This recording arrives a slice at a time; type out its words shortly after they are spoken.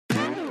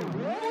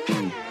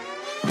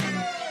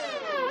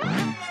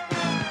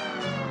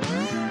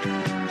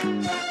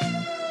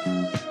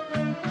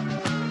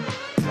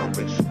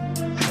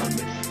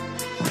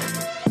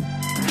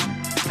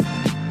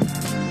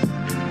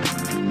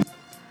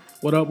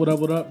What up, what up,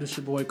 what up? This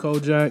your boy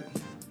Kojak.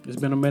 It's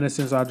been a minute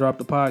since I dropped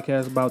the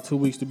podcast, about 2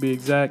 weeks to be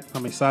exact.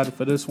 I'm excited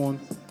for this one.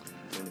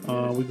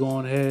 We're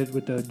going ahead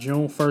with the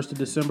June 1st to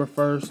December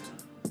 1st,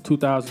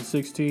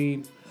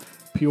 2016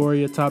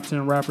 Peoria Top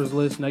 10 Rappers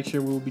list. Next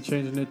year we will be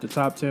changing it to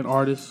Top 10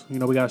 Artists. You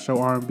know, we got to show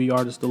R&B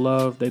artists the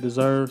love they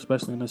deserve,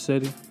 especially in the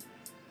city.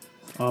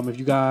 If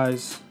you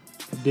guys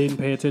didn't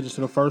pay attention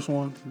to the first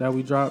one that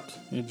we dropped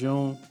in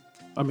July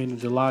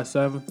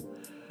 7th,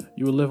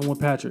 you were living with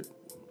Patrick.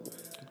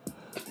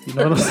 You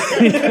know what I'm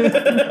saying?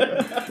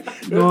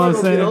 You know what I'm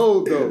saying? Get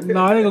old, though.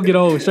 No, it ain't gonna get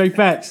old. Straight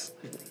facts.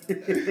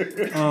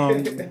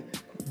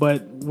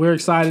 But we're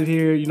excited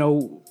here. You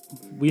know,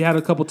 we had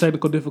a couple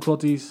technical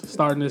difficulties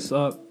starting this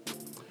up.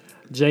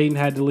 Jaden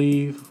had to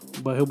leave,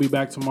 but he'll be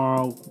back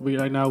tomorrow.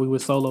 Right now, we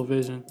with Solo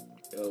Vision.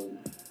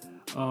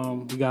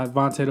 We got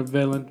Vontae the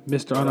Villain,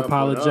 Mr.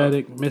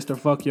 Unapologetic, Mr.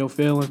 Fuck Your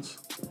Feelings.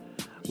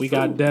 We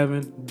got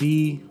Devin,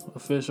 the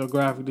official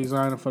graphic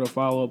designer for the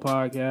Follow Up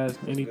Podcast.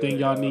 Anything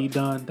y'all need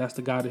done, that's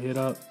the guy to hit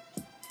up.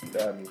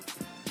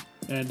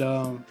 And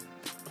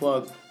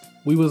Plug.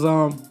 we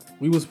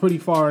was pretty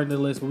far in the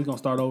list, but we gonna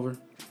start over.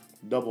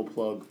 Double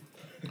plug.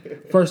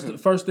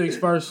 First things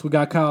first, we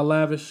got Kyle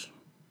Lavish.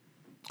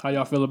 How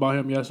y'all feel about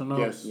him? Yes or no?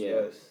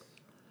 Yes.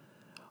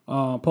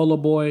 Polo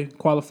Boy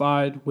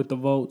qualified with the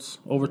votes,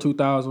 over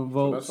 2,000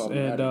 votes, that's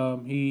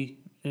and he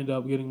ended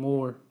up getting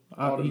more.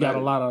 He got a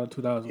lot out of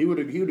 2,000. He would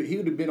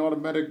have been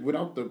automatic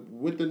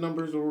with the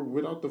numbers or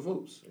without the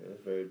votes. Yeah,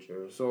 that's very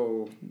true.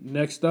 So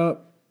Next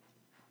up,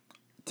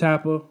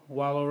 Tappa,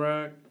 Wallow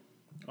Rag.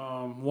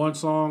 One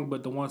song,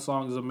 but the one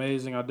song is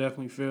amazing. I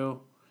definitely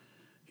feel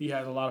he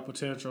has a lot of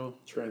potential.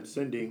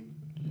 transcending,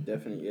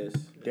 Definitely yes.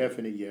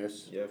 definite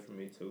yes. Yeah, for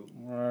me too.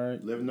 All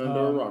right. Living under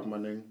a rock, my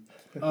nigga.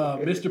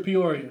 Mr.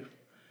 Peoria.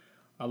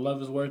 I love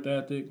his work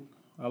ethic.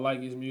 I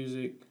like his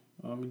music.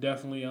 He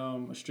definitely a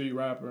street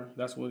rapper.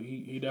 That's what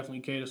he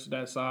definitely caters to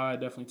that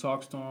side. Definitely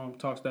talks to him,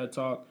 talks that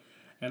talk.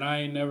 And I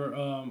ain't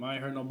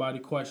heard nobody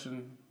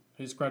question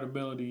his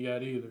credibility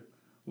yet either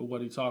with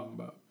what he talking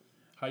about.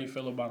 How you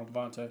feel about him,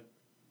 Vontae?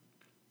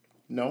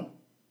 No,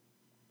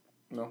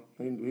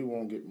 he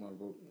won't get my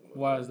vote.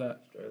 Why is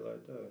that? Straight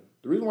like that.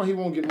 The reason why he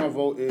won't get my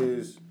vote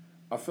is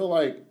I feel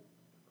like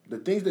the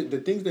things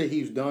that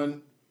he's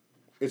done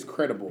is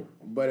credible,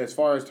 but as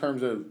far as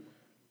terms of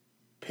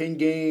pen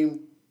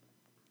game,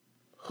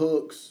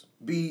 hooks,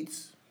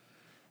 beats,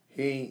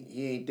 he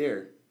ain't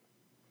there.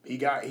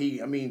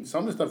 I mean,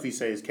 some of the stuff he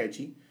says is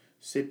catchy.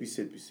 Sippy,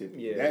 sippy, sippy.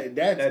 Yeah,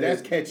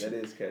 That's catchy. That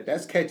is catchy.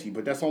 That's catchy,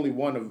 but that's only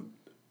one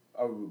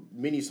of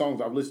many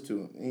songs I've listened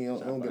to. He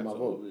don't get my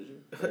vote.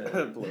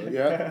 Plug.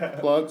 Yeah,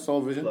 plug,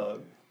 Soul Vision.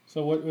 Plug.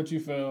 So what you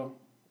feel,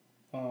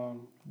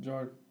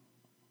 Jordan?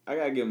 I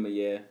gotta give him a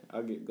yeah.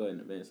 I'll go ahead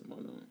and advance him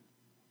on that.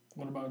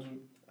 What about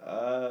you?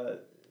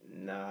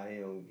 Nah, he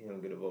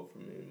don't get a vote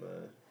from me,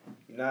 man.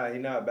 He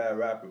not a bad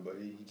rapper, but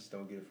he just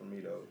don't get it from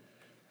me though.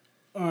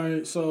 All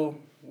right, so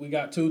we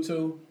got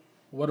 2-2.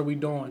 What are we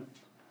doing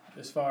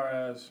as far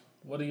as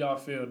what do y'all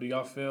feel? Do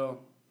y'all feel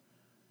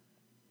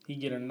he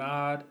get a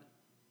nod,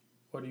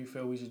 or do you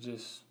feel we should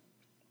just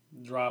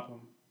drop him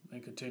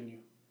and continue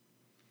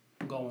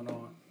going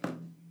on?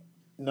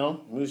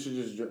 No, we should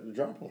just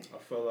drop him. I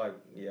feel like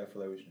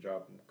we should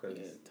drop him because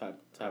Yeah, top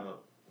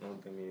I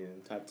don't think he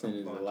in top 10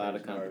 is a lot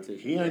of competition.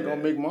 He ain't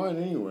gonna make mine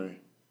anyway.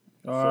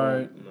 All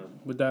right, No.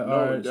 with that, No, all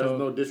right. there's So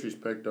no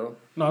disrespect though.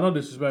 no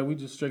disrespect. We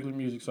just strictly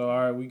music. So all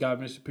right, we got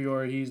Mr.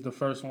 Peoria. He's the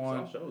first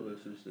one.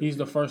 He's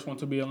the first one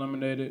to be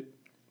eliminated.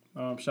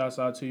 Shouts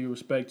out to you.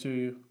 Respect to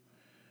you.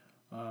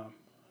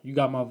 You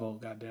got my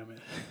vote. God damn it.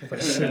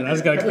 Shit, I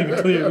just gotta keep it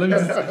clear. Let me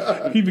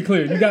just keep it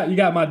clear. You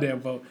got my damn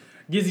vote.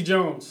 Gizzy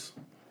Jones.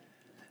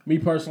 Me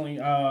personally,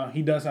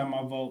 he does have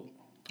my vote.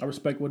 I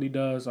respect what he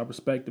does. I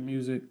respect the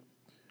music.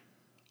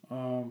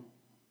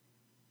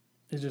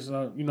 It's just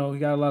he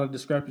got a lot of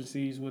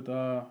discrepancies with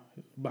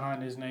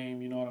behind his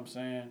name. You know what I'm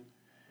saying?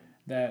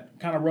 That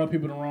kind of rub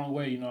people the wrong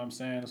way. You know what I'm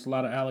saying? There's a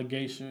lot of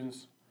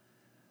allegations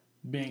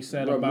being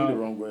said Rub me about the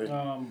wrong way.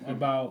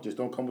 about. Just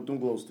don't come with them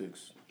glow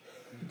sticks.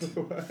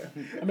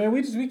 I mean,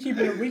 we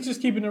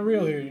just keeping it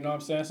real here. You know what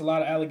I'm saying? It's a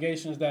lot of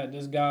allegations that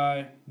this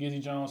guy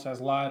Gizzy Jones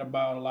has lied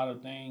about a lot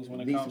of things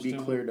when it Needs comes to be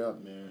to cleared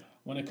up, man.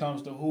 when it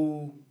comes to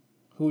who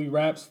he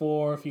raps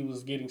for, if he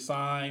was getting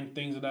signed,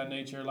 things of that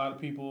nature. A lot of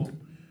people,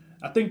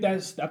 I think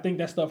that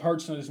stuff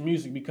hurts in his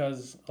music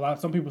because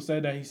some people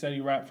said that he said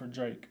he rapped for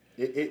Drake.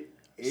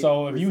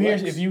 So if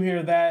you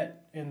hear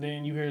that and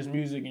then you hear his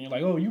music and you're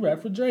like, oh, you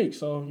rap for Drake.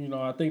 So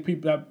I think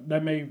people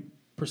that may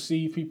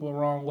perceive people the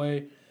wrong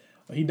way.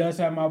 He does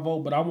have my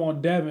vote, but I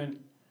want I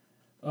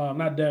want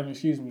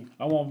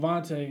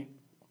Vontae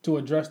to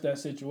address that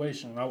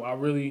situation.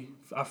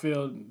 I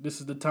feel this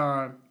is the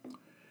time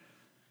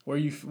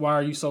why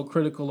are you so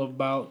critical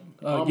about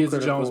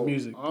Gizzy Jones'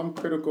 music? I'm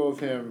critical of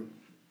him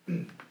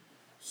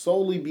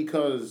solely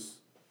because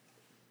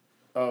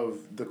of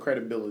the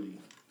credibility.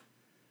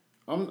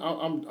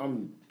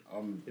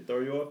 It throw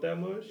you off that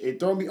much? It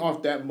throw me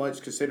off that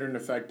much considering the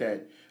fact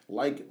that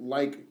like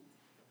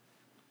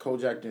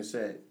Kojak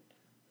said,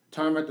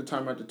 time after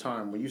time after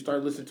time, when you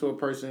start listening to a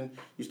person,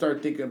 you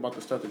start thinking about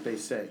the stuff that they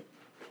say,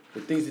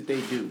 the things that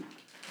they do,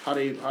 how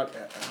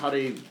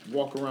they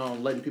walk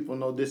around letting people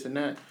know this and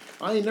that.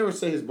 I ain't never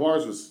say his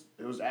bars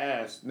was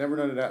ass. Never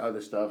none of that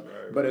other stuff.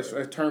 Right, but right.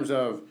 in terms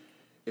of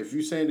if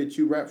you're saying that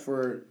you rap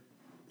for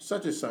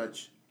such and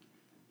such,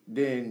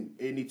 then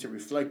it needs to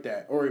reflect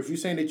that. Or if you're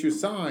saying that you're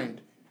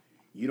signed,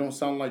 you don't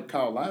sound like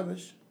Kyle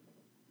Lavish.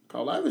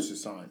 Kyle Lavish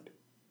is signed.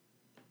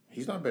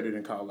 He's not better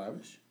than Kyle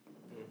Lavish.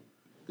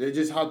 It's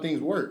just how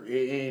things work.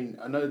 And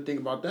another thing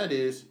about that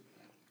is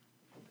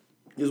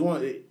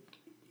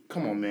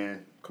come on,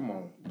 man. Come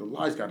on. The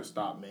lies got to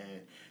stop,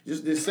 man.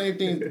 Just the same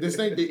thing.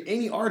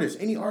 Any artist,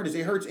 it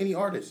hurts any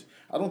artist.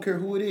 I don't care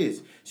who it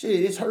is. Shit,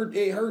 it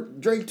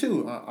hurt Drake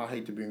too. I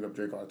hate to bring up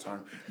Drake all the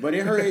time. But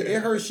it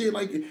hurt shit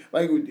like,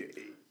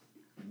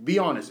 be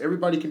honest.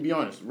 Everybody can be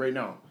honest right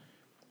now.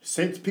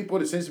 Since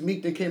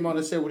Meek then came out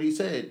and said what he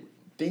said,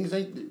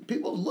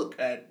 people look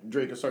at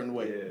Drake a certain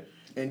way. Yeah.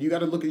 And you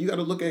gotta look at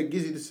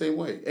Gizzy the same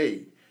way.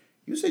 Hey,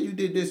 you said you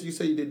did this, you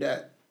said you did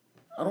that.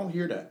 I don't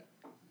hear that.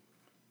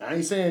 I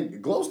ain't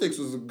saying Glow Sticks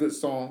was a good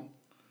song.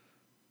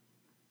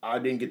 I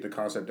didn't get the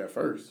concept at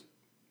first.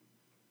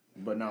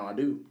 But now I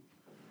do.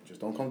 Just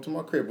don't come to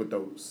my crib with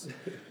those.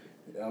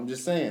 I'm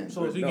just saying.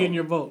 So is he getting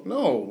your vote?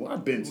 No,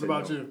 I've been What saying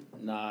about no. you?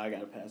 Nah, I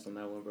gotta pass on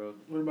that one, bro.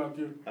 What about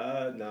you?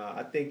 Nah,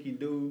 I think he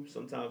do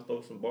sometimes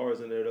throw some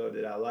bars in there though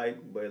that I like,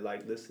 but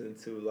like listening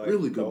to like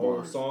Really the good whole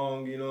bars.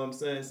 song, you know what I'm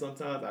saying?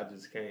 Sometimes I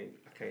just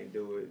can't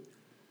do it.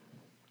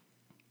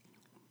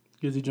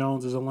 Gizzy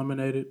Jones is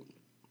eliminated.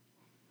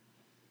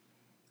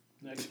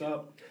 Next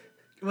up.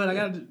 But I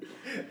gotta.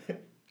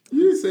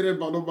 You didn't say that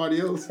about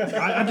nobody else.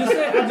 I just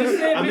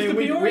said I mean, Mr.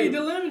 we- Peoria we-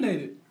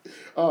 eliminated.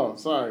 Oh,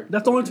 sorry.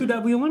 That's the only two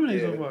that we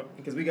eliminated so far.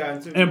 Because we got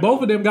into And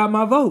both of them got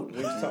my vote.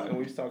 we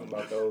was talking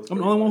about those. I'm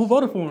the only one who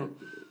voted for him.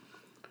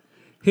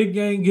 Hit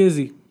Gang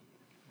Gizzy.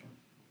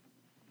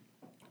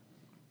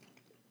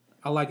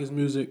 I like his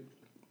music.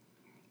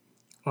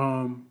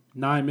 9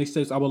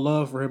 mixtapes. I would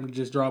love for him to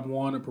just drop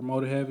one and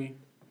promote it heavy.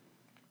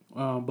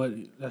 But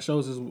that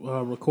shows his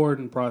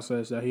recording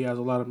process that he has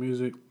a lot of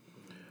music.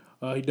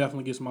 He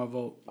definitely gets my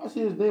vote. I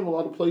see his name a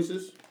lot of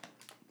places.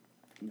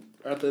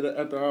 After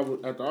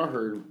I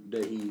heard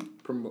that he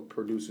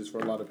produces for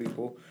a lot of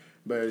people,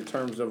 but in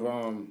terms of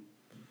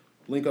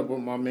link up with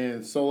my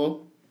man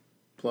Solo,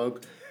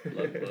 plug.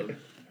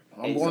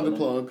 I'm going to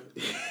plug.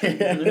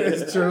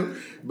 It's true,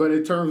 but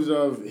in terms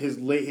of his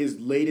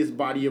latest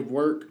body of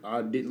work,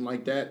 I didn't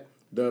like that.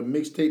 The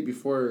mixtape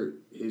before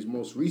his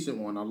most recent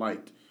one, I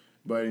liked,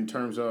 but in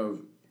terms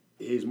of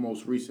his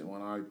most recent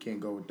one, I can't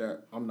go with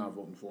that. I'm not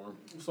voting for him.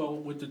 So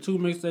with the 2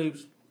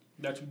 mixtapes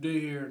that you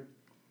did here,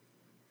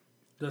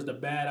 does the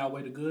bad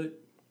outweigh the good?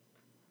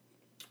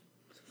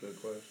 That's a good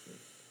question.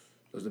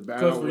 Does the bad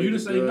Because for outweigh you to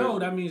the say good? no,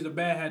 that means the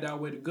bad had to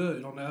outweigh the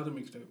good on the other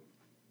mixtape.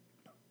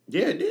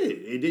 Yeah, it did.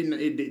 It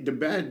didn't.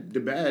 The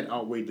bad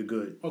outweighed the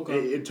good.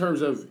 Okay. In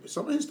terms of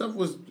some of his stuff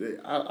was,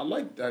 I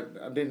liked that.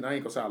 I ain't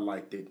gonna say I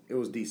liked it. It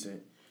was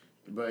decent,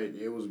 but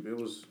it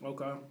was.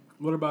 Okay.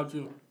 What about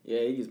you? Yeah,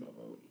 he gets my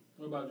vote.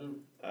 What about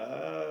you?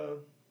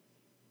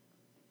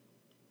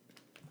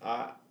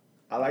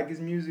 I like his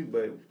music,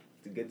 but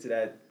to get to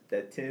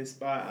that 10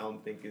 spot, I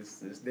don't think it's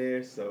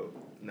there. So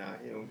nah,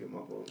 he don't get my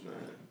vote,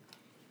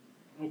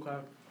 man. Okay.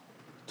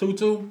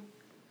 2-2.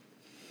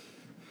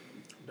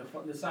 The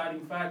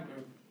deciding factor.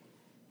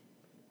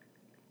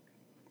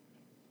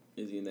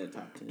 Is he in that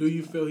top 10? Do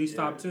you feel he's Yeah.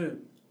 top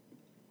 10?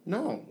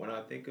 No, When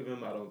I think of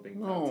him, I don't think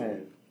top no,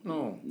 10.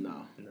 no.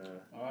 Nah. Nah.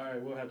 All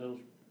right, we'll have those.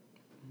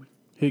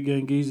 Hit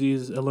Gang Geezy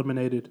is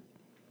eliminated.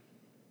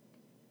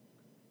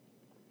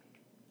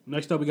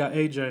 Next up, we got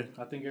AJ.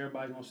 I think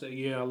everybody's gonna say,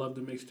 "Yeah, I love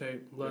the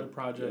mixtape, love the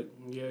project."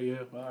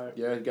 Yeah. All right.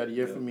 Yeah, got a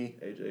year for me.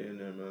 AJ in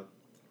there, man.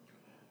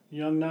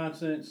 Young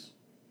Nonsense.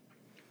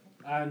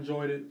 I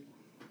enjoyed it.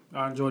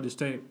 I enjoyed this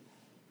tape.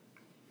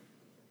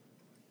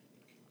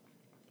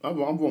 I'm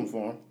voting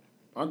for him.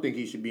 I think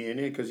he should be in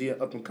it because he's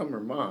an up and comer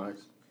in my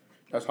eyes.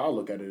 That's how I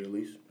look at it, at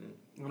least.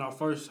 When I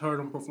first heard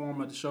him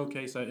perform at the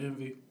showcase at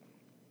Envy,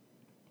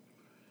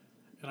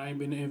 and I ain't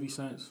been to Envy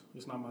since.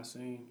 It's not my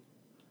scene.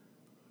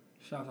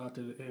 Shout out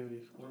to the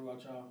Envy. What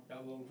about y'all?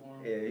 Y'all voting for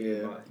him?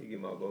 Yeah, he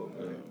get my vote,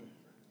 man.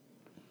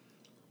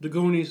 The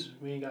Goonies.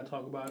 We ain't got to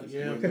talk about it.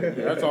 Yeah.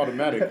 That's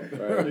automatic.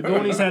 The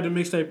Goonies had the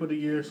mixtape of the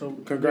year, so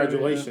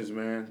Congratulations,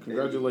 man.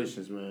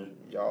 Congratulations, man.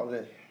 Y'all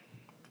in.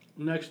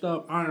 Next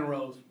up, Iron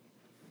Rose.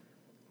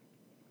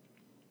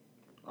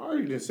 I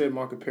already just said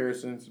my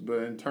comparisons,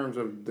 but in terms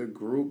of the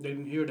group, They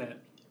didn't hear that.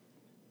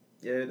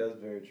 Yeah, that's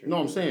very true. no,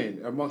 I'm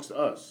saying amongst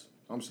us.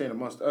 I'm saying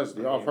amongst us.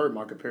 Y'all have heard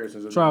my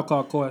comparisons. Of Trial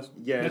Called Quest.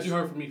 Yes. That you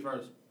heard from me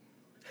first.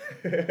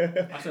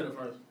 I said it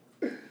first.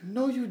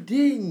 No, you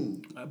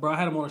didn't. Bro, I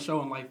had him on a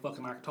show in like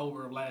fucking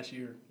October of last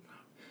year.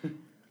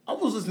 I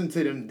was listening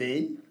to them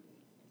then.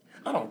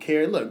 I don't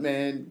care. Look,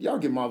 man, y'all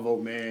get my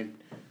vote, man.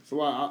 So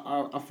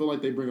I feel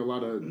like they bring a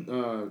lot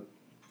of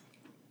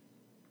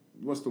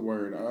what's the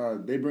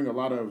word? They bring a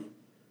lot of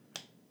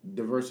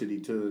diversity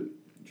to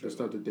the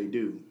stuff that they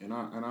do, and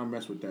I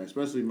mess with that,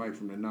 especially Mike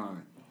from the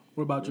 9.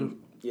 What about you?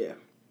 Yeah.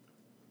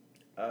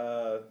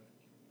 Nah,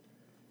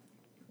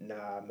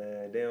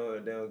 man, they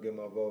don't get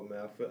my vote,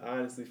 man. I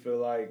honestly feel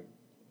like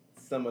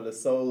some of the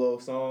solo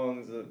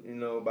songs,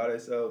 by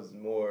themselves,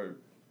 more.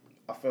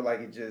 I feel like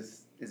it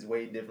just is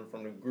way different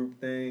from the group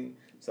thing.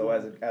 So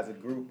as a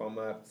group, I'm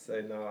gonna have to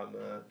say nah,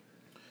 man.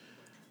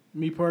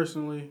 Me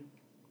personally,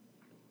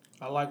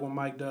 I like what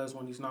Mike does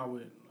when he's not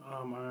with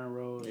Iron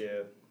Rose.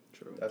 Yeah,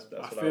 True. that's I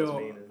what I feel was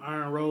meaning.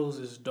 Iron Rose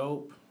is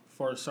dope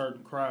for a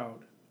certain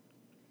crowd.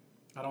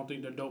 I don't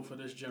think they're dope for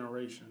this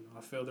generation.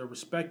 I feel they're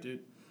respected,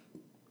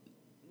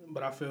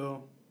 but I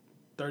feel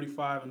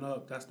 35 and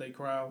up, that's their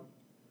crowd.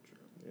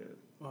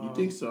 Yeah. You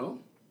think so?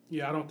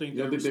 Yeah, I don't think You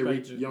they're don't think they reach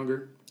respected.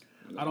 younger?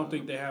 I don't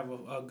think they have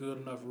a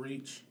good enough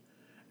reach,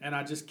 and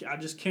I just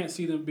can't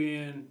see them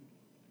being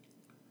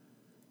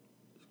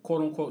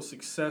quote unquote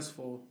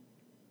successful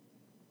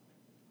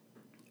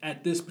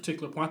at this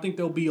particular point. I think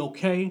they'll be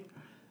okay,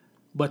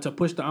 but to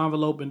push the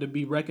envelope and to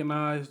be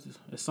recognized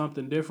as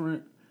something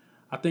different,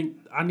 I think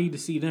I need to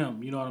see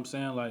them. You know what I'm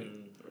saying? Like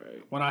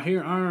Right. when I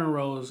hear Iron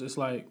Rose, it's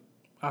like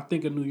I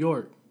think of New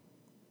York.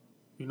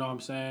 You know what I'm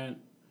saying?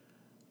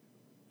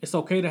 It's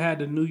okay to have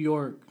the New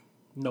York,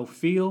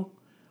 feel.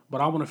 But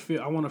I want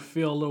to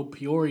feel a little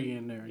Peoria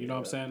in there. You know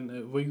what I'm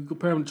saying? When you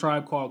compare them to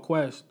Tribe Called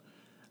Quest,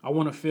 I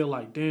want to feel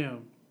like,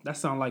 damn, that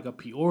sounds like a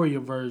Peoria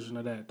version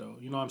of that, though.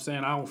 You know what I'm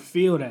saying? I don't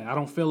feel that. I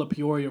don't feel a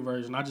Peoria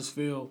version. I just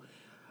feel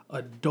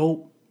a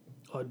dope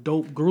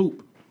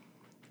group.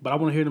 But I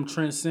want to hear them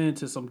transcend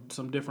to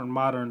some different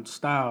modern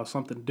style,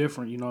 something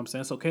different. You know what I'm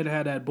saying? It's okay to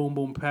have that boom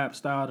boom pap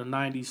style, the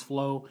 '90s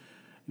flow,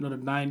 the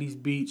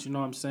 '90s beats. You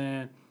know what I'm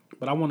saying?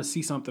 But I want to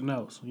see something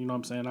else. You know what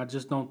I'm saying? I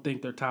just don't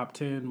think they're top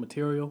 10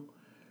 material.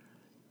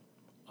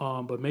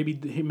 But maybe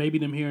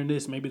them hearing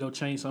this, maybe they'll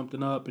change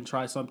something up and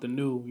try something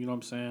new. You know what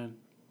I'm saying?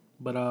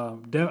 But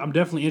I'm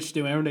definitely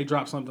interested. Whenever they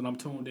drop something, I'm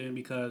tuned in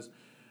because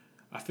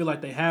I feel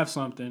like they have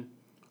something.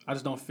 I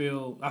just don't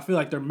feel. I feel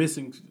like they're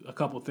missing a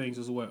couple things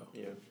as well.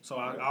 Yeah. So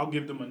I'll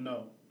give them a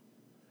no.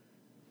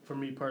 For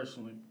me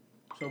personally,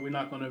 so we're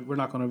not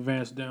gonna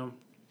advance them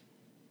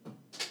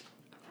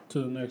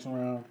to the next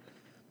round.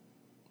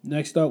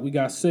 Next up, we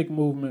got Sick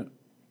Movement.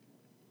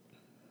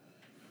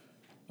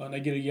 They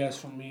get a yes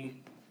from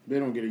me. They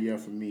don't get a yeah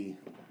from me.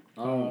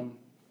 I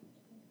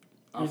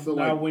feel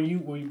now,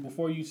 like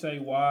before you say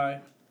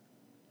why,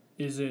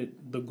 is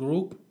it the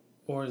group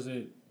or is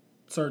it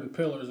certain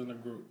pillars in the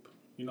group?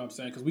 You know what I'm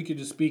saying? Because we could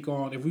just speak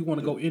on if we want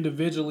to go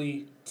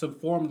individually to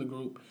form the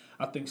group.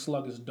 I think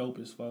Slug is dope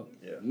as fuck.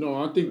 Yeah.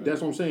 no, I think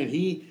that's what I'm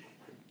saying.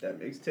 That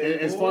makes 10.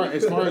 As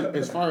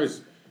far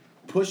as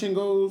pushing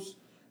goes,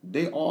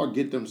 they all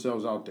get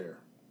themselves out there.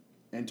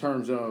 In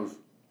terms of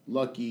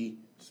Lucky,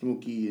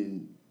 Smokey,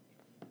 and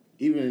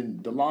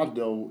even the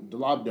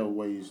Lobdell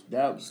ways,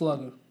 that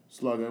Slugger,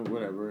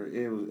 whatever.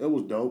 It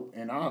was dope,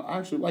 and I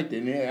actually liked it.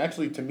 And it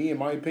actually, to me, in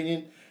my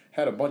opinion,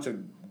 had a bunch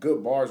of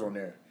good bars on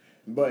there.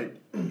 But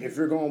if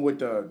you're going with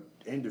the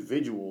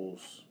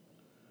individuals,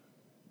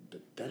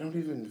 that don't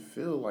even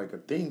feel like a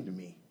thing to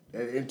me.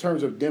 In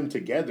terms of them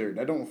together,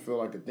 that don't feel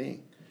like a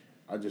thing.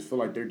 I just feel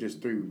like they're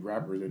just three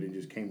rappers that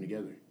just came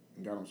together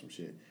and got on some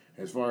shit.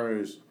 As far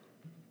as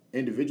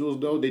individuals,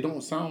 though, they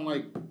don't sound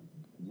like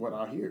what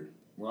I hear,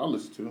 what I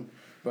listen to.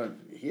 But,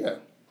 yeah.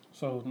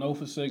 So, no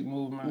for Sick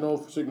Movement. No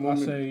for Sick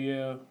Movement. I say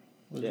yeah.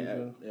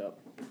 Yep.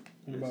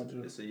 What about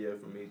you? It's a yeah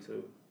for me,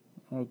 too.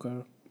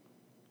 Okay.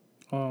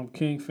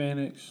 King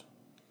Phoenix.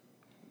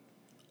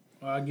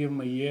 I give him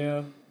a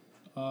yeah.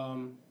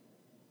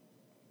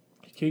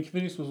 King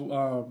Phoenix was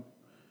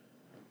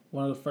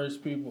one of the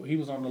first people. He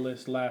was on the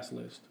last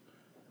list.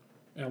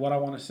 And what I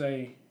want to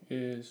say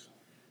is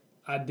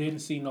I didn't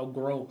see no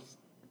growth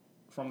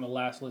from the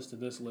last list to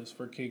this list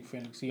for King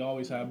Phoenix. He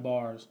always had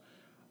bars.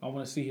 I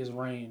want to see his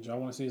range. I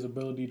want to see his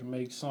ability to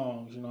make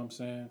songs, you know what I'm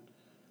saying?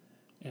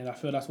 And I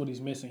feel that's what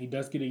he's missing. He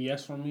does get a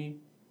yes from me,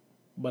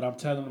 but I'm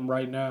telling him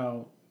right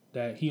now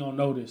that he don't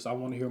know this. I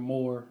want to hear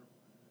more,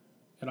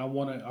 and I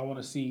want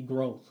to see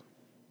growth,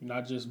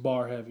 not just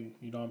bar heavy.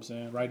 You know what I'm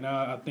saying? Right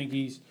now, I think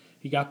he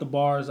got the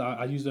bars.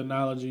 I use the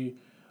analogy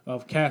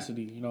of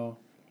Cassidy.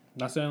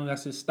 Not saying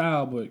that's his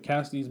style, but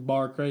Cassidy's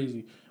bar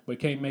crazy, but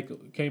can't make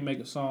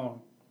a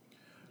song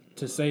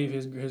to save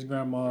his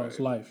grandma's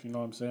life. You know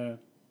what I'm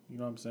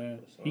saying?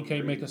 He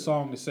can't make a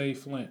song to save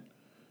Flint.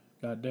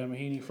 God damn it,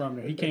 he ain't from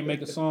there. He can't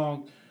make a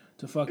song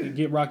to fucking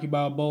get Rocky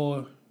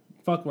Balboa.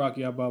 Fuck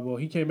Rocky Balboa.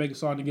 He can't make a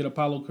song to get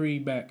Apollo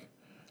Creed back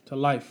to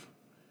life.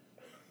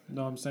 You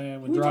know what I'm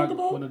saying? When the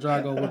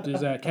Drago whipped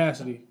his ass,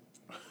 Cassidy.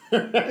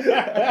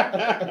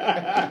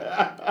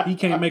 He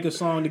can't make a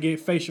song to get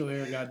facial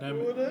hair,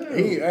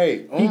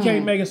 goddammit. He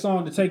can't make a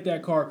song to take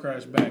that car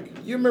crash back.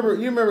 You remember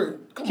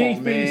come King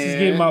on, Phoenix man. is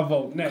getting my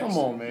vote next. Come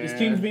on, man. Is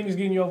King Phoenix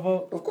getting your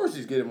vote? Of course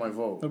he's getting my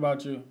vote. What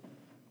about you?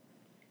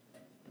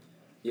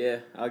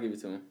 Yeah, I'll give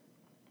it to him.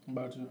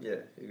 What about you? Yeah,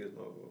 he gets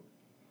my vote.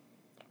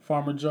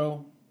 Farmer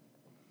Joe.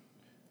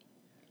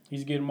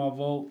 He's getting my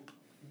vote.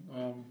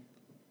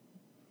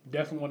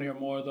 Definitely want to hear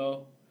more,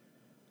 though.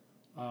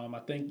 I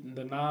think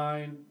the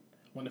 9,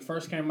 when it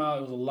first came out,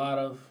 it was a lot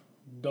of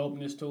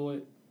dopeness to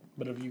it.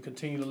 But if you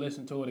continue to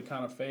listen to it, it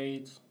kind of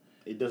fades.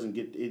 It doesn't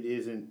get. It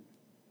isn't.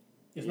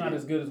 It's not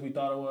as good as we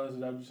thought it was. Is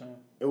that what you're saying?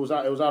 It was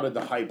out of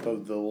the hype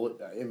of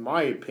the. In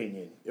my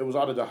opinion, it was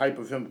out of the hype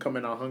of him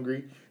coming out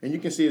hungry, and you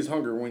can see his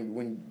hunger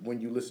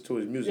when you listen to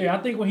his music. Yeah, I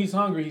think when he's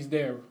hungry, he's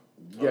there.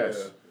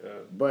 Yes,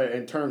 but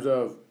in terms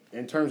of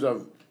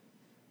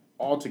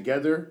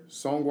altogether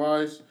song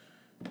wise,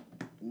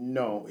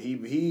 no,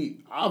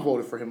 I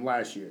voted for him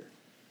last year,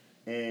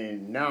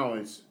 and now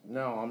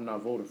I'm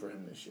not voting for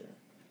him this year.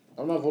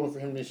 I'm not voting for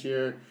him this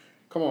year.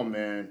 Come on,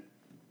 man.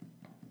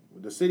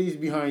 The city's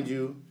behind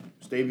you.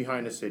 Stay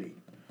behind the city.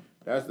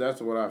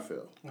 That's what I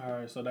feel. All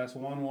right, so that's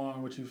 1-1.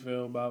 What you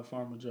feel about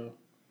Farmer Joe?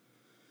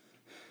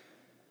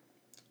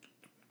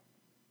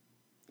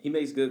 He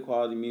makes good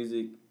quality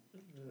music.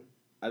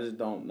 I just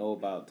don't know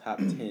about top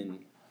 10.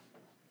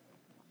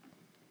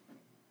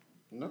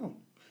 No,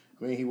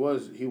 I mean he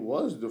was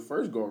the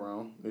first go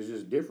around. It's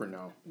just different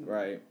now.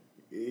 Right.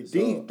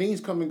 Things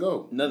come and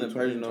go. Nothing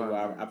personal,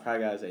 but I probably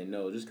gotta say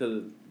no, just because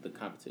of the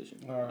competition.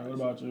 All right, what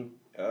about you?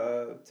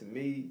 To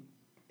me,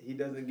 he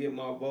doesn't get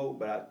my vote,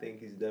 but I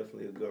think he's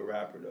definitely a good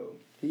rapper though.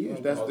 He is.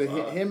 That's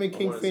him and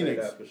King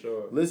Phoenix. That for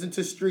sure. Listen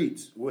to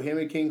Streets with him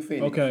and King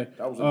Phoenix. Okay,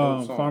 that was a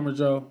dope song. Farmer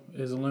Joe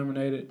is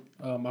eliminated.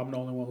 I'm the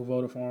only one who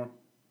voted for him.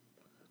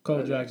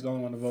 Kojak's the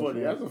only one to vote for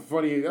him. That's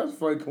a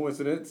funny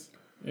coincidence.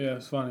 Yeah,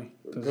 it's funny.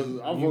 Because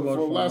I voted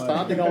for him last time.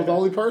 I think I was the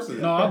only person.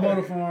 No, I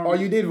voted for him. Oh,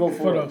 you did vote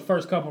for him. the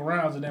first couple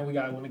rounds, and then when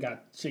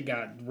shit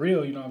got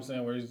real, you know what I'm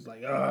saying? Where he's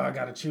like, I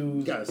gotta choose.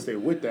 You gotta stay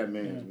with that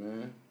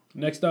man.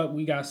 Next up,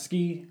 we got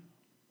Ski.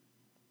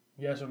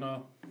 Yes or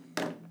no?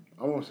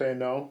 I won't say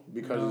no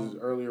because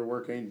his earlier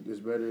work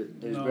is better.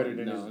 Better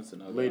than his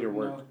later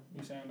work. No.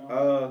 You saying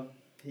no?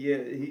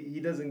 Yeah, he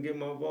doesn't get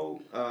my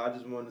vote. I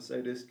just wanted to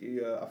say this.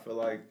 I feel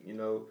like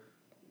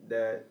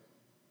that.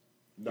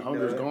 The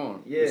hunger's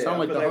gone. Yeah, it sounds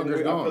like the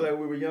hunger's gone. I feel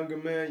like we were younger,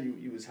 man.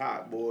 You was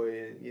hot,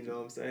 boy, and you know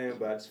what I'm saying.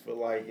 But I just feel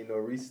like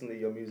recently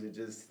your music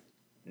just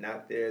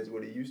not there as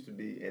what it used to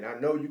be. And I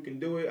know you can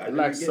do it. It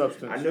lacks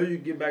substance. I know you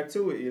can get back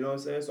to it. You know what I'm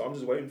saying. So I'm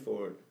just waiting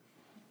for it.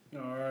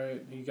 All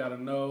right, you got to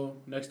know.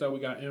 Next up, we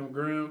got M.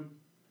 Grimm.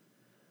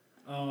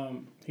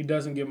 He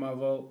doesn't get my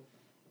vote.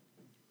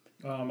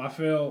 I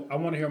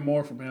want to hear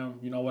more from him.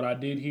 You know what I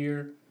did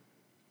hear.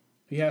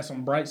 He had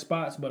some bright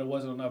spots, but it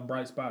wasn't enough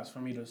bright spots for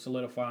me to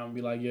solidify him and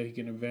be like, yeah, he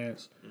can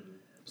advance. Mm-hmm.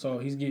 So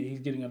he's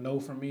getting a no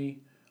from me,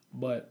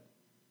 but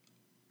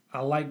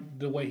I like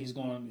the way he's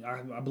going.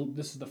 I believe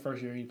this is the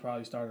first year he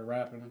probably started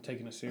rapping and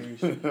taking it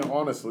serious.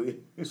 Honestly.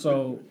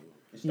 So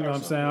you know what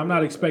I'm saying? I'm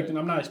not expecting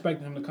him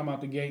to come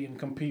out the gate and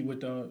compete with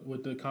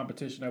the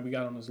competition that we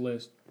got on this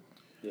list.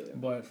 Yeah.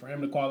 But for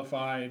him to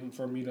qualify and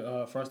for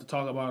us to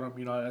talk about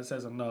him, that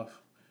says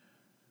enough.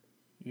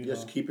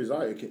 Just keep his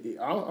eye.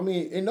 I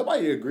mean, and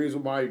nobody agrees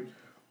with my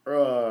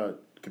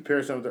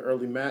comparison of the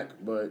early Mac,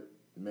 but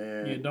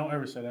man, yeah, don't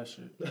ever say that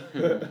shit.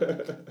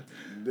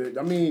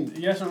 I mean,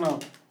 yes or no?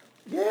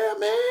 Yeah,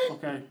 man.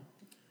 Okay.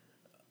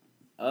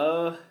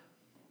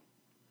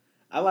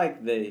 I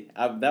like They.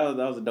 That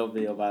was a dope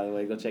video, by the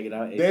way. Go check it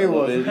out. They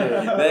was.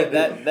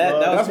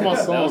 That's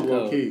my song,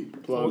 low key.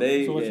 So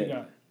what you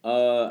got?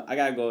 I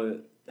gotta go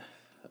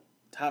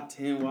top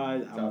 10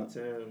 wise. Top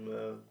 10,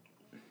 man.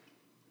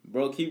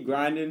 Bro, keep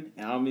grinding.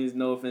 And I don't mean it's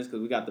no offense because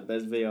we got the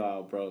best video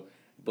out, bro.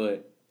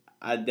 But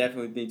I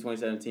definitely think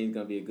 2017 is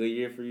gonna be a good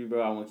year for you,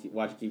 bro. I want to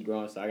watch you keep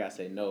growing, so I gotta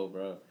say no,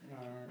 bro.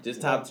 Right. Just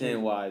top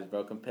 10 wise,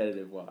 bro.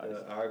 Competitive wise.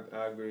 Yeah,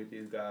 I agree with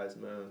these guys,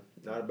 man.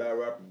 Not a bad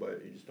rapper,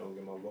 but you just don't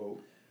get my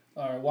vote.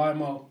 All right,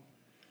 YMO.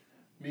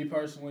 Me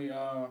personally,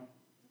 I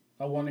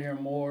want to hear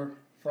more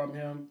from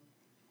him.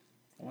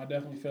 I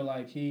definitely feel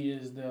like he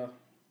has the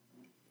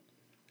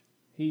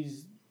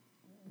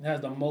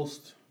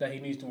most that he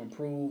needs to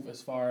improve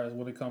as far as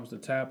when it comes to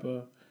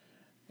Tappa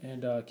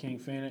and King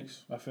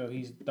Phoenix. I feel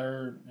he's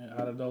third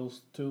out of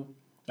those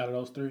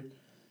three.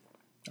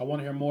 I want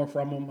to hear more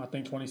from him. I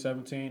think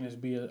 2017 is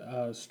be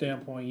a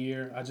standpoint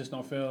year. I just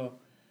don't feel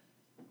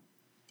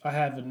I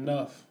have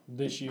enough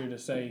this year to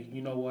say,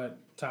 you know what,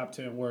 top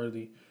 10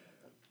 worthy.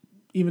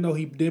 Even though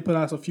he did put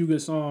out a few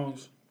good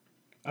songs,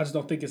 I just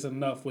don't think it's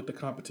enough with the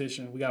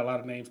competition. We got a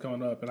lot of names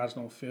coming up, and I just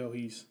don't feel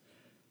he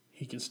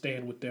can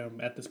stand with them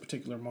at this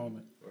particular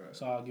moment. Right.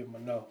 So I'll give him a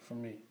no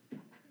from me.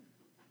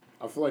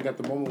 I feel like at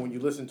the moment when you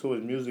listen to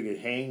his music, it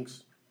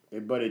hangs,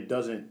 but it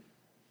doesn't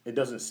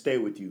stay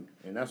with you,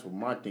 and that's what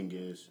my thing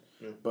is.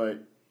 Yeah.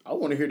 But I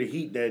want to hear the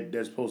heat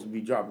that's supposed to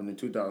be dropping in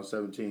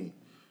 2017.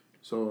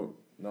 So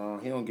no,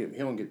 he don't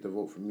get the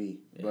vote from me.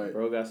 Yeah, but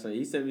bro got some.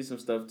 He sent me some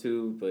stuff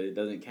too, but it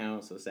doesn't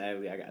count. So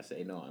sadly, I gotta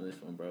say no on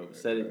this one, bro.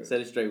 Set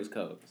it straight was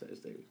cold.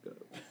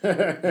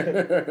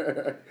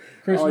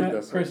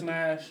 Chris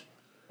Nash.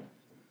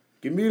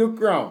 Give me the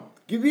crown.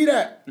 Give me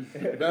that.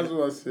 That's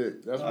what I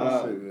said. That's what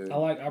I said, man.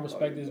 I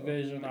respect his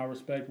vision. I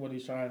respect what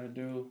he's trying to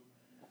do.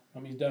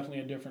 He's definitely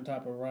a different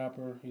type of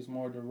rapper. He's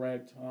more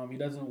direct. He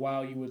doesn't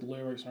wow you with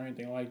lyrics or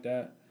anything like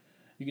that.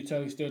 You can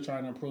tell he's still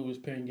trying to improve his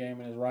pen game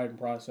and his writing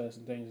process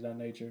and things of that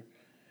nature.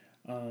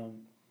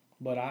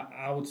 But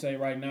I would say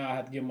right now I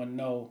have to give him a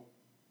no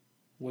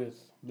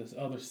with this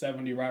other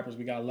 70 rappers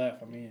we got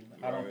left. I mean,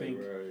 I don't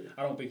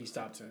think he's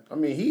top 10. I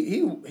mean,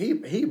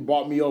 he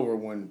bought me over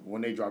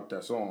when they dropped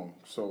that song.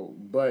 So,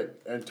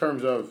 but in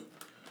terms of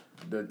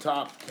the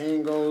top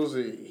 10 goes,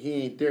 he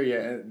ain't there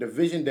yet. And the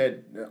vision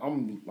that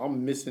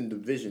I'm missing the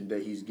vision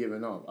that he's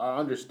giving up. I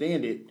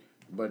understand it,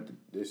 but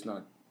it's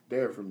not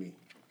there for me.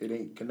 It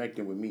ain't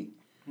connecting with me.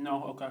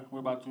 No, okay. What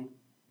about you?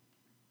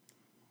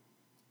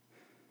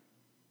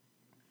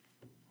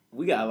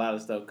 We got a lot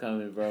of stuff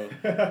coming, bro.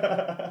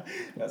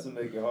 That's what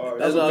makes it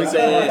hard. That's what I'm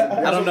saying.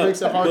 I don't know.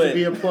 Makes it hard to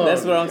be a plug.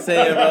 That's what I'm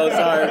saying, bro.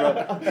 Sorry,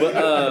 bro.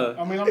 But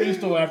I mean, I'm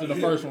used to it after the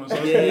first one, so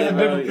it's yeah, a bro.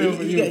 different feel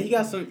for you. He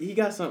got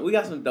some. We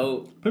got some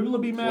dope. People will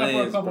be mad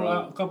plans, for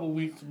bro. a couple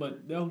weeks,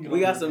 but they'll get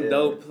We over got it. some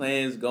dope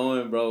plans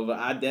going, bro. But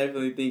I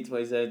definitely think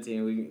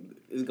 2017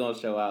 is gonna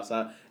show out.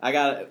 So I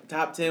got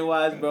top 10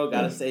 wise, bro.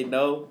 Gotta say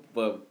no,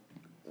 but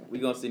we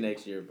gonna see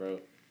next year, bro.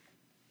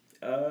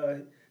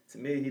 To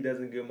me, he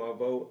doesn't get my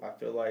vote. I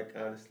feel like,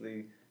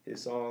 honestly,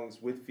 his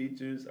songs with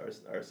features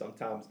are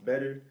sometimes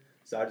better.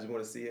 So I just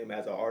want to see him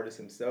as an artist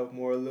himself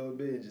more a little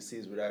bit and just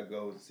see where that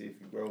goes, see if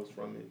he grows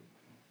from it.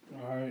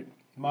 All right.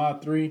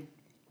 Mod 3,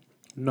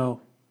 no.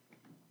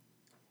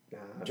 Nah,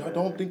 Y'all man.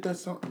 don't think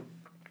that's something?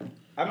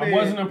 I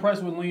wasn't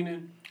impressed with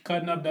Leaning.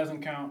 Cutting Up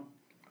doesn't count.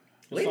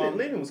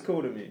 Leaning was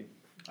cool to me.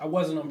 I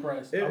wasn't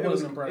impressed. I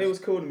wasn't impressed. It was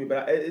cool to me,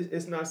 but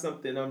it's not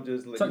something I'm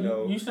just like,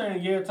 So you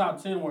saying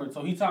top 10 words?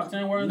 So he top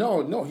 10 words?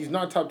 No, he's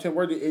not top 10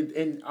 worthy.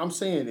 And I'm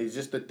saying it's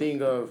just the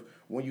thing of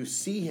when you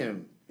see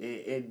him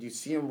and you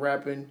see him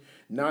rapping,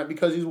 not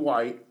because he's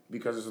white,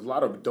 because there's a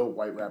lot of dope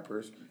white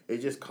rappers. It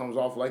just comes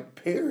off like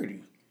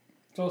parody.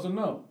 So it's a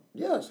no.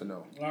 Yeah, it's a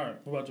no. All right.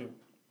 What about you?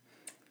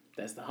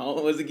 That's the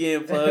home. Once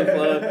again, plug.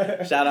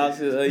 Shout out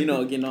to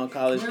getting on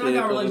college. Man, I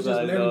got relationships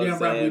with every damn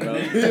rapper we can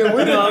name. You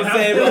know what I'm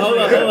saying? But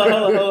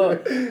hold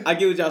on. I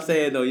get what y'all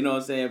saying though. You know what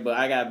I'm saying? But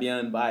I gotta be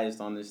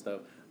unbiased on this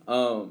stuff.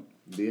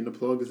 Being the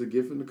plug is a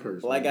gift and a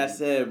curse. Like man. I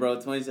said, bro,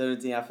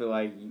 2017. I feel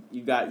like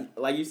you got,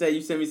 like you said,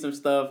 you sent me some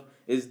stuff.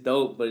 It's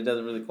dope, but it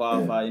doesn't really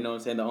qualify. You know what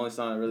I'm saying? The only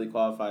song that really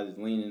qualifies is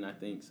Leaning, I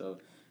think. So,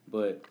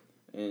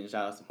 and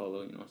shout out to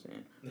Polo. You know what I'm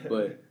saying?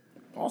 But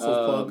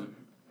also plug.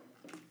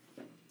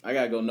 I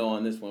gotta go no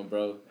on this one,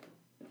 bro.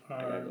 All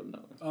I gotta right.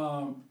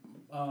 go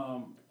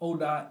no.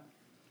 ODOT.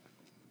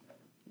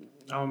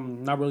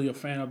 I'm not really a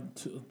fan of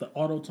the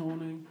auto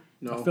tuning.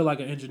 No. I feel like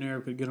an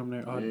engineer could get them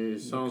there. It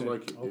sounds okay.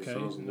 like it Okay,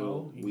 sounds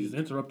no, you weak. just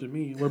interrupted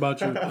me. What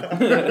about you? I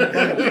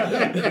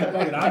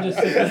just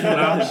sit this one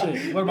out.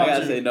 Shit. What I about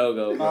gotta you? say no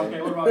go, bro.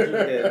 Okay, what about you?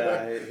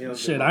 He don't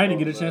Shit, my I didn't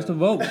vote, get a chance to man.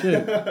 vote.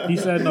 Shit, he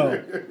said no.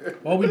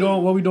 What we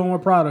doing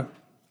with Prada?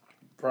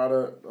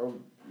 Product of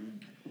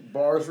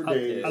bars for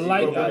days. I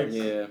like that.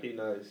 Yeah. He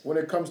nice. When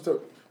it comes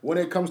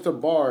to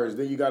bars,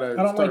 then you gotta.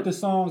 I don't like the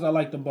songs. I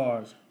like the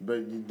bars.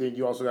 But then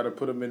you also gotta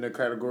put him in the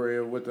category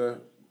of with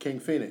the King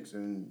Phoenix,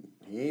 and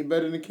he ain't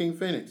better than King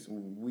Phoenix.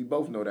 We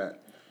both know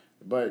that.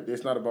 But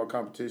it's not about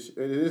competition.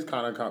 It is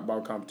kind of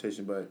about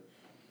competition, but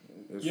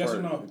Yes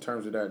or no? In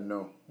terms of that,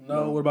 no.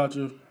 No. What about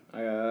you?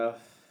 I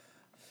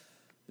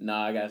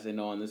gotta say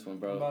no on this one,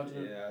 bro. What about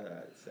you? Yeah,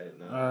 I'd say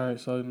no. All right,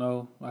 so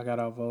no, I got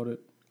outvoted.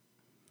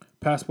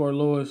 Passport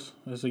Lewis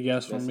is a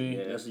yes from me.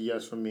 That's a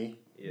yes from me.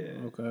 Yeah.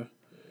 Okay.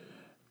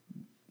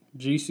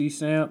 GC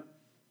Samp,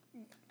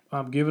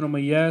 I'm giving him a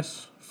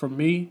yes from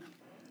me.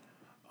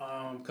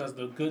 Because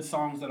the good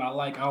songs that I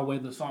like outweigh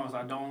the songs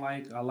I don't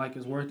like. I like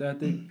his work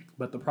ethic,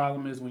 but the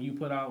problem is when you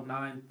put out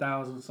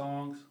 9,000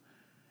 songs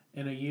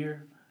in a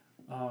year,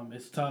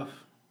 it's tough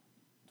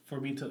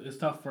it's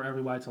tough for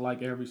everybody to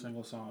like every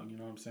single song. You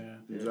know what I'm saying?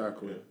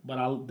 Exactly.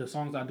 But the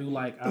songs I do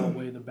like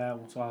outweigh the bad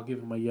ones, so I'll give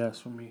him a yes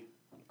from me.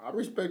 I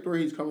respect where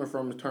he's coming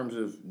from in terms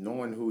of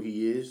knowing who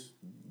he is,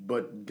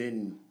 but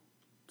then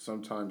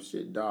sometimes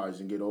shit dies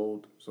and get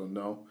old. So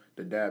no,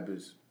 the dab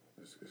is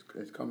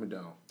it's coming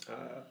down.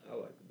 I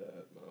like the dab.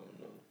 I don't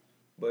know.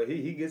 But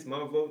he gets my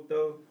vote,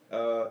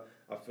 though.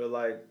 I feel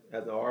like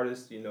as an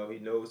artist, he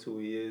knows who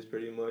he is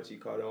pretty much. He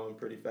caught on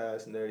pretty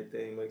fast and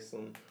everything. Makes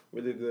some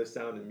really good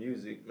sounding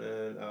music,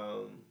 man.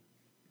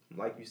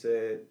 Like you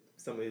said,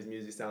 some of his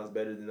music sounds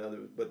better than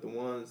others. But the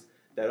ones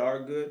that are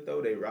good,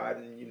 though, they ride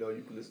and, you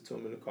can listen to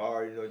them in the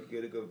car. You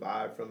get a good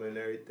vibe from it and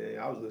everything.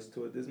 I was listening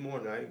to it this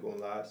morning. I ain't gonna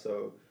lie.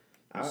 So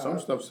Some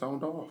stuff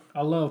sound off.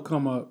 I love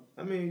Come Up.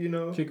 I mean,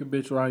 Kick a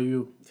bitch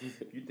Ryu.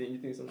 you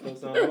think some stuff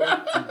sound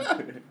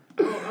off?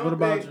 What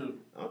about you?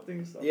 I don't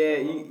think so. Yeah,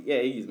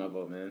 he gets my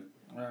vote, man.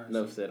 All right,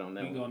 Enough said on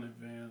that we one. go in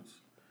advance.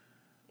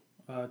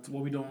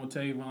 What we doing with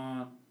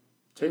Tavon?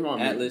 Tavon,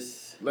 man.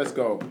 Atlas. Let's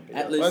go.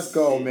 Atlas. Let's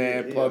go,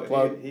 man.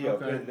 Plug. He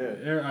up in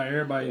there.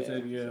 Everybody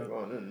said yeah.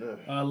 On in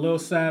there. Lil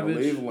Savage.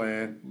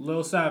 Cleveland.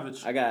 Lil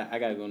Savage. I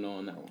gotta go no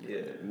on that one.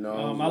 Yeah.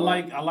 No. I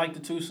like the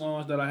two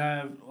songs that I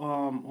have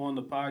on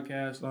the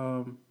podcast.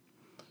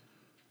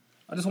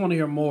 I just want to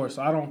hear more,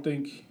 so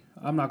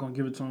I'm not gonna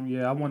give it to him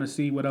yet. I want to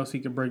see what else he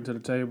can bring to the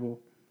table,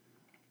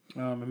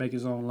 and make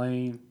his own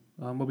lane.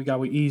 What we got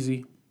with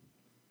Easy?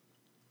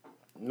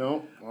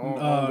 No.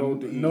 I'll go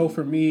with the No Easy.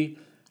 for me.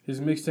 His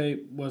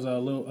mixtape was a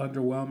little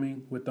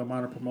underwhelming with the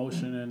amount of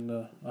promotion and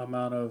the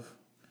amount of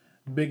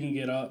bigging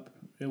it up.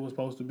 It was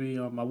supposed to be.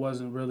 I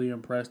wasn't really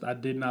impressed. I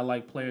did not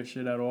like Player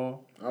Shit at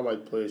all. I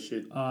like Player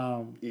Shit.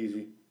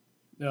 Easy.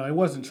 No, it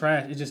wasn't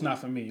trash. It's just not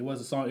for me. It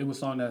was a song. It was a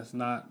song that's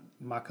not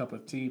my cup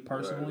of tea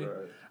personally.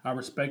 Right. I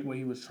respect what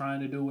he was trying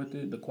to do with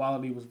it. The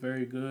quality was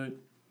very good,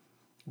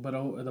 but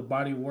the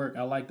body of work,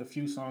 I liked a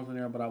few songs in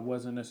there, but I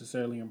wasn't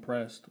necessarily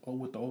impressed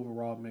with the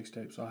overall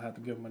mixtape. So I have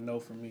to give him a no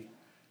for me.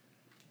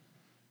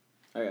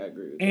 I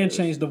agree. With And that.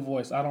 change the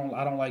voice. I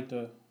don't like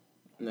the.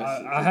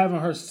 I haven't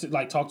heard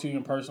like talk to you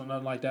in person,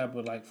 nothing like that.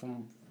 But like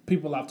from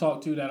people I've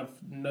talked to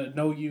that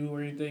know you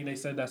or anything, they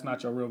said that's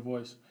not your real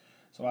voice.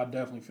 So I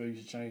definitely feel you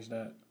should change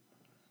that.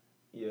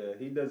 Yeah,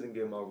 he doesn't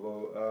get my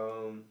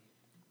vote.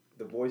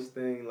 The voice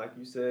thing, like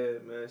you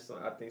said, man,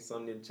 I think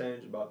something need to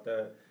change about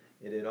that.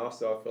 And then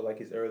also, I feel like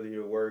his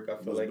earlier work,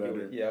 I feel like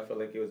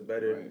it was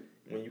better. Right.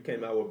 When you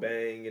came out with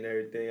Bang and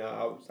everything.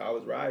 I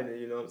was riding it,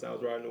 you know what I'm saying? I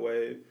was riding the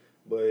wave,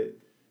 but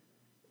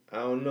I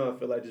don't know. I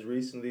feel like just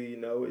recently, you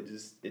know, it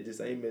just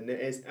ain't been there.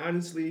 It's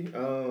honestly,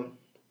 and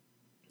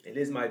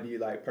this might be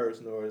like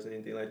personal or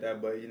anything like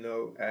that, but you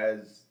know,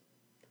 as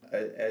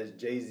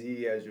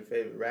Jay-Z, as your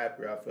favorite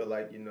rapper, I feel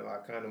like, you know, I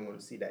kind of want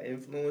to see that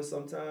influence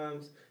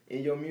sometimes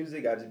in your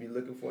music. I just be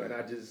looking for it, and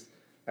I just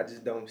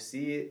don't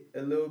see it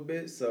a little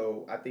bit.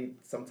 So I think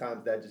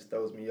sometimes that just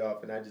throws me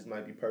off, and that just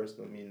might be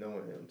personal, me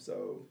knowing him.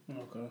 So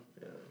Okay.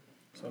 yeah.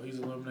 So he's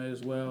eliminated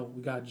as well.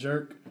 We got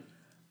Jerk.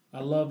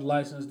 I loved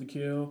License to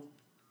Kill.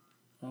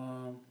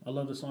 I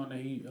love the song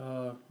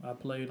that I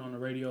played on the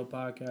radio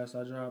podcast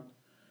I dropped.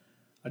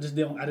 I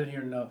didn't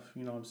hear enough,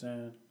 you know what I'm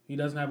saying? He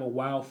doesn't have a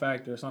wow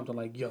factor or something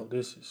like, yo,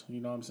 this is, you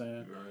know what I'm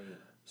saying? Right.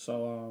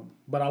 So,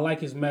 but I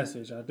like his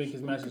message. I think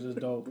his message is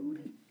dope.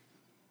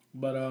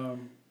 But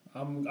I'm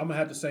gonna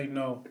have to say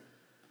no.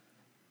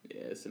 Yeah,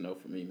 it's a no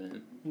for me,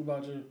 man. What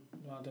about you,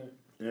 Vontae?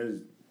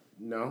 There's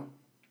no.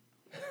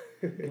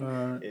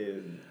 Alright.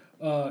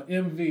 Yeah.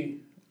 MV.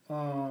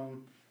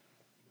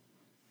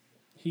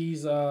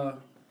 He's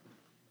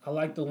I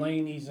like the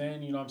lane he's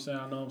in, you know what I'm saying?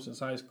 I know him since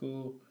high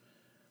school.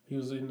 He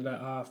was into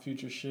that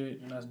Future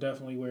shit, and that's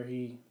definitely where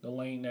the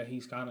lane that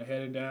he's kind of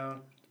headed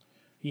down.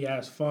 He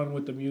has fun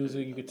with the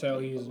music. You could tell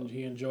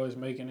he enjoys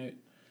making it,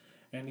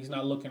 and he's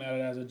not looking at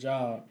it as a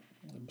job.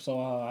 So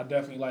I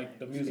definitely like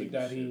the music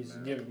that he's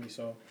giving me.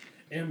 So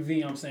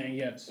MV, I'm saying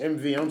yes.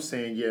 MV, I'm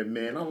saying yeah,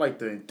 man. I like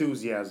the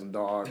enthusiasm,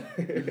 dog.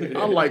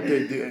 I like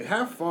the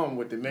have fun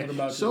with it, man. What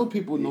about Show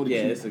people know that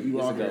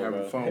you out a go, here having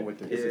bro. fun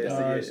with it. Yeah,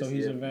 All right, so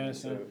he's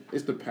advancing.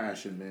 It's the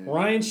passion, man.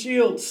 Ryan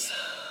Shields.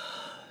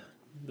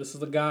 This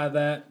is the guy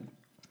that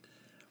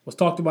was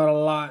talked about a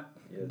lot.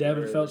 Yes,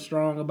 Devin sir. felt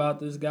strong about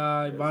this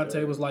guy. Yes, Vontae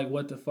sir. was like,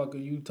 what the fuck are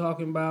you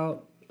talking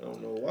about? I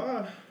don't know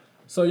why.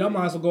 So y'all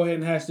might as well go ahead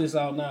and hash this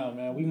out now,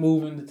 man. We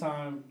moving the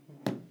time.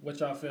 What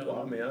y'all feeling?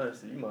 Well, I mean,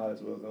 honestly, you might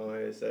as well go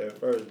ahead and say it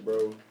first,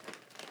 bro.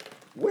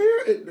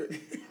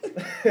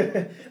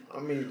 I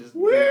mean, just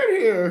Where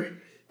here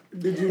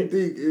did you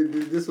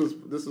think this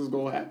was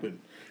gonna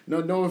happen?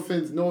 No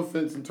offense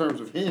in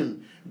terms of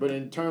him, but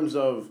in terms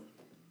of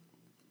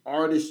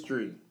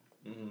artistry.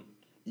 Mhm.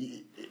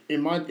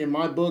 In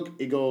my book,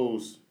 it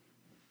goes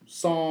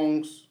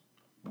songs,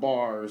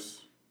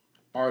 bars,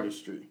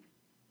 artistry.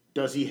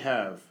 Does he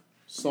have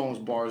songs,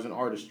 bars, and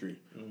artistry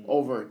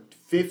over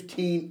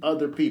 15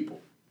 other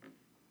people?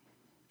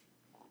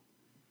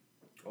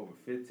 over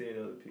 15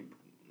 other people.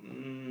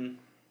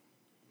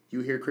 You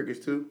hear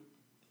crickets too?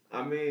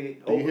 I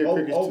mean, Do you hear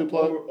crickets too,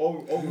 Plug?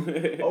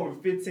 over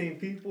 15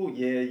 people,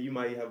 yeah, you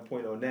might have a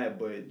point on that,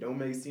 but don't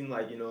make it seem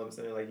like, you know what I'm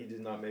saying, like he's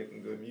just not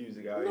making good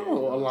music out here. No, you know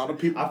a what I'm lot saying? of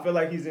people. I feel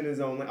like he's in his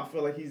own lane. I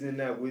feel like he's in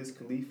that Wiz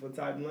Khalifa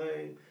type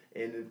lane,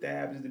 and if that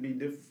happens to be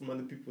different from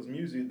other people's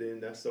music, then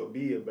that's so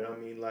be it. But I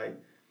mean, like,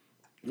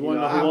 You want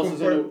to know who else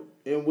prefer-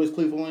 is in Wiz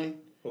Khalifa lane?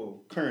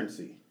 who?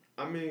 Currency.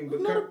 I mean, I'm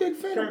but not a big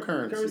fan of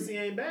Currency. Currency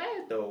ain't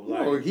bad though.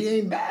 Like, No, he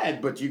ain't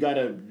bad, but you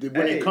gotta when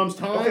hey, it comes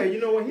time. okay, you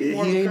know what? He's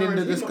more he of a ain't in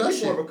currency. the He's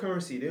discussion. more of a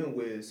currency than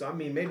Wiz. So I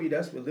mean, maybe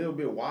that's a little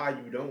bit why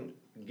you don't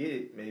get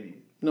it. Maybe.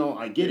 No,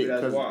 I get Maybe it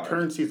that's because why.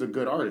 Currency's a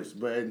good artist,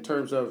 but in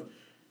terms of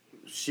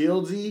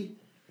Shieldsy,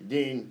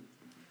 then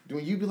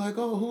when you be like,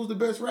 oh, who's the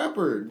best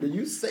rapper? Do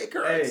you say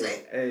Currency?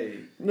 Hey.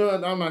 No,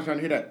 I'm not trying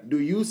to hear that.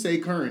 Do you say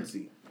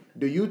Currency?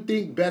 Do you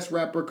think best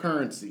rapper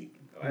Currency?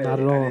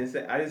 Not at all.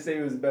 I didn't say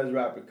he was the best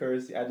rapper.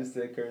 Currency. I just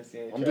said Currency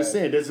ain't I'm trash. just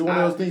saying, this is one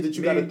of those things that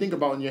you got to me- think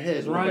about in your head.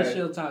 Is Ryan Okay.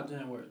 Shield top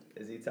 10 worth?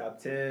 Is he top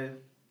 10?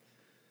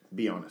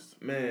 Be honest.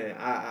 Man,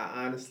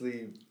 I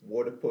honestly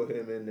would have put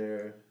him in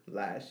there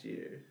last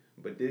year.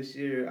 But this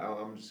year,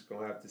 I'm just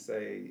going to have to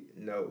say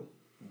no.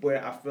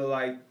 But I feel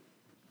like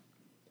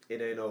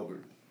it ain't over.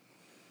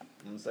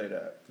 I'm going to say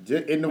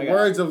that. In the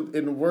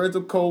words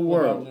of Cold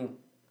What about World, you?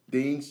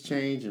 things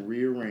change and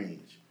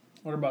rearrange.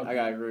 What about I you?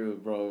 gotta agree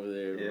with bro over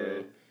there, Yeah.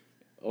 bro.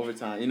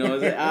 Overtime, you know.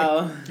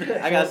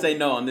 I gotta say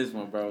no on this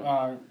one,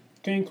 bro.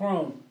 King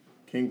Chrome.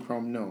 King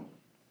Chrome, no.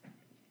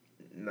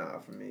 Nah,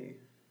 for me.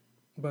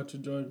 What about you,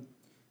 Jordan?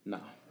 Nah.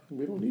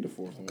 We don't need a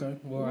fourth one. Okay.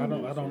 Well,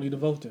 I don't need to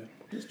vote then.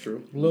 It's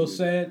true. A little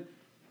sad.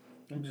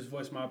 Let me just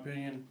voice my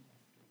opinion.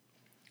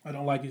 I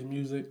don't like his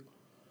music.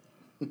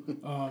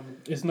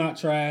 It's not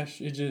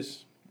trash. It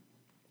just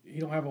he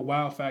don't have a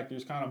wow factor.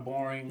 It's kind of You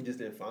boring. just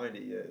didn't find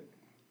it yet.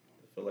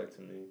 I feel like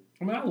to me.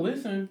 I mean, I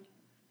listen.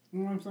 You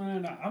know what I'm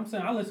saying? I'm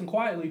saying I listen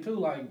quietly too,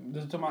 like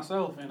listen to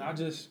myself, and I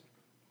just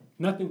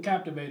nothing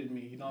captivated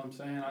me. You know what I'm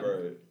saying?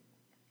 Right.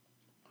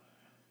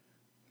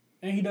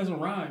 And he doesn't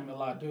rhyme a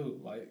lot, too.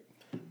 Like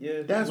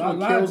Yeah. That's a lot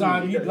what kills of me.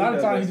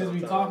 times, he just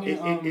be talking.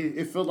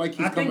 It felt like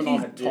he's I think coming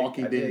off I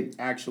talking than dig.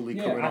 actually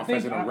yeah, coming I off think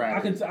as a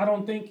rapper. I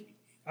don't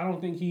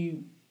think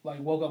he like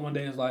woke up one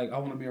day and was like, I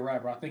want to be a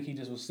rapper. I think he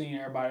just was seeing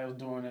everybody else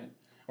doing it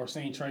or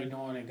seeing Trey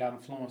doing it, got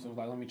influenced, and was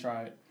like, let me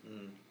try it.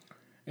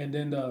 And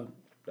then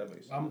That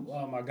makes sense.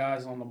 my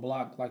guys on the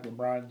block like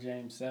LeBron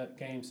James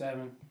Game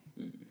 7.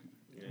 Yeah,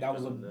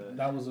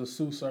 That was a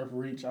Sue Surf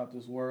reach out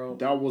this world.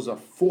 That was a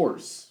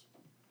force.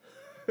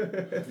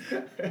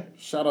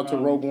 Shout out to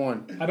Rogue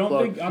One. I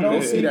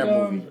don't see that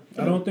movie.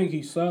 I don't think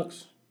he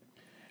sucks.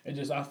 It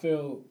just I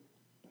feel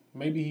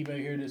maybe he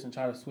may hear this and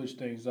try to switch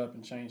things up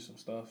and change some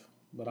stuff.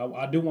 But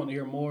I do want to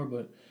hear more.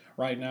 But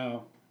right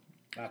now,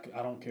 I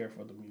don't care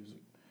for the music.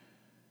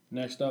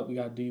 Next up, we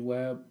got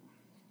D-Web.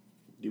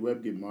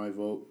 D-Web get my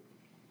vote.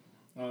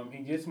 He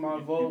gets my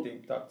You vote.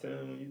 think top 10?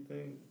 You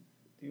think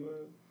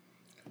D-Web?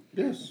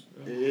 Yes,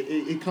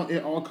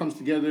 it all comes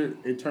together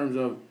in terms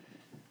of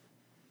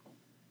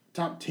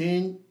top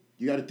 10.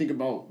 You got to think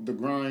about the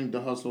grind,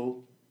 the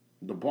hustle,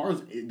 the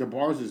bars. The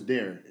bars is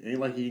there. It ain't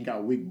like he ain't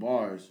got weak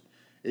bars.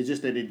 It's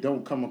just that it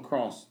don't come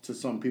across to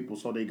some people,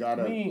 so they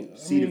gotta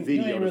see the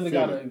video. You ain't really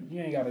to feel it.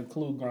 you ain't gotta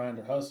include grind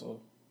or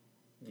hustle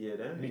Yeah,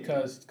 that.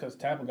 because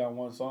Tappa got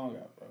one song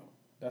out, bro.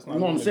 That's not.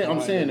 No, I'm really saying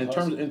grind in or terms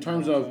hustle, in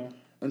terms you know of what I'm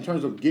saying? in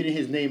terms of getting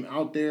his name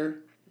out there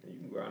You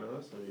can grind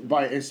us.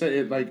 by instead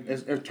it like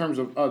as in terms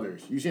of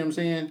others. You see what I'm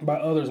saying? By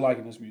others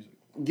liking this music.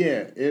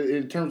 Yeah,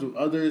 in terms of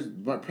others,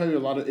 but probably a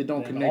lot of it don't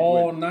And connect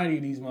all with. 90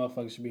 of these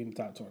motherfuckers should be in the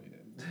top 20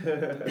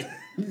 then.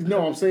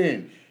 No, I'm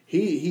saying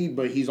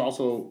but he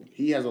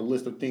has a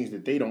list of things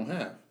that they don't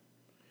have.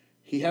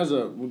 He has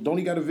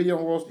he got a video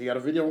on World? He got a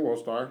video on World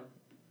Star.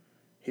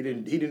 He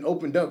didn't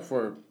opened up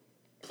for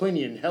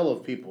plenty and hell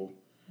of people.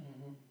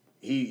 Mm-hmm.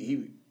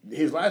 He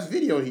his last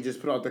video he just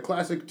put out the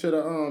classic to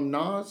the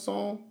Nas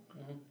song.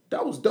 Mm-hmm.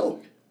 That was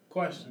dope.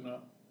 Question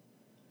though.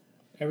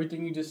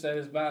 Everything you just said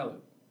is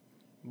valid.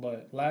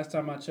 But last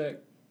time I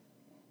checked,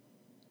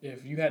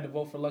 if you had to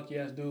vote for Lucky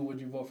Ass Dude, would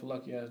you vote for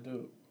Lucky Ass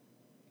Dude?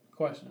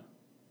 Question.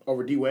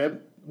 Over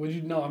D-Web? Would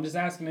you no, I'm just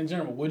asking in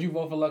general. Would you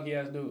vote for Lucky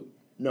Ass Dude?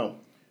 No.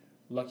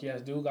 Lucky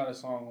Ass Dude got a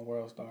song on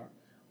World Star.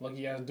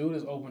 Lucky Ass Dude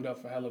has opened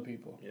up for hella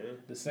people. Yeah.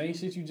 The same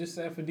shit you just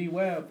said for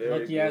D-Web, Very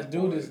Lucky Ass good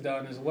Dude point. has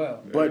done as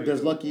well. But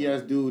does Lucky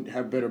Ass Dude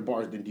have better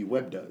bars than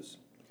D-Web does?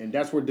 And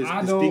that's where this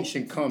I don't-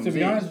 distinction comes To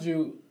be in. honest with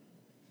you,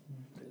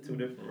 Two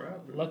different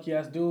rappers. Lucky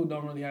Ass Dude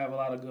don't really have a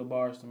lot of good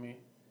bars to me.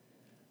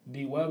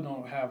 D-Web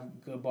don't have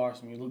good bars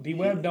to me.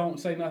 D-Web don't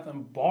say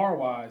nothing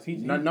bar-wise.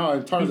 No,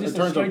 in terms he's just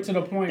in terms a straight of to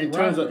the point in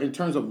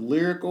terms of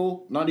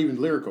lyrical, not even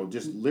lyrical,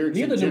 just lyrics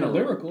Neither in of them are general.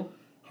 lyrical.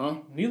 Huh?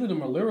 Neither of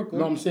them are lyrical.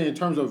 No, I'm saying in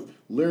terms of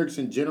lyrics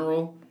in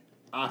general,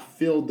 I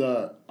feel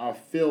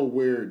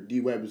where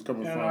D-Web is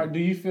coming from. Do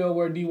you feel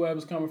where D-Web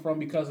is coming from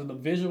because of the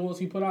visuals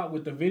he put out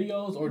with the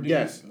videos, or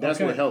Yes, that's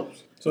what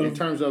helps. So in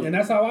terms of and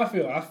that's how I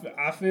feel.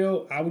 I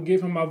feel I would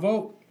give him my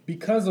vote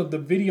because of the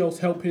videos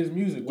help his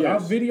music.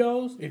 Without Yes.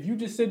 videos, if you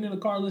just sitting in the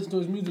car listening to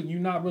his music, you're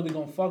not really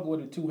gonna fuck with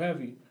it too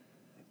heavy.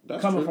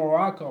 that's Coming true. from where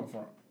I come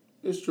from,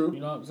 It's true. you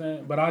know what I'm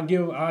saying. But I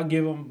give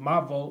him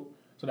my vote.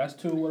 So that's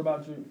 2. What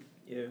about you?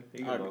 Yeah,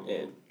 he I got my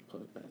already vote.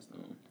 put past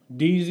them.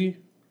 Deezy,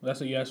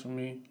 that's a yes for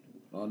me.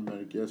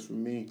 Automatic yes for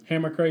me.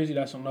 Hammer Crazy,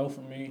 that's a no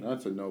for me.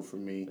 That's a no for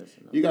me. That's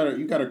a no.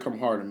 You gotta come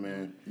harder,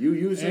 man.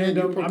 You saying And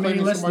you I mean,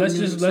 proclaiming let's somebody's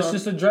music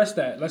just suck? address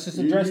that. Let's just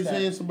address you that.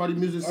 saying somebody's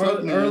music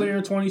suck, man. Earlier,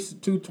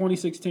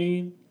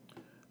 2016,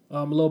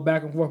 a little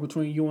back and forth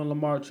between you and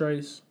Lamar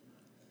Trace.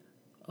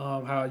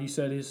 How you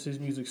said his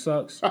music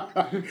sucks.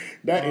 That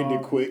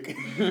ended quick.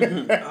 I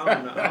don't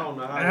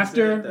know how to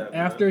say that, man.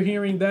 After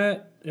hearing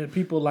that, and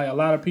a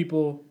lot of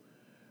people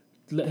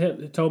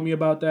told me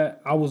about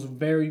that, I was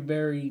very,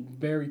 very,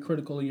 very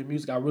critical of your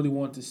music. I really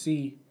wanted to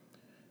see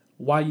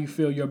why you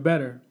feel you're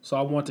better. So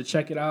I wanted to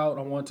check it out.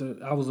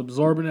 I was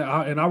absorbing it.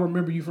 And I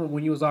remember you from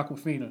when you was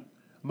Aquafina,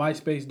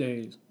 MySpace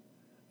days.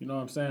 You know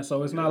what I'm saying?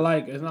 So it's not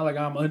like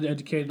I'm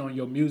uneducated on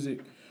your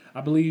music.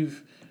 I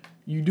believe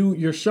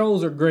your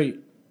shows are great.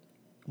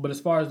 But as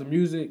far as the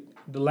music,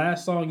 the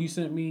last song you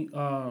sent me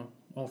on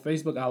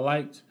Facebook, I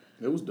liked.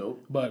 It was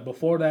dope. But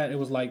before that, it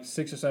was like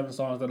 6 or 7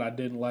 songs that I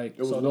didn't like. It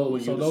was so low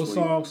when you was those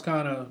asleep. songs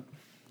kind of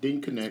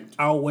Didn't connect.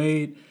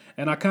 outweighed,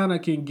 and I kind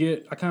of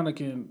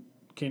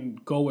can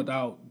go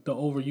without the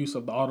overuse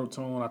of the auto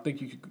tune. I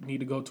think you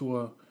need to go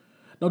to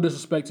no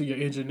disrespect to your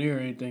engineer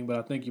or anything, but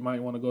I think you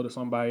might want to go to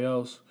somebody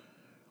else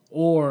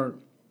or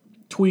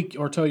tweak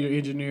or tell your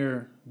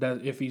engineer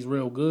that if he's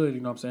real good, you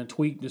know what I'm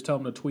saying, just tell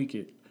him to tweak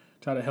it,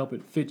 try to help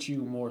it fit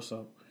you more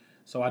so.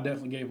 So I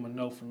definitely gave him a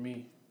no for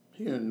me.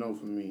 He didn't know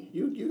for me.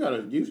 You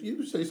gotta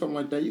you say something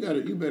like that. You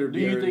better Do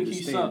be you able think to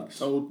he stand sucks?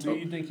 toe-to-toe. Do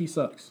you think he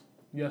sucks?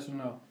 Yes or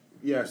no?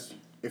 Yes.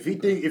 If he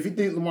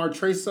think Lamar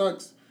Trace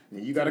sucks,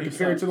 And you got to He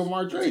compare it to sucks.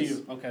 Lamar To Drake.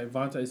 you. Okay,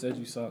 Vontae said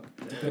you suck.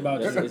 What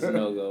about It's you? a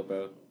no go,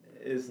 bro.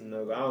 It's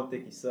no. I don't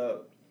think he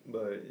sucked,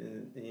 but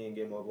he ain't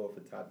get my vote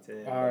for top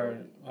 10. All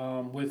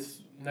right.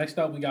 With next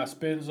up, we got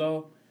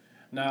Spenzo.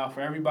 Now,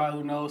 for everybody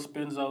who knows,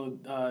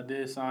 Spenzo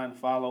did sign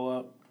follow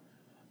up.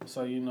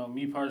 So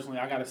me personally,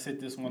 I gotta sit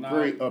this one out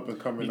Great up and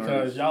coming because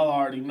artist. y'all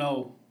already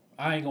know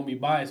I ain't gonna be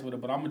biased with it,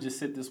 but I'm gonna just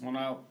sit this one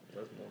out.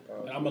 That's no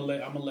problem. And I'm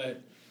gonna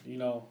let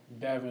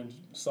Devin,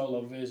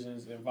 Solo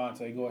Visions, and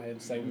Vontae go ahead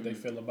and say what they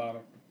feel about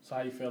him. So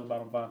how you feel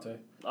about him, Vontae?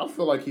 I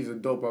feel like he's a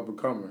dope up and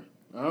comer.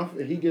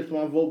 He gets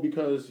my vote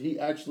because he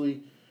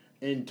actually,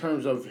 in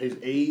terms of his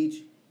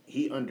age,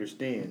 he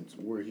understands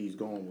where he's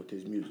going with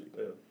his music.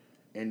 Yeah.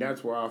 And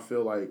that's where I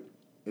feel like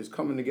it's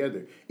coming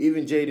together.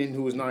 Even Jaden,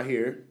 who is not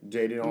here,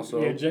 Jaden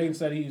also. Yeah, Jaden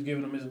said he was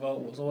giving him his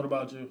vote. So what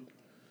about you?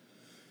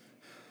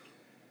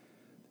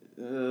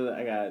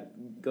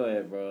 Go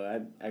ahead,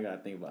 bro. I gotta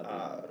think about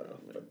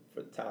that.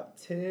 For top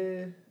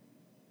 10,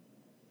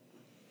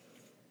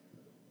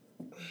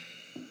 I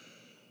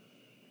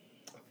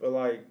feel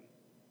like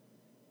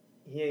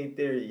he ain't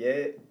there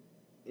yet.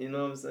 You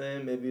know what I'm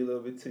saying? Maybe a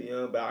little bit too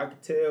young, but I can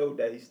tell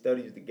that he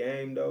studies the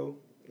game though.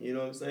 You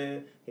know what I'm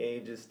saying? He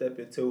ain't just step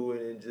into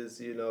it and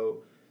just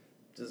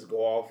just go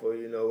off of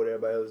what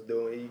everybody else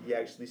doing. He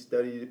actually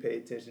studied it,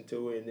 paid attention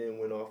to it, and then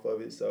went off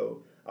of it.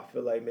 So I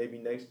feel like maybe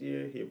next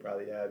year he'll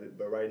probably have it,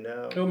 but right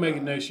now He'll make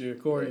it next year.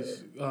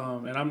 Corey's,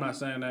 and I'm not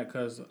saying that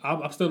because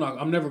I'm still not.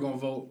 I'm never gonna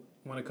vote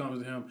when it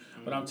comes to him.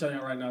 But I'm telling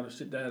you right now, the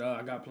shit that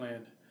I got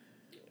planned.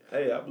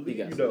 Hey, I believe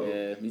you though.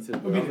 Yeah, me too, I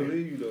bro.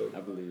 believe you though.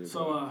 I believe it.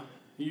 So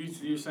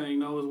you're saying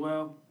no as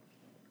well?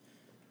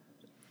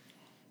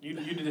 You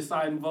the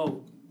deciding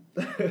vote.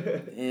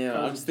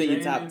 Yeah, I'm just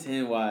thinking top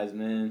 10 wise,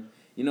 man.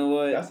 You know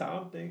what? That's how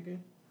I'm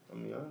thinking. I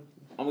mean, honestly.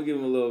 I'm gonna give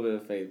him a little bit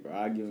of faith, bro.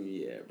 I'll give him a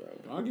yeah, bro.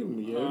 I'll give him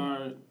a yeah.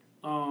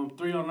 All right.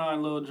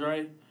 309 Lil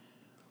Dre.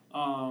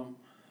 I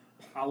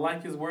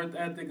like his work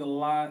ethic a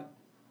lot.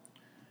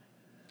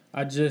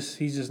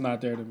 He's just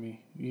not there to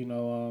me.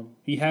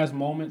 He has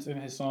moments in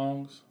his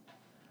songs.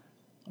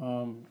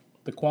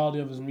 The quality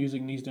of his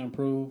music needs to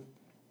improve.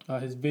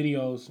 His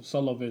videos,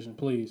 Solo Vision,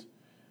 please.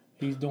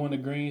 He's doing the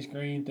green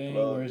screen thing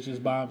where it's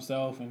just by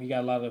himself, and he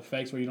got a lot of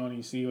effects where you don't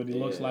even see what he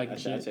looks like. I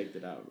And shit. checked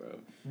it out, bro.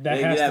 That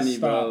Yeah, has get at to me,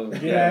 stop. bro.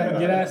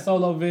 Get at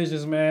Solo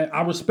Visions, man.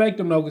 I respect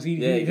him though, because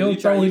he'll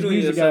try throw his doing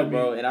music yourself, at me.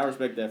 bro, and I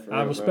respect that for I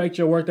real, respect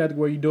your work ethic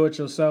where you do it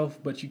yourself,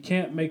 but you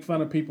can't make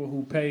fun of people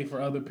who pay for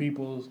other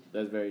people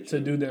That's very true.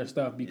 to do their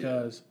stuff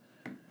because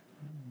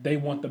they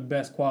want the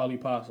best quality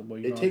possible.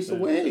 You know It takes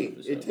what I'm saying?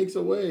 away. It takes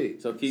away.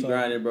 So keep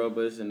grinding, bro,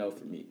 but it's a no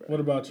for me, bro. What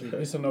about you?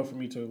 It's a no for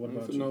me too. What It's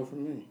about a you? no for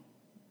me.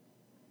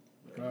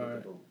 All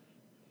right.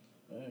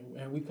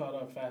 And we caught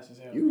up fast as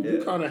hell.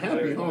 You kind of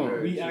happy, huh?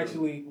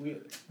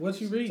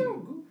 What you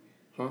reading?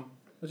 Huh?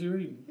 What you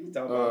reading? He's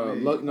talking about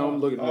me. I'm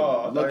looking at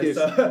Oh, I thought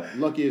you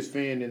luckiest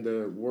fan in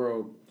the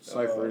world.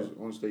 Cyphers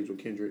on stage with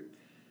Kendrick.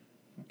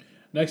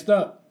 Next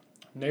up,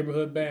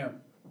 Neighborhood Bam.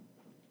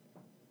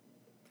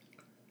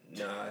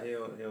 Nah, he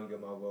don't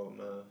get my vote,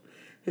 man.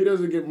 He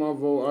doesn't get my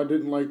vote. I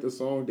didn't like the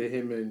song that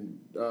him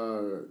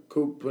and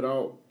Coop put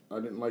out. I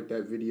didn't like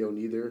that video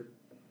neither.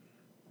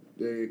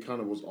 It kind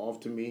of was off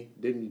to me.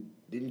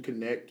 Didn't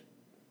connect.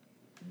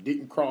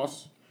 Didn't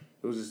cross.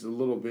 It was just a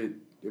little bit.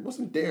 It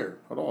wasn't there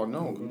at all.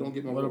 No, you don't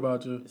get my What vote.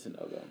 about you? It's a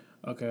no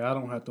go. Okay, I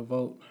don't have to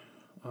vote.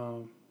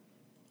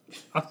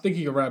 I think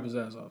he can rap his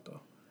ass off though.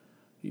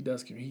 He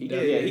does. He He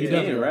definitely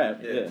can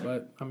rap. Yeah. Yeah.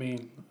 But I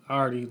mean, I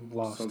already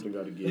lost. Something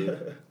got to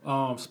give.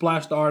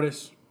 Splashed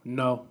artist,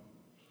 no.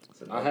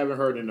 I haven't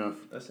heard enough.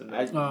 That's a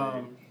I-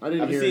 no. I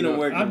didn't I've hear seen him enough.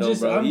 working I'm though,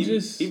 just- bro. I'm He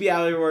just- be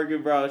out here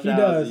working, bro. He Shout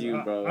out does. to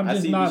you, bro. I'm I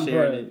just see not you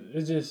sharing impressed. it.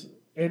 It's just,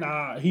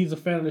 and he's a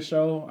fan of the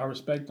show. I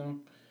respect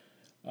him.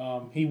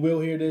 He will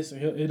hear this,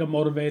 and it'll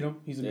motivate him.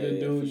 He's a good Yeah,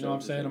 dude. for You know what I'm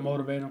sure, saying? for It'll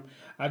motivate him.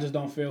 I just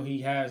don't feel he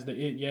has the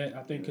it yet.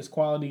 I think his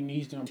quality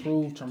needs to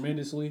improve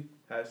tremendously.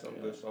 Had some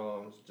good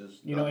songs,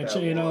 just You know, not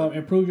and that one.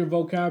 improve your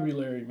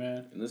vocabulary,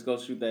 man. And let's go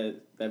shoot that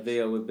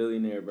video with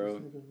Billionaire,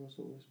 bro.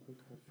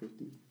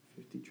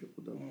 50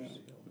 triple doubles.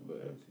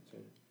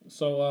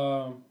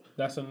 So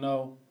that's a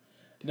no.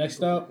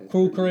 Next up,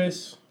 Cool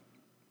Chris.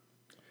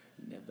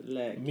 Never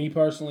lack. Me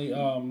personally,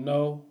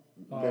 no.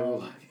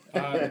 Never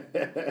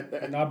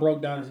And I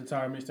broke down his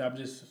entire mixtape.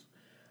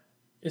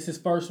 It's his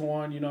first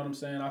one. You know what I'm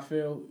saying? I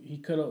feel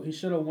he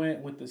should have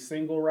went with the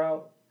single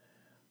route.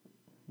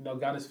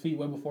 Got his feet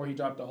wet before he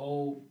dropped the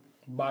whole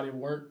body of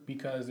work.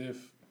 Because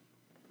if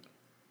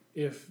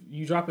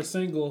you drop a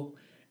single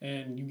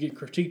and you get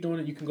critiqued on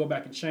it, you can go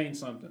back and change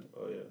something.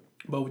 Oh yeah.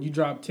 But when you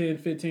drop 10,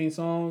 15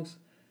 songs,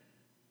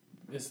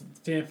 it's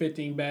 10,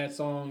 15 bad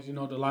songs. A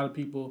lot of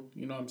people.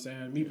 You know what I'm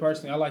saying? Me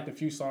personally, I liked a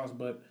few songs,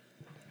 but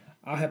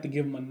I have to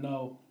give him a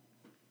no.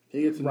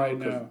 He gets right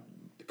now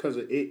because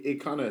it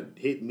kind of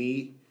hit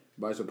me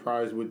by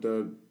surprise with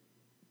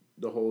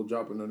the whole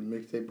dropping of the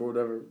mixtape or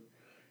whatever,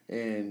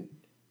 and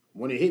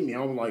when it hit me,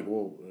 I was like,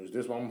 "Well, is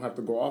this what I'm gonna have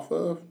to go off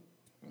of?"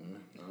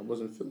 I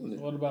wasn't feeling it.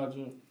 What about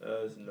you?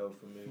 That's no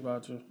for me. What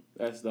about you?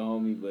 That's the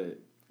homie, but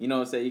You know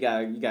what I'm saying?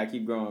 You gotta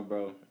keep growing,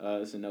 bro.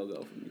 It's a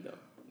no-go for me, though.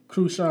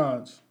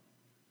 Crucians.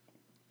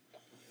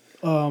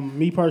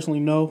 Me personally,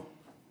 no.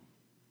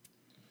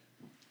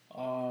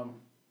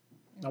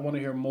 I want to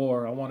hear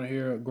more. I want to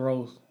hear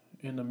growth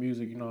in the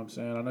music. You know what I'm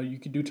saying? I know you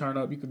could do turn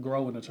up. You could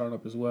grow in the turn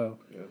up as well.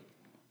 Yeah.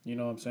 You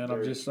know what I'm saying?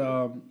 Very I'm just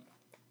true.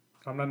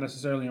 I'm not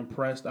necessarily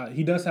impressed.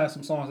 He does have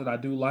some songs that I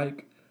do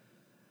like,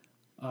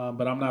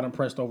 but I'm not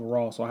impressed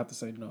overall. So I have to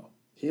say no.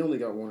 He only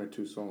got 1 or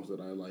 2 songs that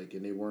I like,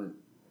 and they weren't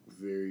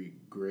very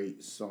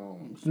great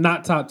songs.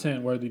 Not top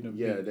 10 worthy to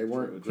Yeah, be. they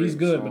weren't great He's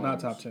good, songs. but not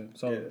top 10.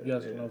 So Yeah,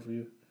 yes or yeah. no for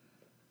you.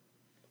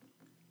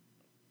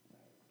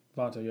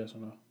 Vontae, yes or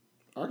no?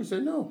 I already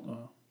said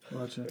no.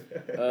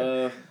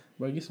 Gotcha.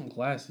 Bro, get some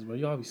glasses, bro.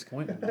 You all be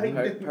squinting.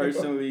 Bro.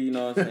 Personally, you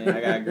know what I'm saying?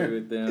 I gotta agree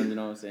with them. You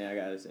know what I'm saying? I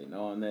gotta say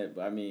no on that.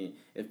 But I mean,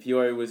 if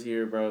Peoria was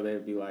here, bro,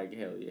 they'd be like,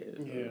 hell yeah.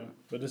 Yeah,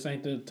 but this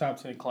ain't the top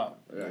 10 clout.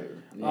 Right.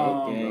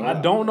 Okay.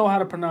 I don't know how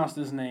to pronounce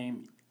this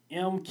name.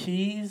 M.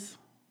 Keys.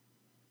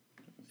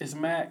 It's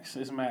Max,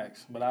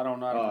 but I don't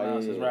know how to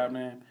pronounce his rap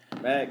name.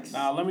 Max.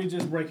 Now, let me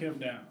just break him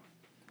down.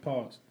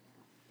 Pause.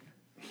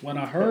 When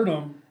I heard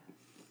him,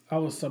 I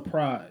was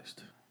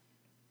surprised.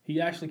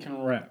 He actually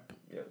can rap.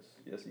 Yes,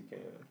 he can.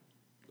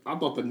 I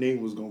thought the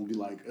name was gonna be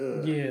like,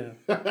 Yeah.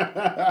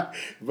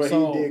 but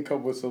So- he did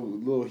come with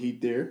some little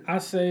heat there. I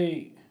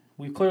say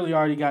we clearly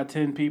already got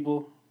 10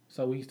 people,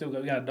 so we got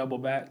to double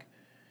back.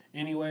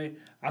 Anyway,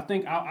 I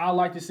think I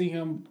like to see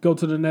him go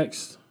to the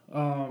next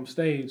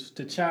stage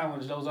to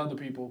challenge those other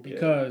people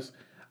because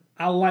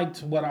I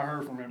liked what I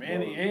heard from him,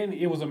 and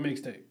it was a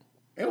mixtape.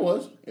 It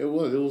was.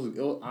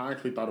 I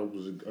actually thought it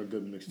was a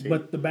good mixtape.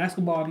 But the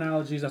basketball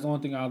analogies, that's the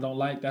only thing I don't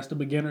like. That's the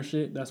beginner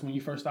shit. That's when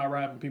you first start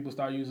rapping, people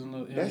start using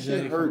the That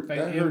shit MJ, hurt.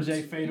 That hurts.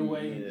 MJ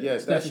fadeaway.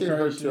 yes, that Stephen shit Curry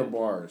hurts your shit.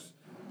 bars.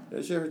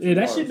 That shit hurts Yeah, your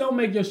that bars. shit don't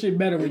make your shit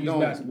better when It you use don't,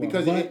 basketball.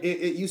 because But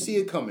you see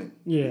it coming.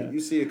 Yeah. You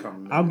see it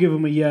coming. Man. I'll give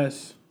him a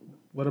yes.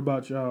 What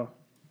about y'all?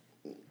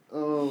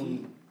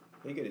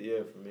 He get a yeah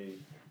for me.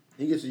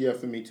 He gets a yeah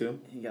for me too.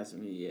 He got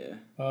some heat,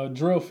 yeah.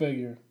 Drill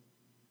Figure.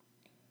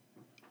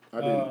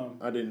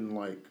 I didn't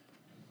like.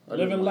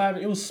 Living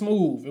Lavish. It was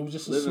smooth. It was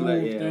just a Living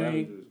smooth like, yeah,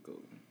 thing. was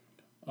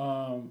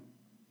cool.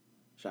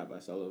 Shot by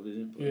Solo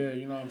Vision. Yeah,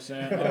 you know what I'm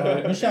saying.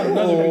 You shot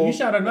another. You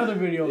shot another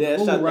video. Yeah,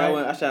 I Ooh, shot right? that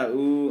one. I shot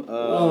Ooh.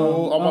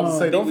 I'm about to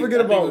say, don't forget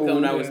about we're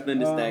coming out Ooh. with Spin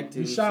the Stack too.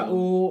 You shot so.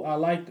 Ooh. I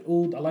liked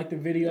Ooh. I liked the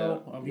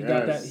video. He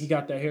got that. Yes. He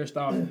got that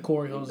hairstyle from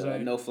Corey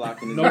Jose. No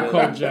flocking. in No the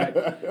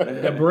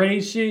Kojak. The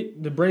braid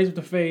shit. The braids with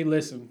the fade.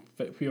 Listen,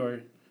 Peoria.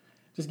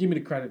 Just give me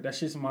the credit. That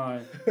shit's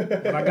mine.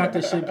 When I got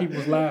this shit, people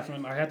was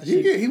laughing. I got the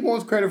shit. He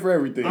wants credit for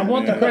everything. I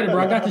want the man. credit,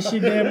 bro. I got the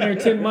shit damn near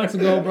 10 months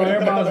ago, bro.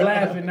 Everybody was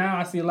laughing. Now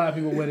I see a lot of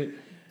people with it.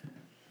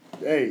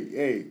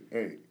 Hey.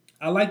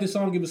 I like the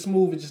song. It was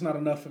smooth. It's just not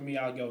enough for me.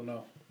 I'll go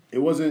no. It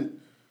wasn't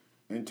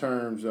in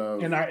terms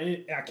of. And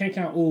I can't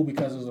count Ooh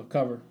because it was a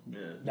cover. Yeah.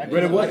 That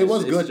But it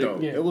was It's good strict. though.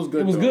 Yeah. It was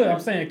good. It was though. good. I'm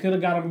saying could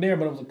have got him there,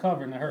 but it was a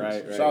cover and it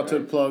hurts. Right. Shout out to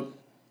the plug.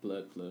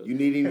 Plug. You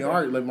need any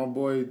art? Let my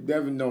boy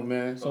Devin know,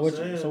 man. So what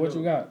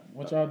you got?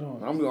 What y'all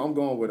doing? I'm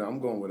going with it. I'm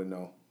going with a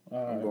no.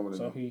 All I'm going right. with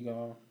So it. he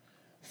gone.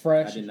 I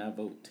Fresh. did not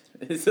vote.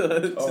 So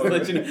to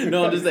let you know.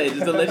 No, I'm just saying,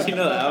 just to let you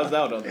know, I was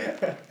out on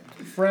that.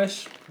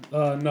 Fresh.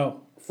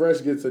 No. Fresh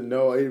gets a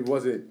no. It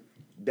wasn't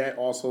that.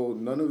 Also,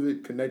 none of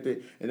it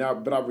connected.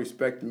 But I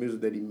respect the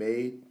music that he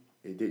made.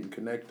 It didn't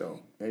connect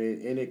though, and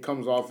it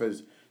comes off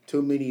as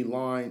too many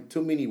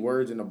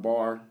words in a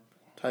bar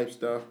type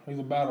stuff. He's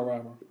a battle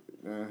rapper.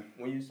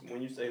 When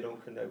you say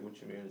don't connect, what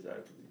you mean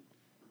exactly?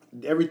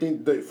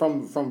 Everything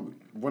from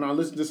when I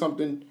listen to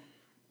something,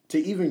 to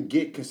even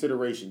get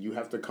consideration, you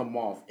have to come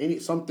off.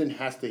 Something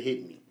has to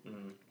hit me.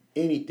 Mm-hmm.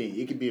 Anything.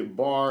 It could be a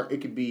bar.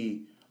 It could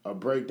be a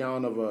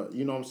breakdown of a.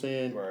 You know what I'm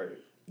saying? Right.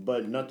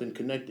 But nothing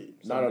connected.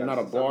 Not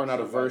a bar. Not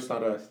a verse.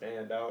 Not a.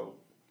 stand out.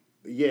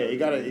 Yeah, it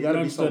gotta be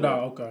Nothing stood something.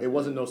 out, okay. It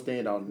wasn't no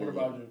standout. What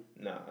about you?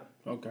 Nah.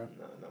 Okay.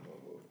 Nah, not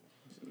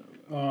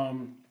my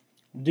vote.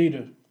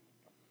 Dita.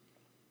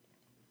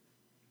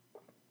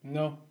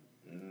 No.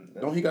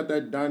 Don't he got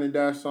that Dine and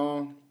Dash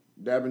song?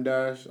 Dab and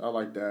Dash? I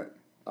like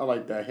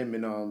that. Him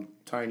and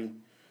Tiny.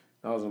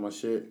 That was on my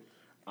shit.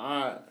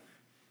 I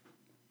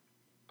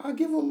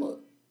give him a.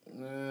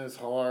 It's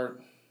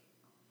hard.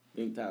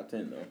 Big top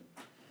 10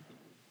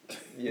 though.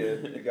 Yeah,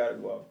 you gotta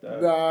go off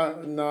that.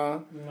 Nah.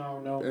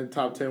 No. And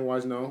top 10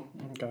 wise, no.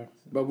 Okay.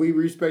 But we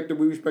respect the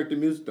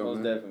music though, Most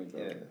man. definitely,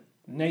 bro. Yeah.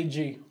 Nate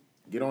G.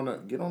 Get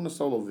on the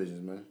solo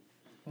visions, man.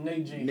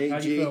 Nate G. Nate How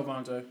G. you feel,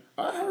 Vontae?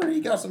 I heard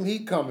he got some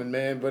heat coming,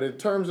 man. But in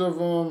terms of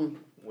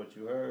What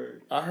you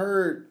heard? I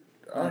heard.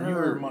 You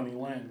heard Money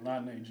Lynn,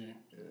 not Nate G.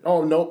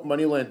 Oh nope,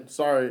 Money Lynn.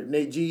 Sorry,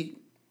 Nate G.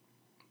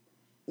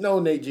 No,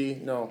 Nate G.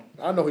 No,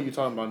 I know who you're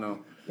talking about now.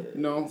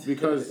 No,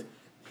 because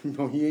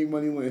no, he ain't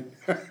Money Lynn.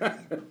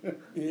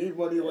 He ain't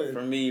Money Lynn.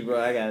 For me, bro,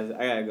 I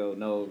gotta go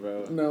no,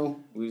 bro. No.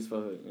 We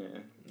supposed to, yeah.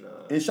 Nah.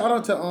 And shout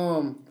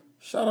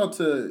out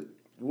to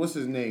what's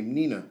his name,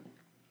 Nina.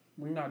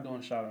 We're not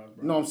doing shout outs,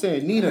 bro. No, I'm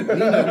saying Nina.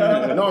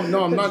 No, I'm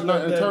not.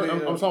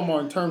 I'm talking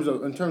about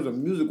in terms of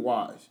music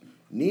wise.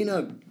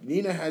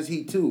 Nina has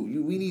heat too.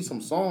 We need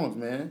some songs,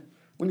 man.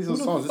 When these Who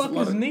the songs, fuck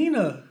is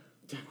Nina?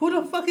 Who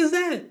the fuck is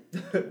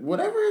that?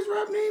 whatever his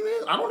rap name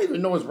is. I don't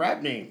even know his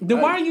rap name.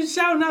 Then why are you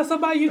shouting out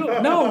somebody you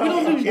don't know? We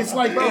don't do It's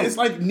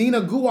like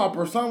Nina Guap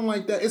or something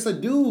like that. It's a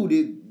dude.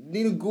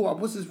 Nina Guap.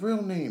 What's his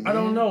real name? I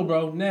don't know,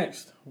 bro.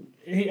 Next.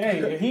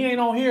 If he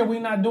ain't on here, we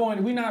not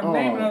naming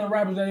other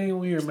rappers that ain't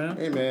on here, man.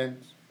 Hey, man.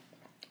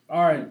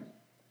 All right.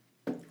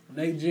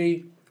 Nate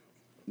G.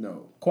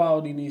 No.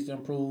 Quality needs to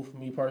improve.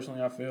 Me personally,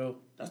 I feel.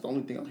 That's the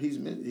only thing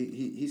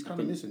he's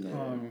kind of missing there.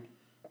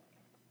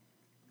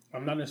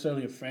 I'm not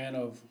necessarily a fan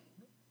of.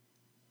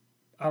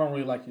 I don't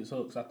really like his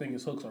hooks. I think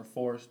his hooks are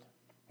forced.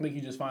 I think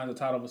he just finds the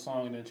title of a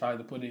song and then tries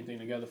to put anything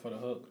together for the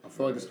hook. I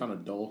feel like it's kind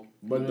of dull.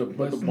 But Yeah,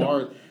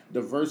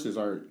 the verses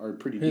are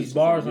pretty decent. His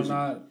bars are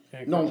not.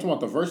 No, I'm talking about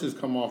the verses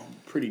come off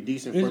pretty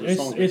decent for the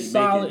songs. It's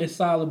solid. It's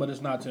solid, but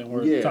it's not 10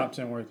 worthy. Yeah. Top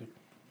 10 worthy.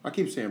 I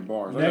keep saying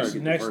bars.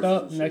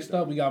 Next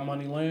up, we got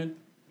Money Lynn.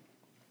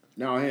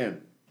 Now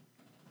him.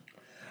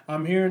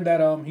 I'm hearing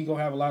that he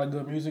gonna have a lot of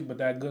good music, but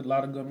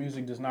lot of good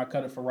music does not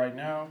cut it for right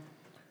now.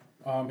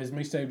 His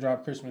mixtape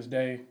dropped Christmas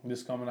Day.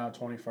 This coming out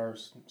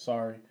 21st.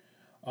 Sorry.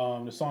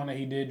 The song that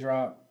he did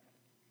drop,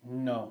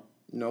 no.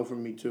 No, for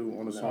me too.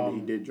 On the song that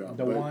he did drop.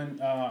 One,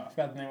 I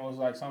forgot the name. It was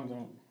like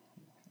something.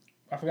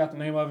 I forgot the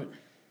name of it.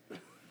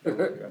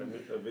 Got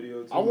a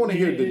video too. I want to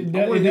hear the.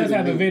 It does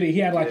have a video. He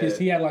had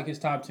like his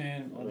top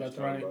 10 that's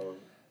running.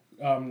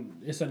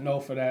 It's a no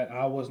for that.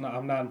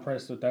 I'm not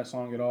impressed with that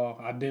song at all.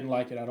 I didn't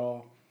like it at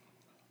all.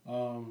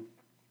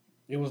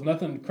 It was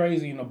nothing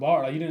crazy in the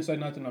bar. Like, you didn't say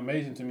nothing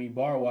amazing to me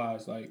bar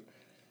wise. Like,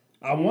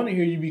 I want to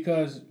hear you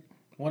because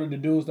one of the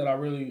dudes that I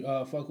really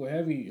fuck with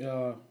heavy,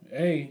 yeah.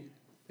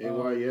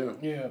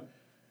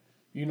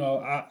 You know,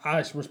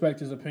 I respect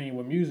his opinion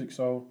with music,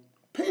 so.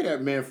 Pay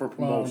that man for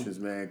promotions,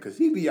 man, because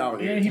he be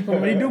out here. Yeah, he do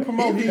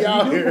promote. He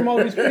do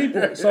promote his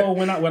people. So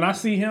when I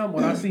see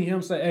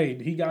him say, "Hey,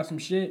 he got some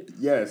shit."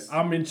 Yes,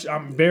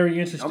 I'm very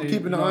interested. I'm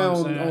keeping an eye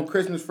on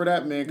Christmas for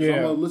that, man. Because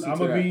I'm gonna listen to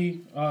that. I'm gonna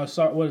be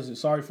sorry. What is it?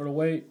 Sorry for the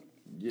wait.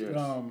 Yes.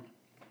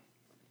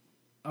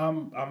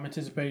 I'm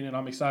anticipating it.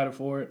 I'm excited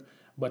for it.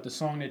 But the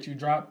song that you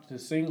dropped, the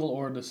single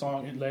or the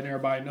song letting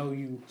everybody know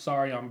you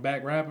sorry I'm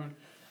back rapping,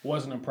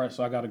 wasn't impressed.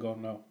 So I got to go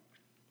no.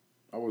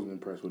 I wasn't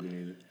impressed with it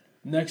either.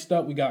 Next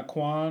up, we got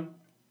Quan.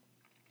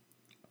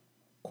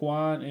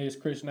 Quan is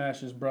Chris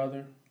Nash's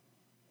brother.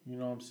 You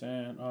know what I'm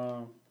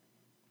saying?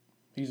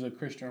 He's a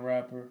Christian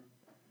rapper.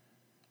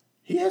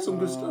 He has some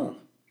good stuff.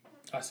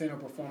 I seen him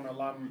perform a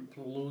lot in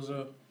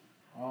Palooza.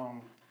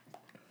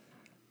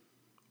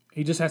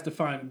 He just has to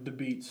find the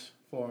beats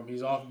for him.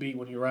 He's off beat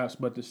when he raps,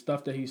 but the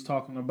stuff that he's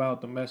talking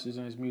about, the message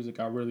in his music,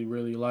 I really,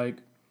 really like.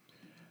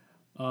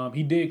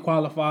 He did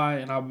qualify,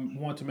 and I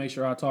want to make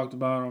sure I talked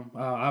about him.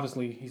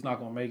 Obviously, he's not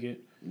going to make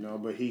it. No,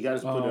 but he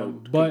got to put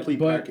a complete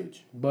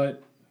package.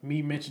 But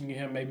me mentioning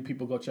him, maybe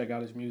people go check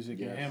out his music.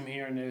 Yes. And him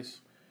hearing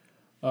this,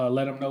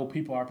 let him know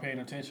people are paying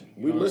attention.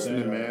 We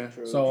listening, man.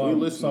 So, we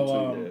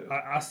listening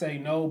I say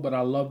no, but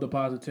I love the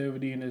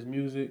positivity in his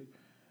music.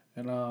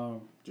 And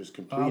just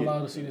complete I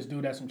love to see this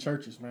dude at some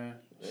churches, man.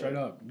 Straight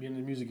up, getting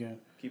his music in.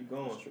 Keep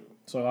going.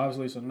 So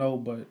obviously it's a no,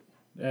 but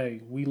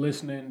hey, we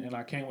listening, and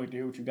I can't wait to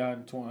hear what you got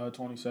in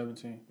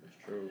 2017. That's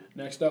true.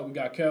 Next up, we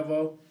got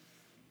Kevo.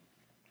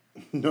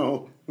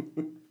 No.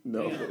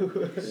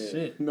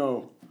 Shit.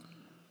 No.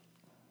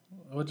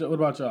 What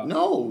about y'all?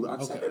 No,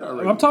 I said it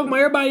already. I'm talking about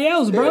everybody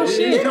else, bro.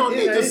 Shit. You don't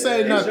need to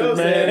say nothing,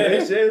 man.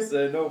 They should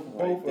say no for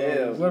both of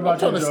them. What about I'm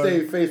trying you, to Jordan?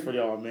 stay face for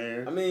y'all,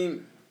 man. I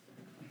mean,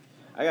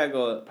 I gotta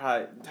go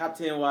probably top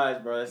 10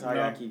 wise, bro. That's all I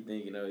gotta keep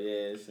thinking of.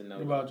 Yeah, it's a no.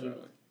 What about you?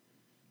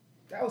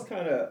 That was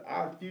kind of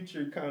our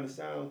future kind of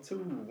sound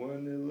too,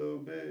 wasn't it, a little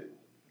bit?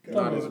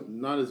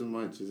 Not as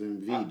much as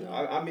MV, though.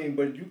 I mean,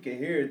 but you can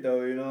hear it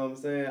though. You know what I'm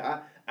saying?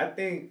 I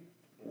think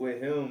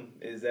with him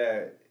is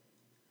that.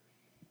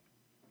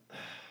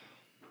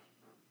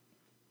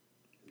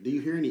 Do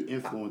you hear any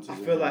influences?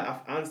 I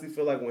honestly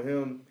feel like with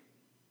him,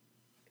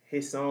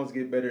 his songs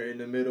get better in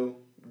the middle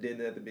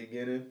than at the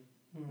beginning.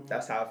 Mm-hmm.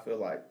 That's how I feel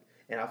like,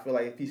 and I feel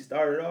like if he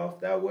started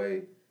off that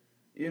way,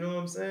 you know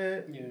what I'm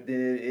saying? Yeah.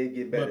 Then it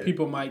get better. But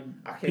people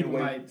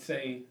might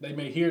say they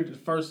may hear the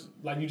first,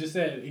 like you just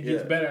said, it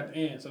gets better at the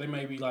end. So they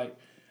may be like,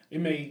 he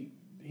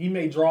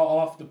may draw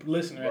off the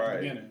listener at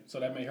the beginning, so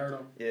that may hurt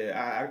him.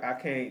 Yeah, I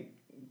can't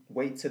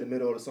wait to the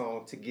middle of the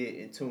song to get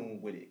in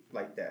tune with it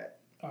like that.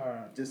 All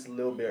right. Just a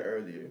little bit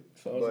earlier.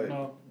 So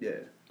no. Yeah.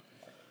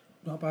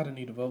 Nope, I didn't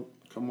need to vote.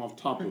 Come off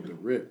top with the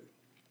rip.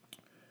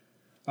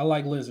 I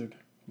like Lizard,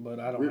 but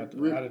I don't have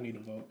to. I didn't need to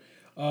vote.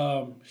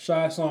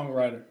 Shy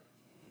songwriter.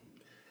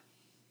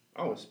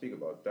 I want to speak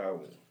about that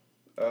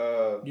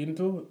one. Get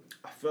into it.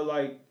 I feel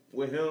like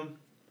with him,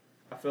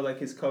 I feel like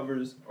his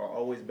covers are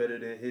always better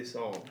than his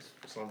songs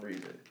for some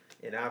reason,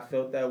 and I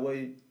felt that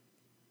way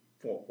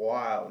for a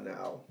while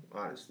now.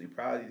 Honestly,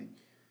 probably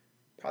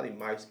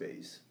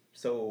MySpace.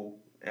 So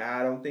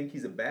I don't think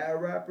he's a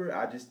bad rapper.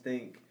 I just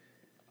think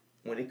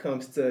when it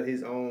comes to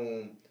his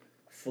own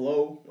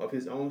flow of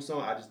his own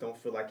song, I just don't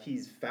feel like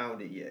he's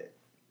found it yet.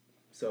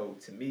 So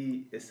to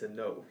me, it's a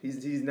no.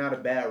 He's not a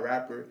bad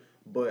rapper,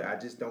 but I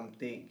just don't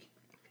think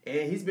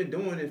And he's been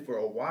doing it for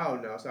a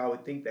while now, so I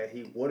would think that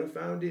he would have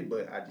found it,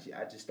 but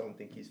I just don't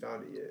think he's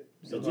found it yet.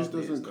 So It just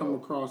doesn't come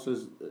across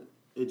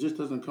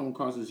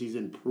as he's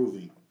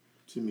improving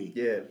to me.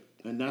 Yeah.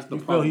 And that's the You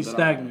feel problem. he's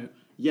stagnant.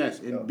 Yes,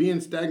 and being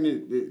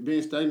stagnant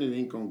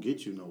ain't gonna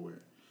get you nowhere.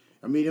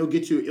 I mean, it'll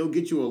get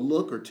you a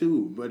look or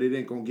two, but it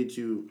ain't gonna get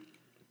you.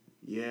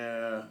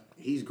 Yeah,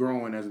 he's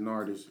growing as an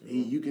artist.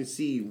 You can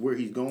see where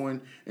he's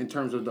going in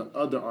terms of the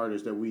other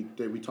artists that we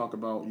talk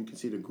about. You can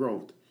see the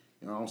growth.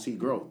 I don't see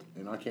growth,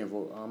 and I can't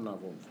vote. I'm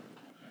not voting for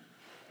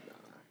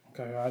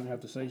him. Okay, I didn't have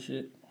to say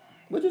shit.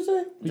 What'd you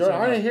say?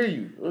 Jordan, I didn't hear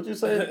you. What'd you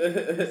say? He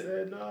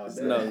said no.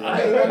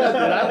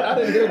 I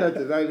didn't hear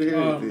nothing. I didn't hear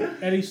anything.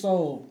 Eddie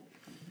Soul.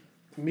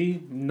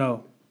 Me,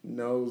 no.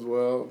 No, as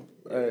well.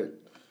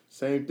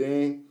 Same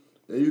thing.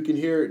 You can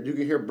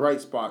hear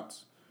bright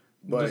spots,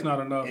 but Just not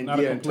enough. And Not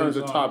a in complete terms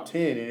of song. top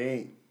 10, it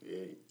ain't.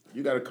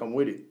 You got to come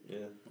with it. Yeah.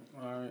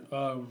 All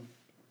right.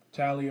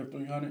 Tally of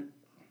 300.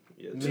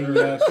 Yes, Me, sir.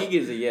 yes. He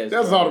gives a yes.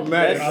 That's bro.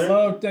 automatic. I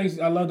love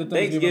the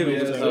Thanksgiving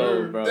music. was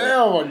cold, bro.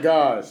 Oh my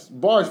gosh,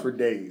 bars for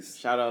days.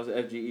 Shout out to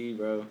FGE,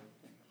 bro.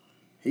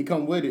 He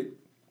come with it.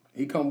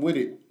 Y'all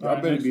All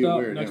right, better be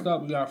aware of next him.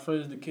 up, we got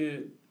Frizz the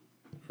Kid.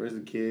 Frizz the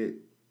Kid.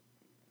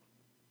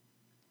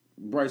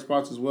 Bright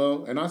spots as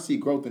well, and I see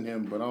growth in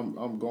him, but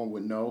I'm going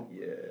with no.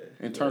 Yeah.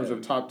 In terms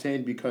of top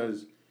 10,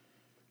 because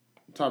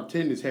top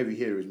 10 is heavy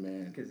hitters,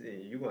 man. Because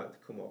you want to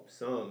come up with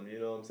some, you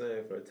know what I'm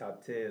saying? For a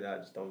top 10, I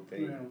just don't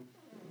think. Yeah.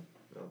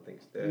 I don't think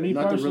it's that. Me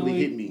Not to personally,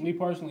 really hit me. Me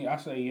personally, I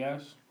say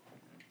yes.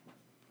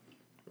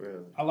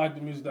 Really. I like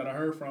the music that I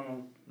heard from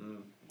him,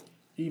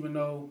 even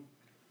though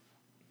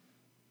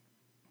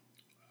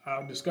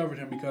I discovered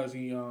him because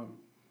he,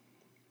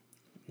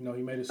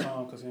 he made a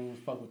song because he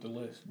didn't fuck with the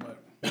list.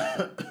 But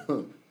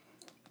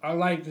I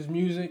like his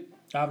music.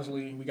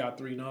 Obviously, we got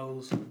 3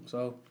 no's,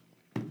 so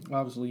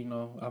obviously,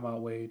 I'm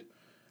outweighed.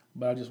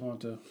 But I just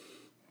want to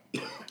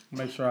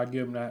make sure I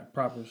give him that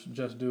proper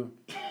just due.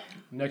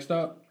 Next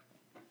up,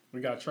 we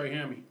got Trey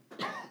Hammy.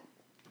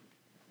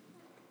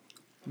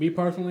 Me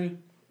personally,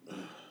 I'm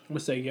gonna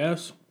say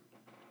yes,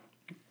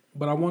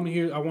 but I want to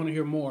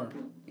hear more.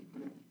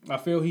 I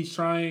feel he's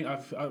trying.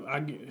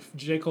 If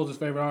J. Cole's his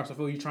favorite artist. I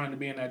feel he's trying to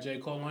be in that J.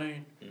 Cole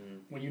lane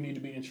when you need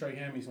to be in Trey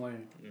Hammy's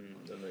lane.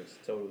 That makes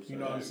total sense. You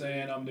know what I'm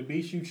saying? The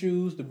beats you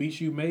choose, the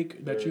beats you make,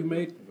 Very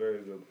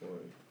good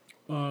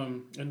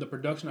point. and the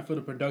production. I feel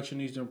the production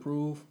needs to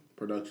improve.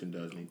 Production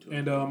does need to.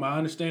 And I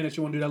understand that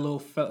you want to do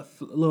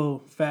that little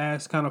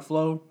fast kind of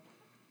flow.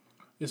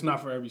 It's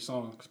not for every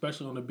song,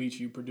 especially on the beats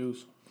you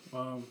produce.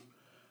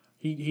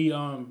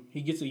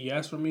 He gets a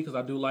yes from me because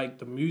I do like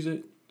the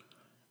music,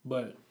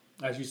 but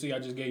as you see, I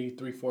just gave you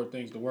 3-4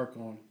 things to work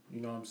on. You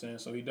know what I'm saying?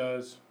 So he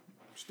does.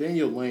 Stay in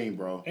your lane,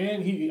 bro.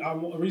 And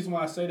the reason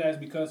why I say that is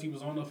because he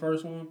was on the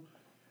first one,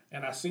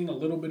 and I seen a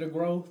little bit of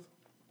growth,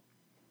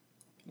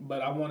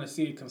 but I want to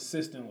see it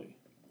consistently.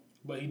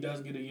 But he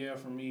does get a yeah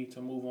from me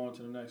to move on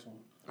to the next one.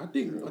 I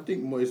think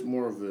it's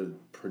more of a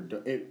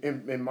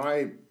in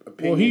my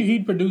opinion. Well, he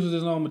produces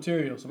his own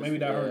material, so maybe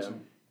that hurts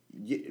him.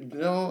 Yeah,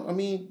 no, I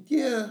mean,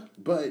 yeah,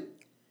 but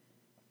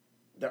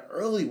the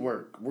early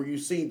work where you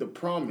see the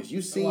promise,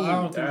 you see. Well,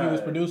 I don't think he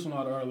was producing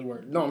all the early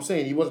work. No, I'm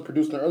saying he wasn't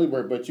producing the early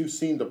work, but you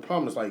seen the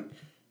promise. Like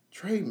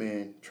Trey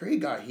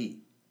got heat.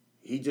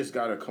 He just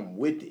gotta come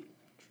with it.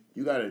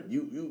 You gotta,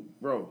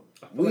 bro.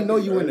 We like know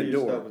his you in the earlier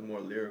door. Stuff was more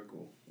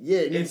lyrical. Yeah,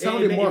 it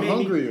sounded more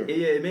hungrier.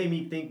 It made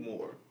me think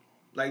more.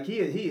 Like he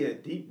a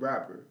deep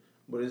rapper,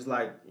 but it's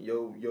like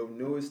your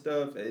newest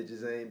stuff. It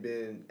just ain't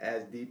been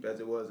as deep as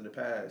it was in the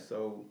past.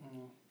 So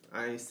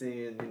I ain't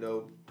seeing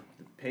the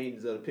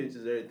paintings of the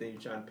pictures, everything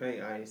you're trying to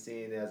paint. I ain't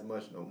seeing it as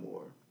much no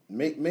more.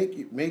 Make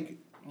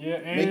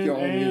Yeah, your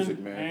own music,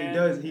 man.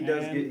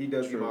 He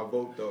does get my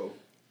vote though.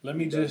 Let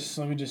me just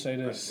say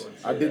this.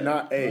 I did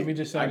not. Hey, Let me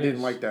just say I didn't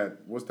this. like that.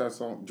 What's that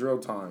song? Drill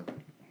Time.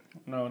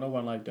 No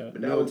one like that.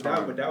 But that was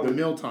The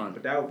meal time.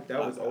 But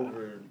that was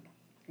over.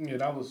 Yeah,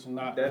 that was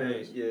not. That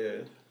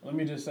ain't Let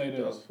me just say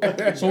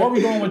this. So what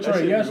we going with That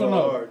Trey? shit Yes or go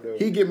no? hard, though.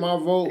 He get my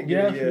vote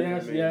Yes.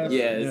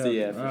 Yeah, it's a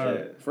yeah for All sure.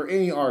 right. for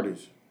any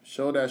artist.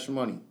 Show Dash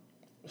money.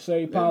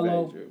 Save That's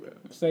Paulo. very true, bro.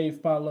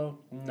 Save Paulo.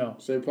 No.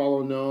 Say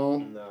Paulo, no.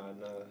 Nah.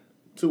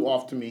 Too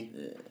off to me.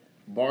 Yeah.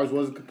 Bars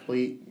wasn't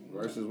complete.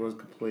 Verses was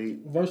complete.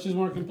 Verses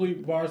weren't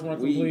complete. Bars weren't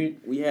complete.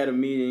 We had a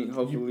meeting.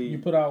 Hopefully, You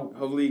put out,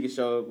 hopefully he can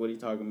show up what he's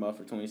talking about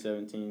for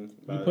 2017.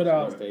 You put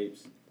out-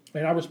 tapes.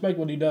 and I respect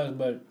what he does,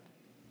 but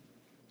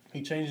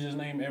he changes his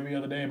name every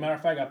other day. Matter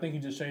of fact, I think he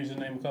just changed his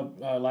name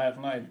last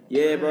night.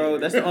 Yeah, bro.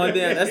 That's the only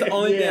thing. That's the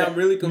only thing I'm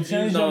really You confused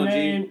changed your on,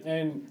 name, G.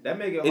 and That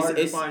make it It's- hard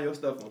to it's- find your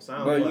stuff on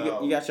SoundCloud.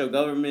 Bro, you got your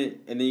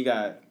government, and then you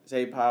got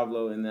Say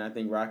Pablo, and then I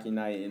think Rocky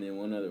Knight, and then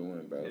one other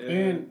one, bro. Yeah.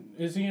 and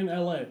is he in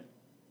LA?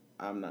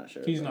 I'm not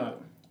sure. He's bro.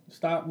 not.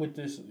 Stop with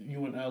this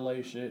you in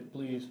LA shit,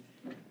 please.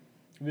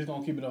 We're just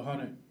gonna keep it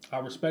 100. I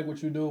respect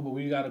what you do, but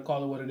we gotta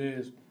call it what it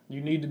is.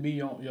 You need to be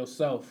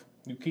yourself.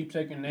 You keep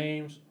taking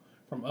names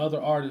from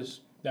other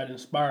artists that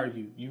inspire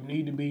you. You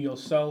need to be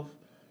yourself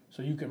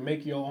so you can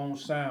make your own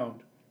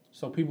sound.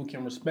 So people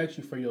can respect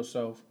you for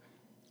yourself.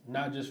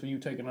 not just for you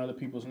taking other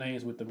people's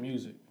names with the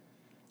music.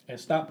 And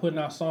stop putting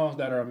out songs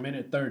that are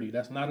 1:30.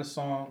 That's not a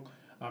song.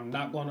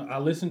 I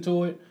listen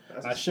to it.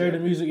 I share the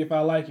music if I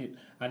like it.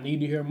 I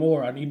need to hear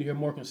more. I need to hear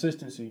more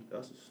consistency.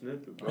 That's a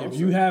snippet, bro. If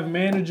you have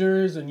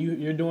managers and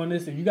you're doing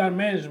this, if you got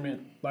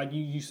management, like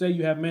you say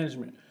you have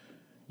management,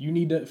 you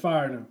need to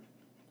fire them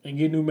and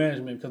get new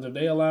management. Because if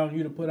they allow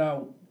you to put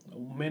out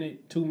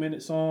 1-minute,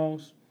 2-minute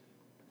songs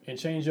and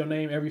change your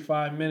name every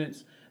 5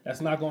 minutes,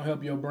 that's not going to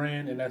help your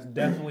brand, and that's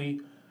definitely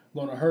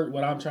going to hurt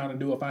what I'm trying to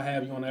do if I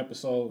have you on an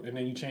episode and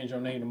then you change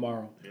your name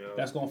tomorrow. Yeah.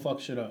 That's going to fuck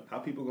shit up. How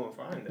people gonna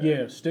find that?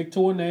 Yeah, stick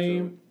to a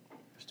name.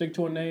 Stick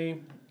to a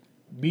name.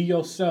 Be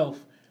yourself.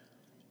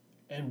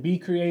 And be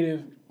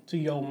creative to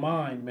your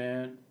mind,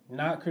 man.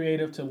 Not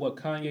creative to what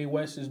Kanye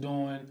West is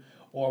doing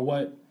or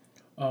what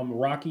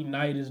Rocky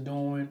Knight is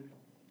doing,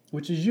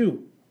 which is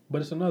you.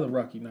 But it's another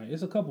Rocky Knight.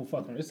 It's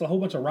a whole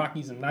bunch of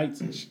Rockies and Knights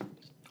and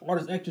all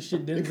this extra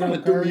shit. They kind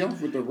of threw me off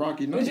with the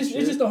Rocky Knight. It's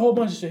just a whole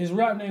bunch of shit. His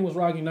rap name was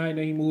Rocky Knight, and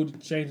then he moved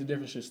to change to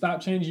different shit.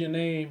 Stop changing your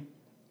name.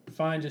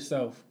 Find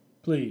yourself,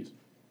 please.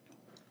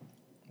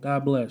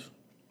 God bless.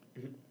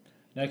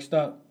 Next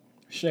up,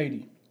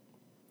 Shady.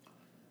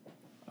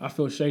 I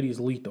feel Shady is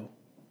lethal.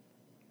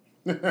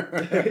 He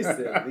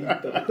said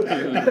lethal.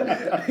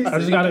 I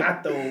just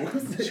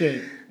gotta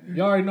shit.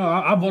 You already know.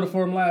 I voted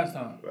for him last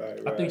time. Right.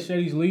 I think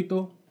Shady's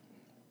lethal.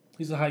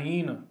 He's a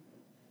hyena.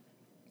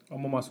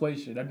 I'm on my sway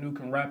shit. That dude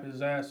can rap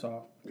his ass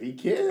off. He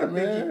can,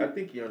 man. I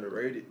think he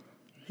underrated.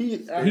 He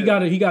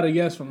got a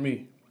yes from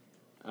me.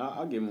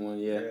 I'll give him one.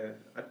 Yeah.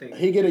 I think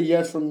He get a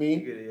yes from he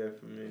me. get a yes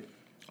from me.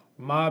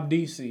 Mob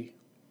DC.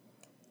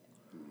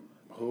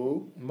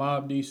 Who?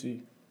 Mob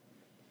DC.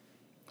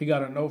 He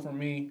got a no from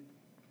me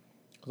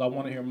because I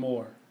want to hear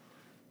more.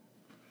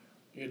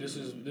 Yeah, this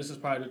is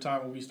probably the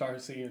time when we start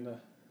seeing the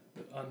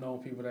unknown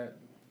people that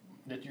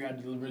you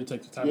had to really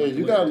take the time. Yeah, to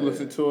you gotta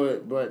listen to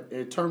it. But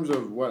in terms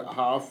of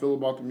how I feel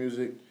about the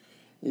music,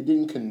 it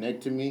didn't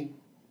connect to me.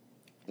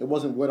 It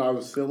wasn't what I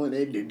was feeling.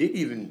 He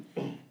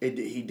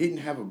didn't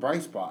have a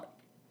bright spot,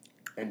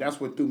 and that's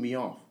what threw me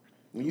off.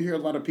 When you hear a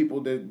lot of people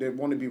that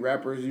want to be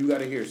rappers, you got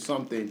to hear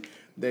something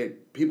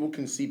that people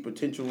can see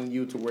potential in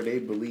you to where they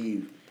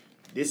believe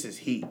this is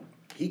heat.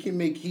 He can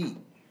make heat.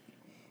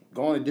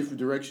 Go in a different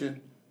direction.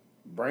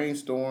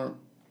 Brainstorm.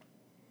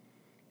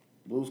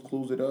 Blues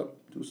Clues it up.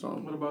 Do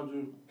something. What about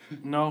you?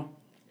 No.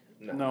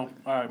 All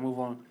right, move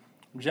on.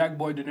 Jack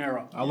Boy De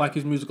Niro. I like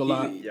his music a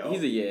lot. He's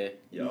a yeah.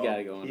 You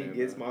gotta go on He there.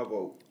 gets bro. my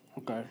vote.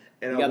 Okay.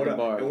 And He got what the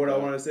bars, what I bro.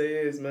 want to say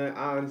is, man,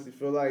 I honestly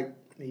feel like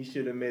he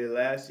should have made it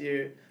last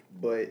year.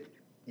 But,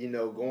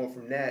 going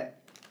from that,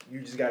 you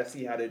just got to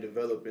see how they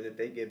develop and if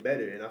they get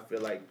better. And I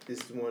feel like this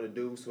is one of the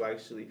dudes who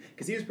actually...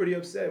 Because he was pretty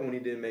upset when he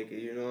didn't make it,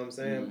 you know what I'm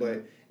saying?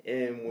 Mm-hmm.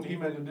 Did he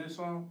make a diss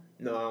song?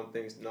 No, I don't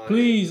think so. No,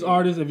 Please,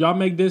 artists, if y'all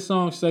make this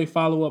song, say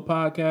Follow Up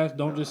Podcast.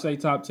 Don't just say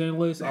Top 10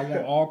 list. I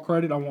want all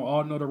credit. I want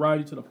all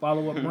notoriety to the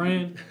Follow Up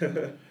brand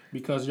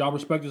because y'all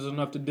respect us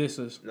enough to diss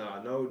us.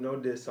 No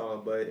diss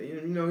song, but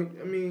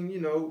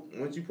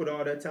once you put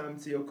all that time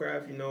into your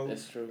craft,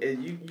 That's true.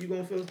 you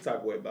gonna feel the type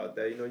of way about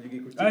that. You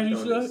get critiqued As you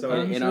on should. it. So,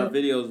 And our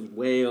video's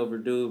way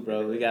overdue,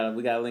 bro. We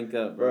gotta link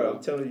up, bro.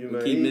 I'm telling you, we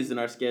man, keep missing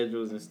our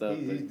schedules and stuff.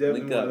 he's but definitely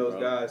link one up, of those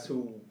bro. guys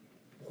who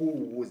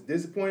was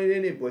disappointed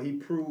in it, but he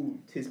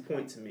proved his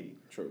point to me.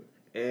 True.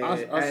 And, I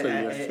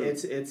say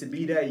yes, and to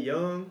be that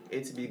young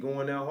and to be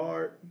going that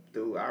hard,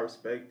 dude, I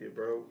respect it,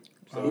 bro.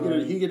 So,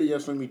 He get a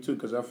yes from me too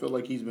because I feel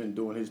like he's been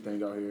doing his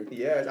thing out here.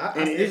 yeah,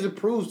 And it is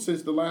approved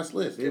since the last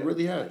list. It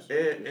really has.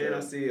 And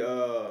I see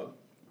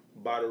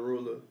By the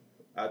Ruler.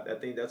 I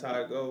think that's how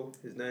I go.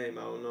 His name,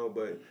 I don't know,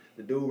 but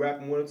the dude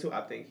rapping with him too,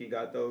 I think he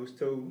got those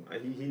too.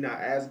 He not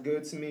as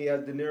good to me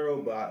as De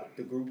Niro, but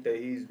the group that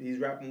he's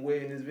rapping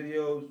with in his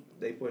videos,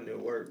 they putting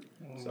in work.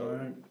 So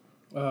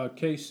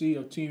KC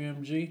of Team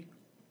MG.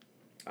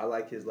 I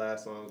like his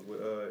last songs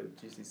with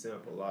GC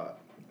Simp a lot.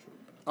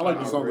 I like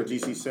the song with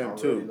GC Simp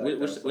too. like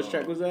Which that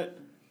track song. was that?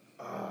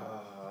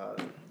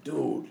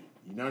 Dude,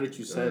 now that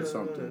you said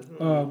something.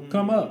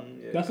 Come Up.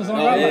 That's the song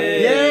Oh, I like.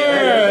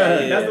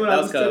 Yeah. That's what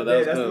I was cool.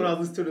 That's what I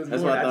listened to this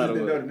That's morning. what I I thought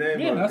just it didn't know the name.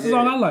 Yeah, of it. that's the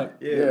song I like.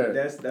 Yeah,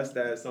 that's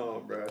that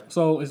song, bro.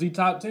 So is he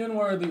top 10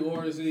 worthy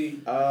or is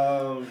he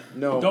No.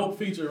 dope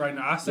feature right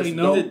now? I say Just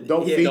no.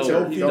 Don't Yeah, feature.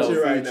 don't Don't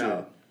feature right feature.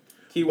 now.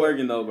 Keep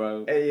working though,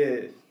 bro.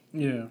 Hey,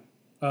 yeah.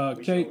 Yeah.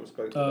 We K show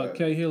respect to that.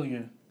 K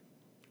Hillian.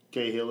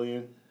 K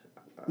Hillian.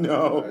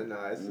 No.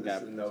 Nah, it's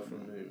a no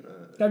from me,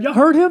 man. Have y'all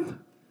heard him?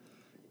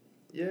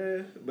 Yeah,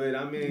 but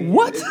I mean,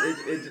 What?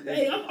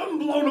 Hey, I'm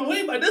blown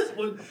away by this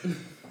one.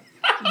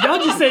 Y'all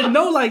just said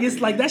no, like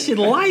it's like that shit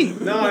light.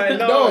 no, it's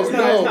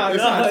No,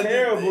 not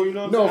terrible. You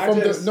know what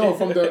I'm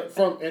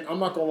saying? And I'm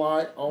not gonna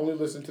lie, I only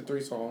listened to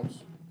 3 songs.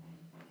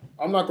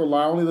 I'm not gonna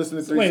lie, I only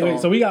listened to 3 Wait,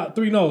 songs. so we got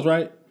 3 no's,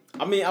 right?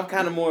 I mean, I'm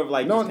kind of more of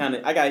like No. just kind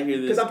of. I gotta hear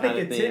this Because I'm kind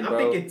of thinking thing, 10. bro.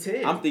 I'm thinking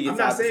 10. I'm thinking I'm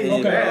not top saying 10.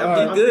 he's Okay, bad. all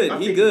right. I'm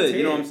He thinking good. 10.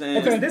 You know what I'm saying?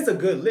 Okay. This is a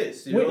good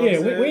list. You know what Yeah,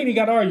 I'm saying? we ain't even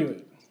got to argue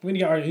it. We ain't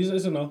got to argue.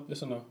 It's a no.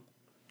 It's a no.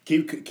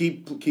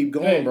 Keep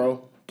going, Hey, bro.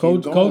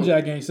 Keep going.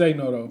 Kojak ain't say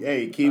no though.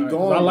 Hey, keep All right, 'cause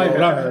going. I like bro.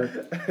 what I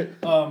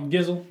heard.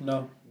 Gizzle,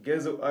 no.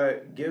 Gizzle,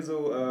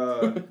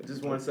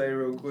 just want to say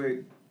real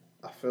quick,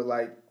 I feel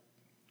like,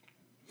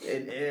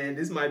 and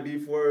this might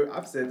be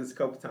I've said this a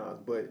couple times,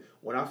 but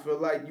when I feel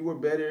like you were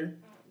better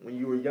when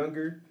you were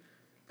younger,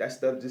 that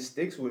stuff just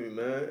sticks with me,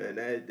 man, and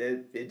that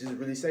it just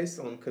really says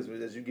something, because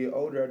as you get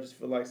older, I just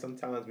feel like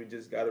sometimes we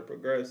just gotta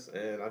progress,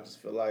 and I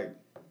just feel like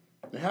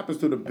it happens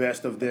to the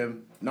best of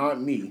them,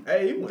 not me.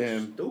 hey, he went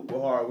them. stupid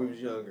hard when we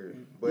was younger.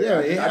 But Yeah,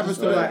 it happens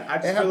to the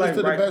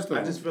best of them.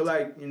 I just feel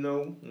like,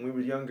 when we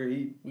were younger,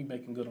 we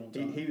making good on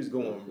time. he was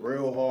going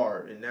real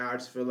hard, and now I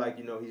just feel like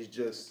he's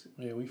just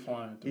we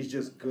flying. He's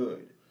just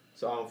good.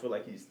 So I don't feel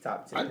like he's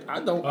top 10. I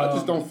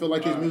just don't feel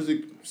like his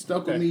music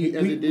stuck with me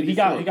as it did he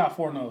before. got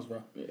 4 no's,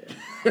 bro. Yeah.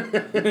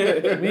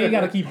 We ain't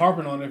got to keep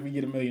harping on it if we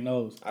get 1 million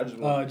no's. I just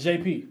want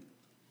JP.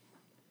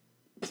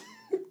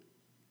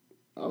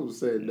 I would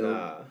say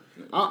no.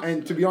 Nah.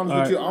 And to be honest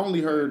with you, I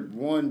only heard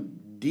one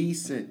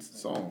decent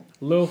song.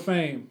 Lil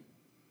Fame.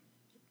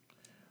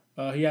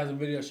 He has a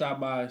video shot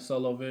by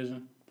Solo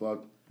Vision.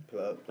 Plug.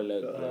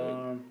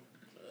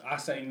 I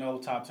say no,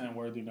 top 10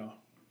 worthy, no.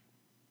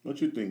 What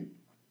you think,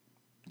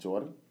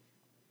 Jordan?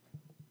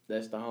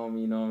 That's the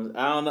homie, you know.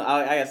 I don't know.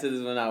 I gotta sit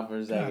this one out for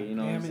a second. You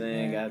know what I'm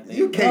saying?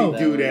 You can't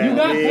do that. You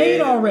got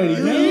paid already,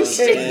 man. You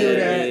can't do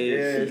that.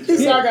 Yeah.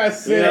 So I got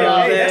sit it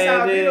out. Hey, that's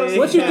how videos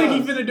What you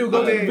sometimes. think he finna do?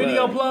 Go to the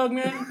video plug,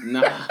 man?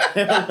 Nah.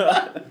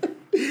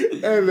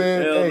 Hey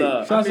man, Hell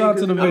no. Shouts out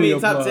to the video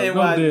top plug. 10 No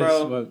wise, diss,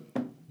 bro.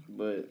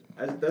 But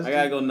That's I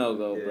gotta go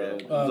no-go, bro.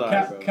 Yeah. I'm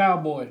sorry, bro.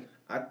 Cowboy.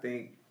 I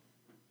think,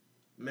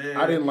 man.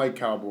 I didn't like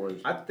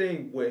Cowboys. I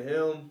think with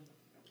him,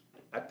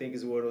 I think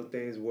it's one of those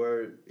things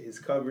where his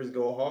covers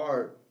go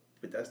hard,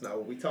 but that's not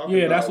what we talking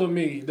about. Yeah, that's what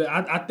me.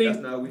 I think That's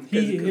not what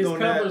his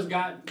covers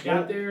got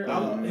there.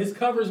 Uh-huh. His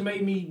covers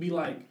made me be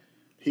like,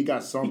 He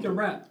got he something. can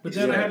rap. But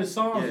then I had his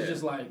songs, it's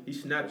just like, he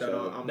snapped that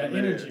on that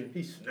man. energy.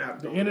 He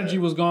snapped the on energy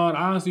that. was gone.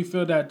 I honestly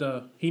feel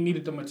that he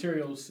needed the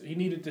materials. He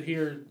needed to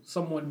hear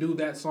someone do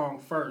that song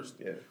first.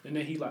 Yeah. And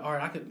then he like, all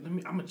right,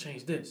 I'm gonna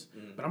change this,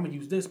 but I'm gonna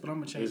use this, but I'm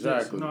gonna change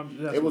Exactly. this.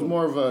 You know, It was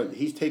more of a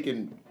he's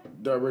taking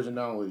the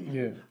originality.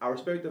 Yeah. I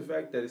respect the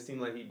fact that it seemed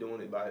like he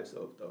doing it by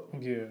himself though.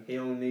 Yeah. He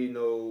don't need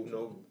no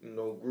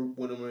group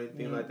with him or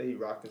anything like that. He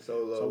rocking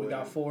solo. So we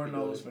got and 4 he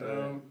no's doing for his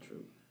thing. him.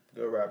 True.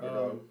 Good rapper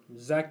though.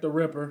 Zach the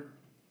Ripper.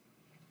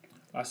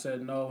 I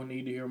said no.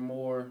 Need to hear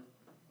more.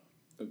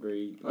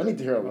 Agreed. I need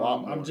to hear a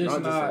lot more. I'm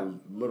just not a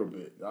little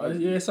bit. Yeah,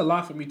 it's a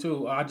lot for me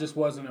too. I just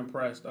wasn't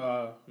impressed.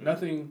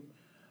 Nothing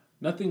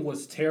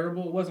was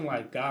terrible. It wasn't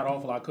like god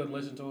awful. I couldn't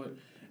listen to it.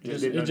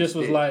 It just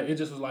was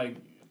like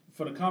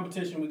for the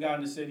competition we got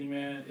in the city,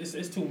 man.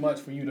 It's too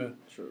much for you to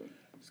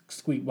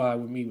squeak by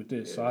with me with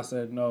this. Yeah. So I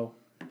said no.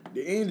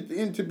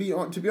 And to be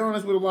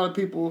honest with a lot of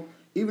people,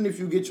 even if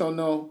you get your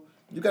no,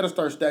 you got to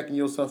start stacking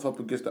yourself up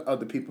against the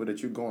other people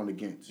that you're going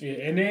against. Yeah,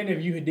 and then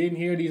if you didn't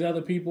hear these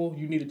other people,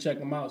 you need to check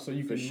them out so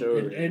you can. For sure.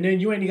 And then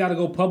you ain't got to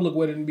go public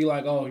with it and be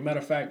like, oh, matter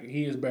of fact,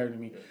 he is better than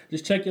me.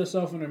 Just check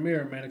yourself in the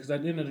mirror, man, because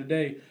at the end of the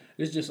day,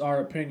 it's just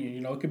our opinion.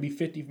 You know, it could be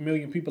 50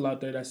 million people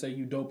out there that say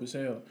you dope as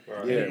hell.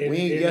 Right. Yeah, we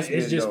ain't yes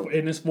it's just dope.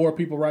 And it's 4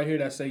 people right here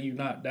that say you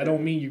not. That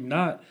don't mean you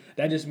not.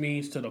 That just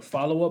means to the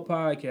follow-up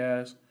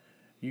podcast,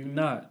 you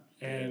not.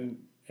 And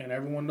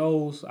everyone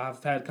knows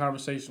I've had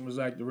conversations with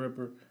Zach the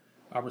Ripper.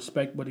 I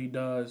respect what he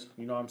does.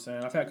 You know what I'm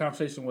saying? I've had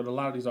conversations with a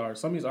lot of these artists.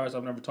 Some of these artists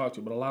I've never talked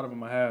to, but a lot of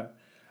them I have.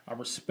 I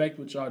respect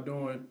what y'all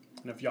doing.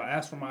 And if y'all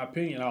ask for my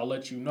opinion, I'll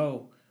let you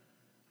know.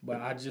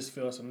 But I just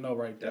feel it's a no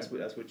right there.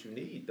 That's what you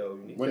need, though.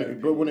 You need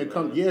when it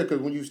comes, because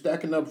when you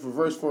stacking up for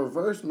a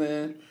verse,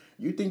 man,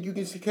 you think you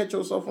can catch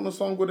yourself on a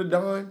song with a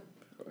dime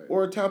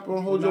or a tapper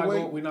and hold your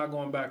weight? We're not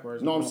going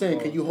backwards. No, I'm saying,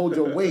 can you hold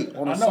your weight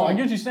on a I know, song? I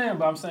get what you're saying,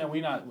 but I'm saying we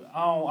not.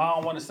 I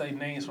don't want to say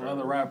names from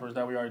other rappers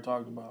that we already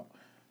talked about.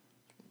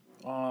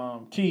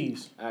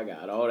 Keys. I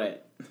got all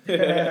that.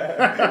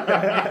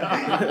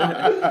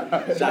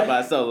 Shot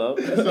by Solo.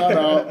 Shout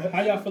out.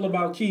 How y'all feel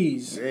about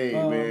Keys? Hey,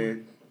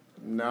 man.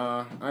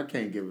 Nah, I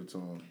can't give it to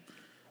him.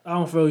 I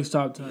don't feel he's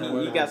top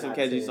 10. He got some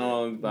catchy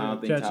songs, but I don't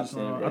think Catchy top 10.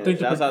 song. Bro. I think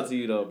Shouts out to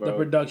you, though, bro. The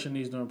production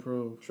needs to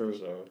improve. True.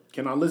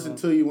 Can I listen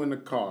to you in the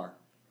car?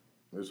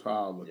 That's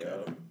how I look at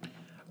it.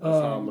 That's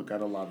how I look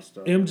at a lot of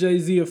stuff.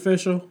 MJZ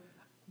official.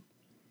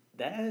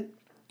 That?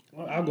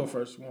 Well, I'll go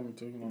first. You want me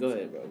to? You know Go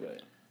ahead, bro. Go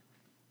ahead.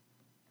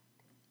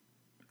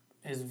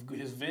 His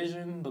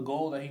vision, the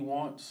goal that he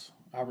wants,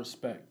 I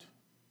respect.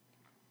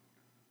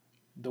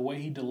 The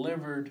way he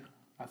delivered,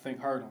 I think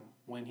hurt him.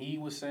 When he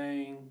was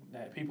saying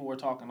that people were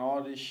talking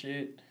all this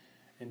shit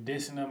and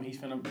dissing him, he's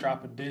finna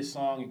drop a diss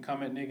song and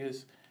come at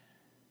niggas.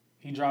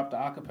 He dropped the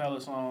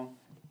acapella song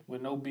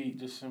with no beat,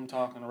 just him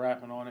talking and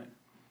rapping on it.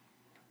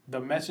 The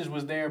message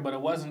was there, but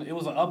it wasn't. It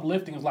was an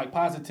uplifting. It was like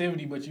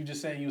positivity, but you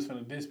just saying he was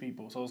finna diss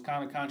people. So it's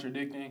kind of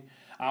contradicting.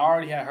 I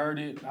already had heard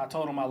it. I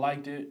told him I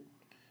liked it,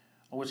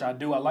 which I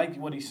do. I like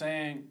what he's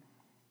saying.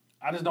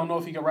 I just don't know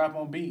if he can rap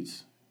on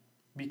beats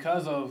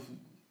because of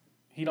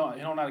he don't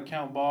know how to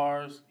count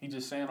bars. He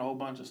just saying a whole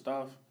bunch of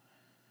stuff.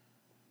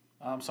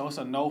 So it's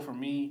a no for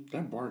me.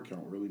 That bar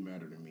count really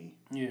mattered to me.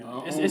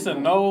 Yeah, it's a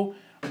no,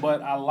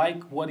 but I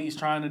like what he's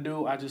trying to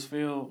do. I just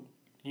feel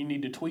You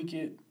need to tweak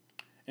it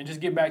and just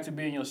get back to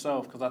being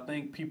yourself. Because I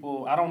think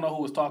people, I don't know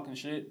who was talking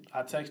shit.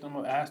 I texted him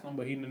or asked him,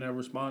 but he didn't ever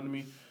respond to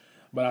me.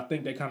 But I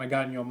think they kind of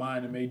got in your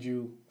mind and made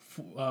you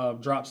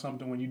drop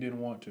something when you didn't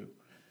want to.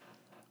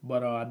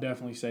 But I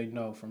definitely say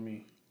no for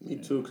me. Me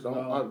too, because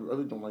I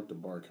really don't like the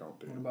bar count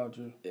there. What about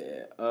you?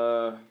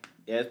 Yeah,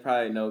 it's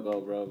probably no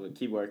go, bro. But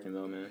keep working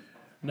though, man.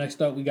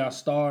 Next up, we got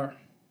Star.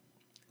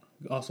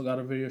 We also got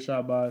a video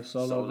shot by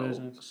Solo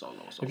Visions. Solo.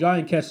 If y'all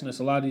ain't catching this,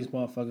 a lot of these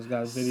motherfuckers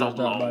got videos Solo.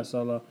 dropped by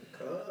Solo.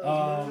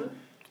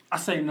 I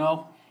say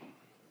no.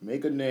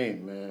 Make a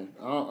name, man.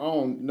 I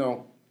don't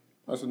know.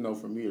 That's a no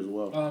for me as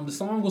well. The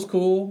song was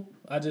cool.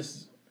 I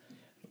just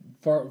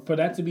for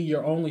that to be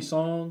your only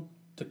song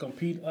to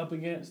compete up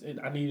against,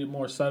 I needed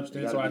more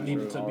substance, or I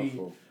needed to be.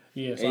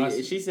 Yeah,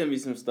 so she sent me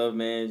some stuff,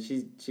 man.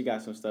 She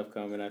got some stuff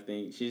coming. I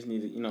think she just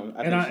needed,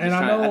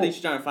 I think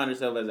she's trying to find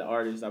herself as an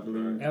artist. I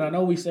believe. And I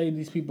know we say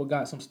these people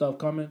got some stuff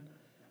coming.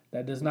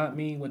 That does not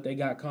mean what they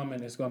got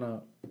coming is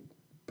gonna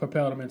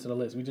propel them into the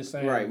list. We just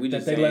saying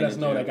that they let us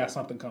know they got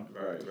something coming.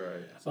 Right.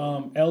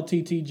 So,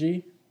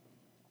 LTTG.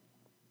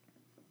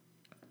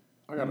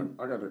 I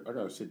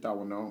gotta sit that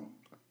one out.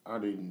 I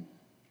didn't.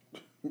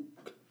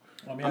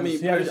 He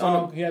has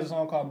a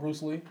song called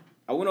Bruce Lee.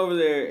 I went over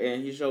there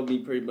and he showed me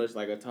pretty much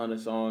like a ton of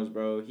songs,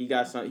 bro. He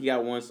got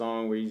one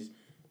song where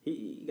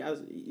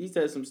he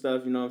said some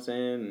stuff, you know what I'm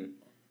saying? And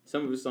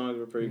some of his songs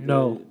were pretty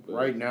good.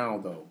 Right now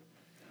though.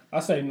 I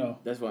say no.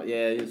 That's what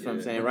that's what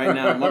I'm saying. Right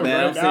now, my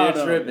bad. I'm sitting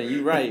here tripping.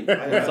 You right.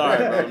 I'm sorry,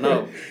 bro.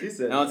 No.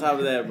 And on top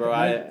of that, bro,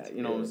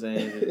 you know what I'm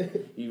saying?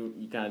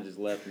 You kind of just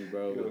left me,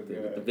 bro,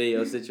 with the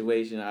video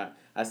situation.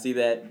 I see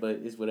that, but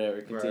it's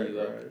whatever. Continue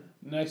though. Right.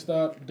 Next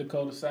up,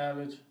 Dakota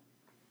Savage.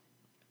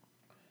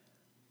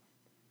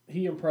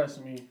 He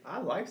impressed me. I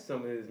like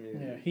some of his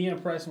music. Yeah, he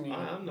impressed me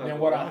I'm not than gonna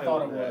what I lie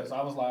thought it on that. was.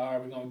 I was like, all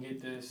right, we're going to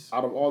get this.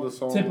 Out of all the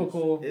songs,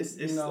 Typical. It's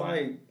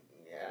like,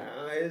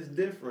 it's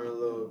different a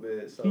little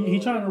bit. So he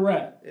trying to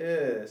rap.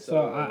 Yeah.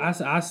 So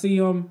I see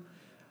him.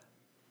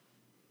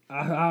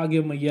 I'll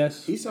give him a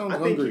yes. He sounds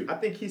hungry. I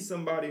think he's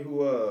somebody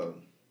who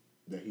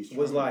that he's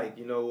was like,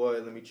 you know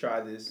what, let me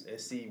try this and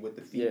see what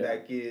the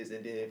feedback is,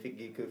 and then if it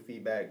get good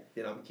feedback,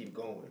 then I'm gonna keep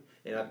going.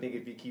 And I think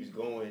if he keeps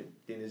going,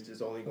 then it's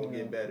just only gonna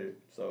get better.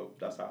 So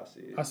that's how I see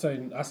it. I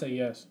say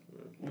yes.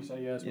 You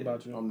say yes. What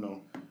about you?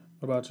 No.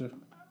 What about you?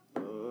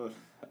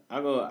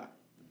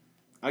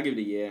 I'll give it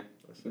a yeah.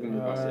 I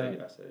say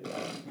yeah.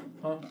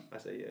 Huh? I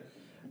say yeah.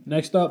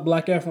 Next up,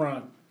 Black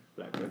Efron.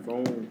 Black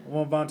Efron. I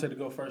want Vontae to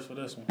go first for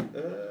this one.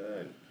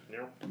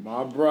 No.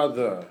 My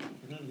brother.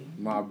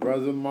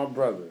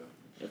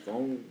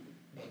 Efron.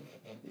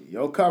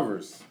 Yo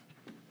covers.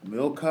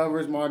 Mill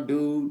Covers, my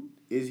dude,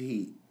 is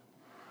heat.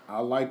 I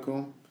like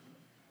him.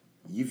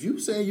 If you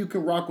say you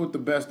can rock with the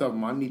best of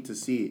them, I need to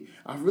see it.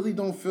 I really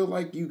don't feel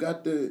like you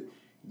got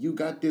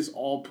this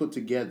all put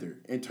together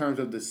in terms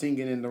of the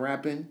singing and the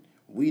rapping.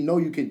 We know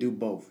you can do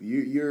both.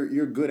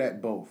 You're good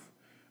at both.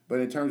 But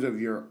in terms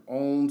of your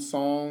own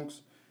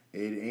songs,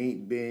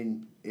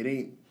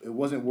 it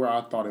wasn't where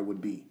I thought it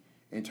would be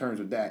in terms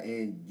of that.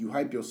 And you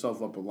hype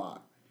yourself up a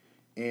lot.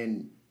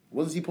 And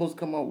wasn't he supposed to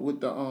come out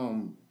with the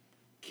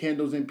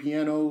Candles and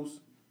Pianos?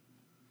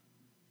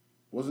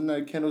 Wasn't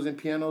that Candles and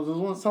Pianos? It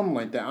was something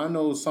like that. I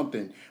know it was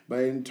something.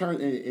 But in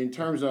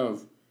terms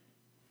of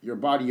your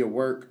body of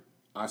work,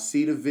 I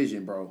see the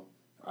vision, bro.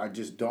 I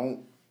just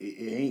don't.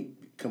 It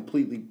ain't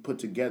completely put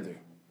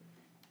together.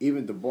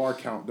 Even the bar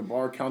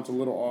count's a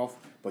little off,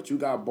 but you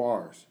got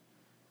bars.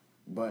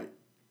 But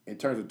in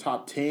terms of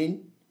top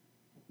 10,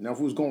 now if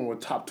we was going with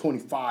top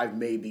 25,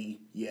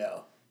 maybe, yeah.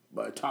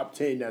 But top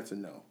 10, that's a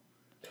no.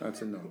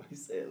 That's a no. You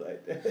say it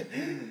like that.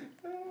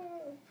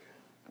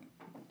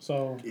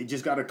 So you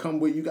gotta come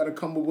with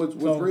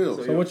what's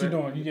real. So what you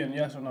doing? You getting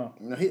yes or no?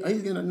 No,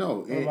 he's gonna know.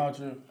 What about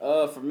you?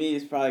 For me,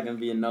 it's probably gonna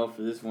be a no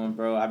for this one,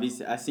 bro. I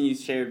seen you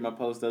shared my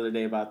post the other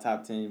day about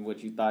top 10.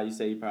 What you thought? You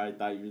say you probably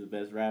thought you were the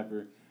best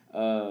rapper.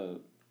 I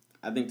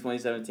think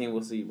 2017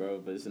 we'll see, bro.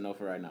 But it's a no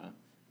for right now.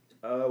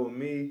 With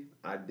me,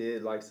 I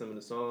did like some of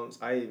the songs.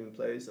 I even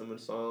played some of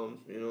the songs.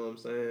 You know what I'm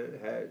saying?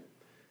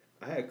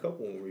 I had a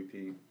couple on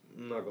repeat.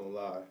 I'm not gonna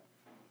lie.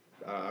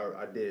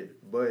 I did,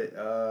 but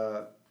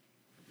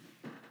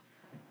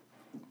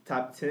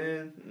top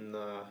 10,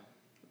 nah,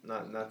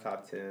 not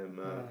top 10,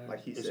 man. Right.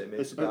 Like he said,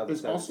 maybe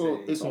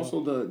It's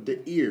also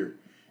the ear.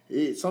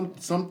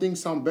 Some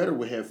things sound better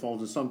with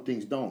headphones and some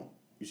things don't.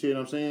 You see what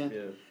I'm saying?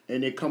 Yeah.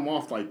 And they come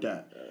off like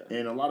that.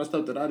 And a lot of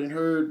stuff that I didn't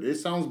heard, it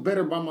sounds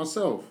better by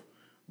myself.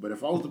 But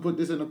if I was to put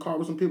this in a car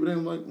with some people, they're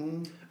like,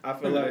 I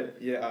feel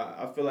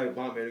like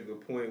Von made a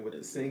good point with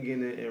the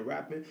singing and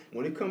rapping.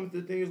 When it comes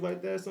to things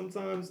like that,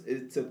 sometimes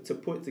it's to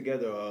put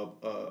together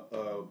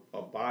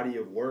a body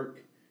of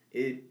work.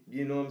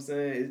 You know what I'm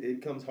saying?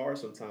 It comes hard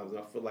sometimes, and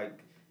I feel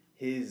like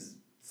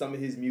some of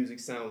his music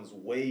sounds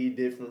way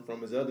different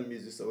from his other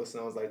music. So it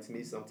sounds like to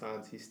me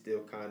sometimes he's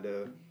still kind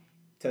of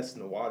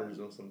testing the waters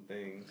on some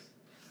things.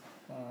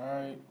 All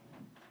right.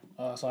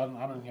 So I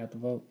don't have to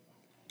vote.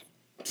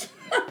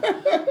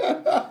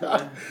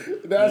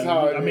 That's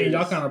how it is. I mean,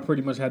 y'all kind of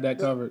pretty much had that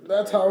covered.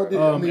 That's how it is.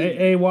 I mean,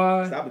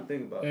 AY. Stop and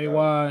think about that.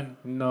 AY,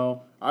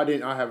 no. I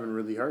haven't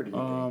really heard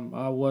anything.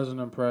 I wasn't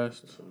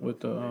impressed with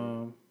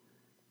the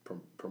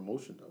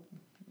Promotion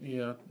though.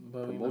 yeah,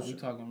 but we Promotion.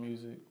 talking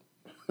music.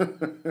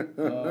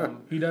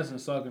 He doesn't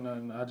suck or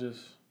nothing. I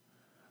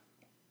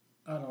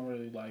don't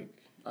really like.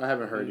 I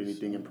haven't heard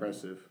anything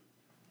impressive.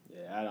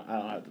 Yeah, I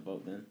don't have to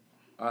vote then.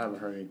 I haven't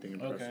heard anything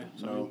impressive. Okay,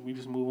 so No. we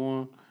just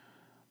move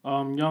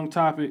on. Young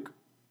Topic.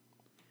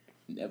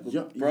 Never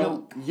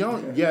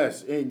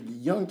Yes, and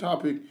Young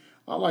Topic.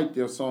 I like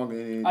their song.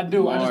 And I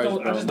do. Mars, I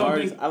just don't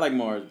Mars, think. I like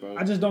Mars, bro.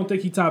 I just don't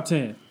think he top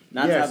 10.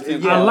 Not Yes, top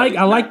 10. yeah.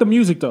 I like the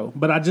music though,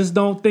 but I just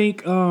don't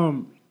think.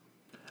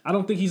 I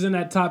don't think he's in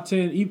that top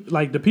 10.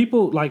 Like the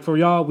people, like for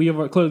y'all, we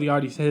have clearly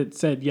already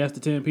said yes to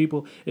 10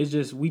 people. It's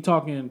just we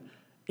talking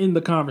in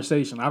the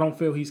conversation. I don't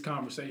feel he's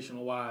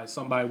conversational wise.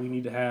 Somebody we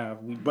need to have.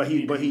 But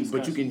you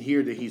can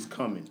hear that he's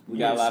coming. We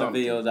got a lot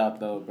Something. of videos out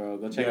though, bro.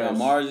 Go check it Yes. out.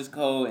 Mars is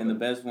cold, and the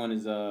best one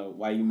is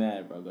Why You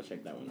Mad, bro. Go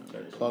check that one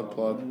out.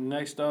 Plug.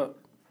 Next up,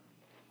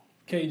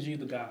 KG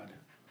the God.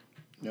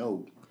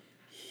 No.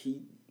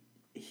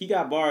 He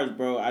got bars,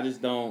 bro. I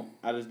just don't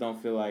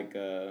feel like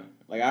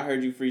I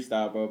heard you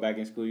freestyle, bro, back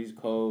in school. He's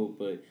cold,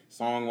 but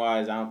song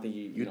wise, I don't think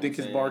You think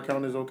his bar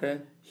count is okay?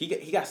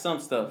 He got some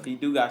stuff. He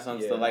do got some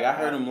Yeah, stuff. Like I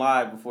heard him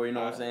live before. You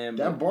know what I'm saying?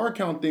 That bar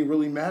count thing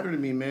really mattered to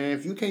me, man.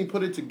 If you can't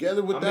put it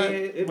together with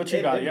that, What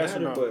you got, yes or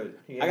no? But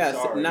I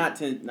got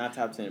not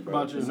top 10, bro. What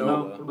about you? Just No.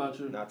 no, What about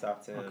you? not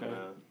top 10, Okay. man.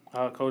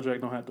 Kodak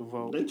don't have to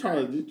vote. they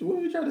trying to. What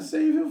are we trying to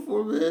save him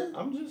for, man?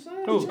 I'm just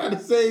saying. Who? They trying to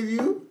save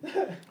you.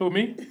 Who,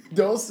 me?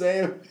 Don't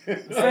save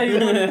him.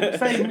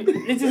 Save me.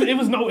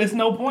 It's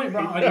no point,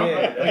 bro.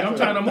 I'm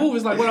trying to move.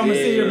 It's like what I'm gonna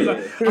sit here and be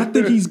like, I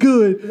think he's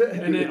good,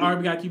 and then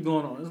we gotta keep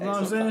going on. You know what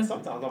I'm saying?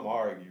 Sometimes I'm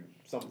argue.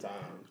 Sometimes.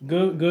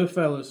 Good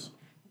fellas.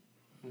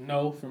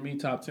 No for me,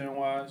 top 10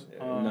 wise.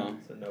 No.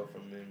 It's a no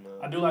from me, man.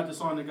 I do like the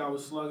song that got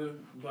with Slugger,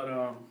 but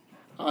I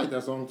like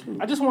that song too.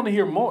 I just want to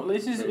hear more.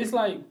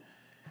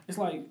 It's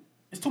like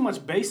it's too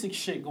much basic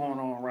shit going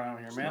on around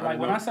here, man. not Like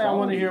when I enough say I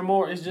want to quality. hear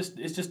more, it's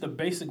just the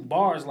basic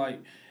bars. Like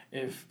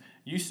if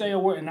you say a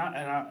word, and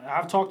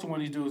I've talked to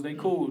one of these dudes, they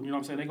cool. You know what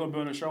I'm saying? They gonna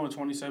build a show in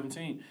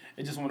 2017.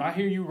 It's just when I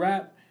hear you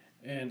rap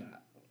and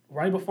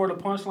right before the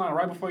punchline,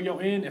 right before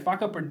your end, if I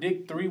could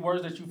predict 3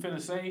 words that you finna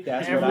say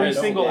That's what I every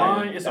don't single like.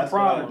 line, it's That's a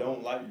problem. What I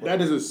don't like, bro.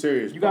 That is a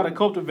serious. You gotta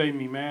problem. cultivate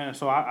me, man.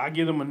 So I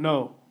give them a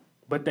no.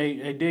 But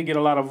they did get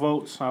a lot of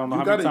votes. I don't know You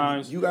how many gotta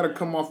times. you gotta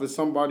come off as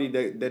somebody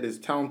that is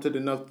talented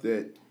enough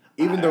that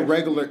even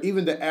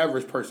the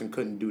average person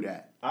couldn't do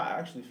that. I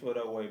actually feel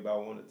that way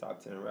about one of the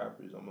top 10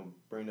 rappers. I'm gonna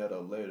bring that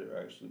up later,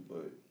 actually,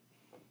 but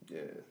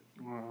yeah.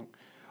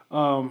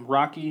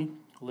 Rocky,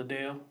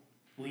 Liddell,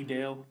 I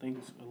think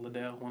it's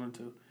Liddell, 1 or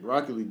 2.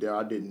 Rocky Lee Dale,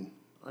 I didn't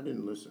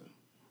listen.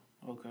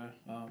 Okay.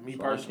 So I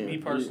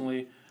can't-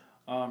 Personally,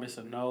 it's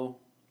a no.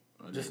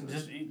 Just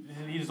you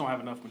just don't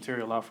have enough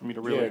material out for me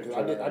to Yeah, really.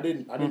 because I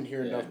didn't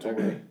hear enough to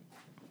it.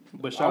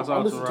 But shouts I out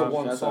to listened to Rob.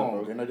 one Shouts out,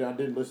 song bro. and I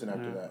didn't listen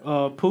after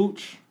that.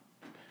 Pooch.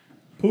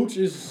 Pooch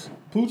is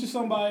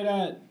somebody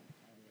that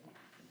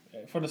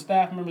for the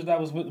staff members that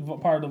was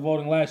part of the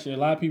voting last year. A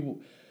lot of people.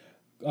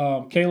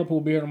 Caleb, who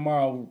will be here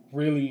tomorrow,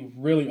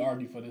 really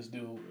argue for this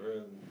dude.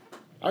 Really.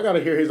 I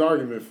gotta hear his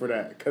argument for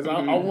that because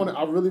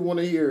I really want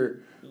to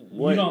hear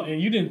what.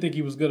 You didn't think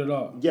he was good at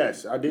all.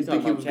 Yes, I didn't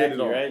think he was good at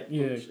all. Right?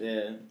 Yeah.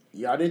 Yeah.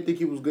 Yeah, I didn't think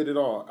he was good at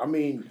all. I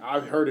mean,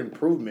 I've heard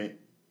improvement,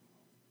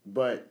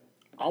 but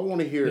I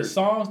want to hear. The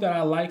songs that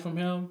I like from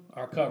him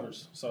are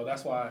covers, so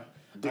that's why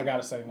I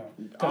gotta say no.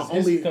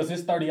 Because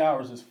his 30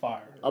 hours is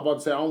fire. I'm about to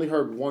say I only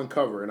heard one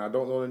cover, and I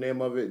don't know the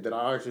name of it. That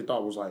I actually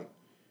thought was like,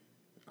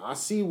 I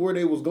see where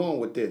they was going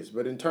with this,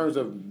 but in terms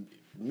of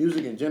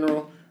music in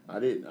general, I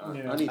didn't.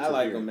 I need to I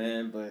like hear. him,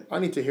 man, but I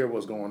need to hear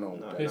what's going on.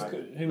 No, with His-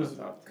 that. he was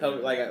top 10.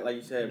 cover like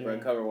you said, bro. Yeah.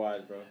 Cover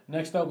wise, bro.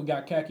 next up. We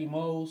got Khaki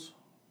Moles.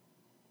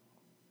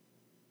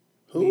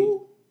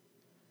 Who?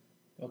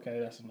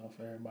 Okay, that's enough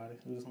for everybody.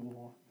 Let's move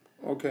on.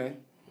 Okay.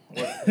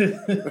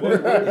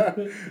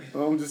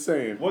 I'm just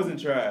saying. Wasn't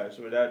trash,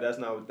 but that's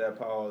not what that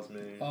pause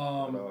means at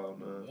all,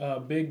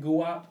 man. Big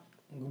Guapo.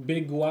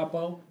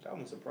 That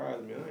one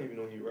surprised me. I didn't even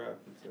know he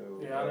rapped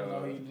until Yeah, I didn't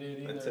know he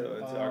did either.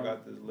 Until I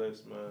got this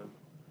list, man.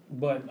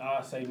 But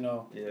I say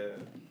no. Yeah,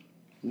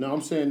 No,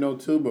 I'm saying no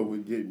too, but we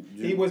did.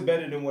 he was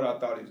better than what I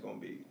thought he was gonna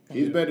be.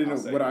 He's better I'll than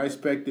say what that. I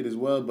expected as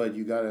well. But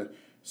you gotta.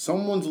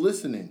 Someone's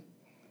listening.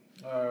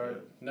 All right.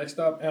 Next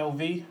up,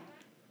 LV.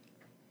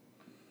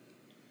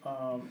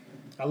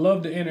 I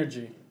love the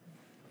energy.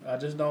 I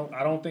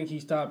don't think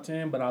he's top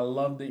 10, but I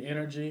love the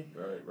energy.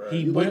 Right.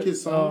 You like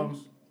his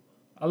songs?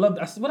 I love.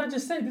 What I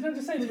just said? Did I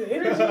just say the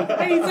energy?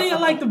 I didn't say I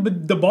like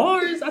the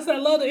bars. I said I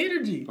love the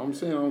energy. I'm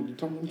saying I'm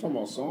talking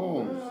about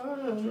songs.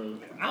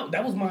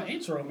 That was my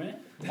intro, man.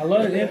 I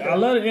love it. I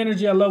love the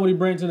energy. I love what he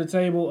brings to the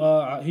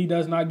table. He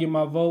does not get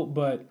my vote,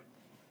 but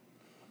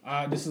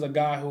this is a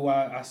guy who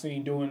I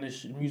seen doing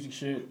this music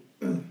shit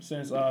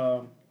since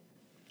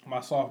my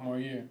sophomore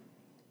year.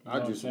 You know I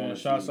what just I'm saying? want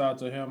to Shouts out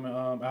to him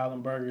and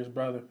Alan Berger's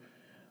brother.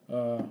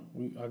 I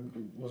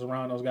was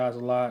around those guys a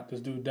lot. This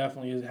dude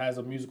definitely has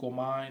a musical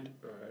mind.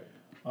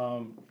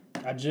 Right.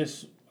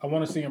 I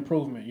want to see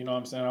improvement. You know what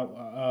I'm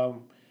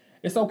saying?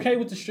 It's okay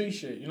with the street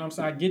shit. You know what I'm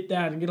saying? I get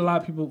that. I get a lot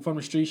of people from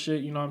the street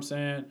shit. You know what I'm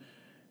saying?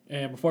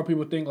 And before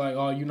people think like,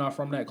 oh, you're not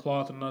from that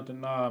cloth or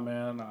nothing, nah,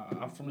 man.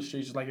 I'm from the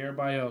streets just like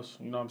everybody else.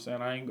 You know what I'm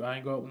saying? I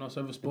ain't grow up with no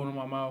silver spoon in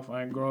my mouth.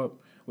 I ain't grow up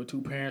with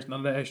two parents, none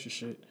of that extra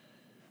shit.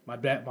 My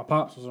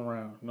pops was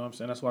around. You know what I'm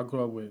saying? That's what I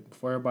grew up with.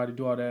 Before everybody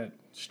do all that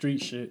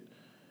street shit.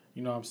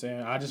 You know what I'm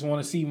saying? I just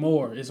want to see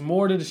more. It's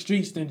more to the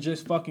streets than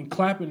just fucking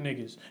clapping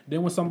niggas.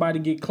 Then when somebody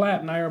get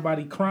clapped, now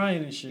everybody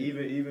crying and shit.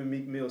 Even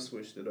Meek Mill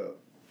switched it up.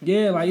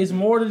 Yeah, like it's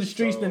more to the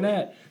streets than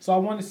that. So I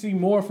want to see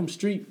more from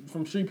street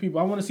people.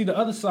 I want to see the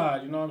other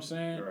side. You know what I'm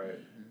saying? Right.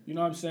 You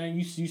know what I'm saying?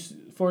 You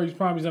for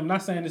example, I'm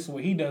not saying this is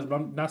what he does, but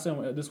I'm not saying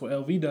this is what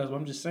LV does. But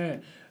I'm just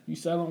saying you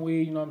selling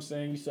weed. You know what I'm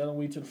saying? You selling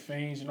weed to the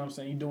fiends. You know what I'm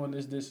saying? You doing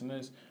this, and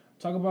this.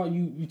 Talk about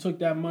you took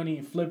that money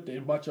and flipped it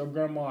and bought your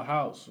grandma a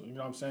house. You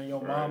know what I'm saying?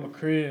 Your mom a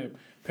crib.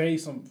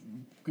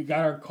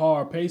 Got her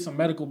car. Paid some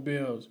medical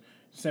bills.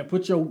 Saying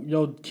put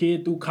your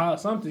kid through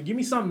college. Something. Give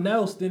me something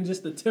else than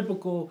just the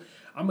typical.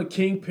 I'm a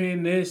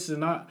kingpin. This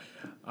and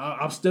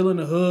I'm still in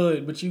the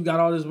hood, but you got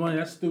all this money.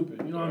 That's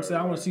stupid. You know what I'm saying?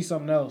 I want to see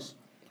something else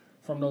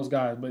from those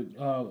guys. But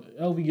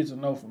LV gets a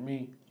no from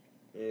me.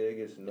 Yeah, it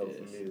gets a no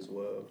from me as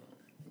well.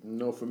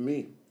 No for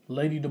me.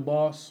 Lady the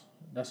Boss.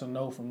 That's a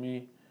no from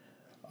me.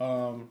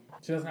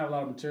 She doesn't have a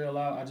lot of material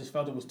out. I just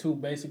felt it was too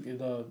basic. It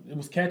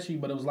was catchy,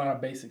 but it was a lot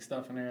of basic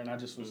stuff in there, and I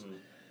just was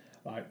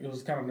like, it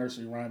was kind of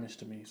nursery rhymish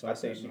to me. So I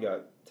think she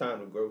got time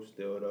to grow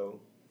still though.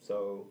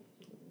 So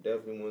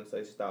definitely wouldn't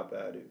say stop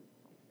at it.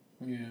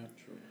 Yeah.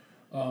 True.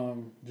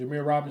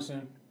 Jameer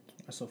Robinson.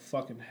 That's a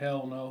fucking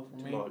hell no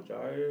for me. Come on,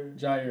 Jair.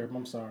 Jair,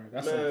 I'm sorry.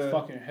 That's a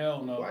fucking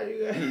hell no. Why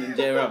you got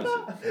Jay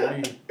Robinson?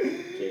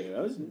 Jay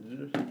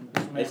Robinson.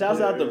 Hey, shouts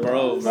out to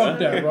bro, Fuck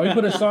that, bro. He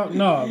put a song.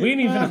 No, we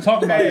ain't even gonna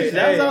talk about this.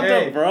 Shouts out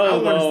to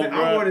bro,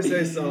 I want to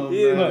say something.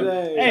 Yeah, man.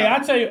 Look, hey, I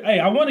tell you,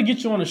 I want to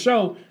get you on the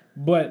show,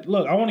 but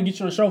look, I want to get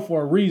you on the show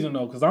for a reason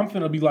though, because I'm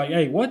finna be like,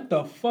 hey, what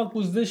the fuck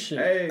was this shit?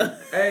 Hey,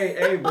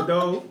 but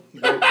though,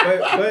 but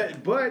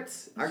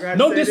I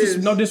gotta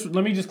say this.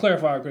 Let me just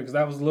clarify real quick, because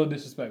that was a little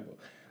disrespectful.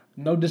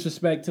 No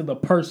disrespect to the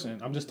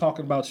person. I'm just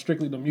talking about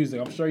strictly the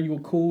music. I'm sure you a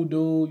cool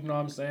dude. You know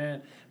what I'm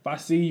saying? If I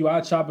see you,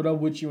 I'll chop it up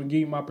with you and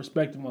give you my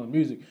perspective on the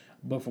music.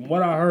 But from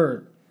what I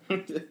heard,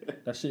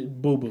 that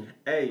shit boo boo.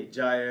 Hey,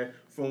 Jair,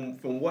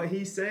 from what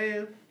he's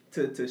saying,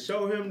 to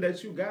show him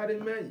that you got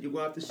it, man, you're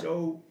gonna have to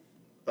show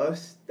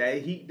us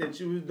that heat that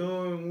you was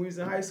doing when we was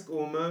in high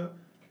school, man.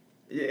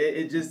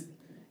 It just,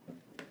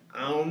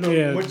 I don't know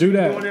what you were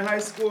doing in high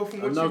school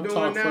from what you're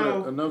doing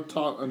now.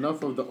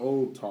 Enough of the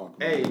old talk.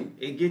 Man. Hey,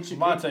 it gets you.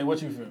 Monte, what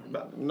you feel?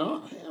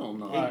 No, hell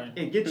no.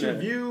 It gets you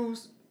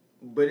views,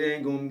 but it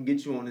ain't gonna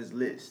get you on this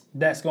list.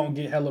 That's gonna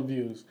get hella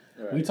views.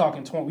 Right. We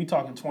talking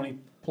 20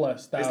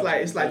 plus thousand.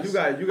 It's like you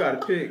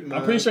got to pick. Man.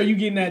 I'm pretty sure you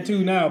getting that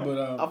too now, but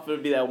I'm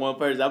finna be that one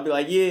person. I'll be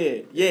like,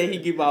 yeah, he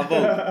get my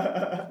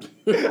vote.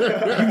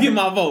 You get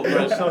my vote,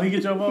 bro. So he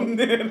get your vote.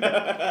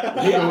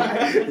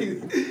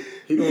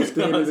 He gonna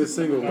stand in this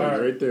single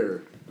one right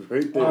there.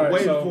 Right there. I'm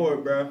waiting for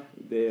it, bro.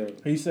 Damn.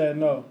 He said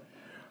no.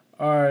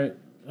 All right.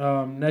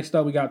 Next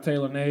up, we got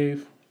Taylor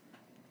Nave.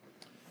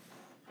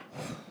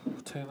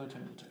 Taylor.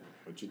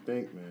 What you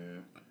think,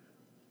 man?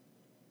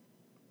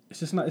 It's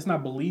just not. It's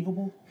not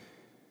believable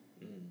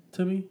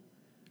to me.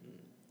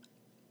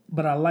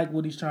 But I like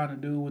what he's trying to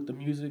do with the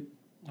music.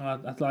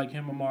 I like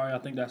him, Amari. I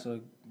think that's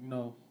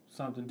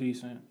something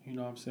decent. You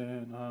know what I'm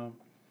saying?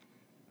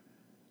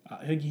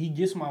 He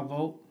gets my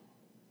vote.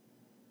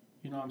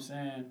 You know what I'm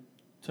saying?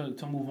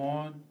 To move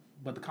on,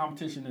 but the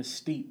competition is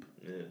steep.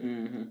 Yeah.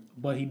 Mm-hmm.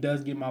 But he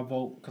does get my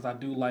vote because I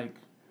do like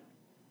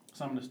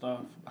some of the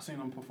stuff. I seen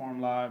him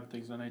perform live,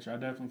 things of that nature. I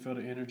definitely feel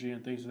the energy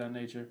and things of that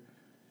nature.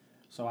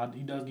 So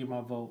he does get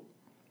my vote.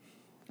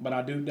 But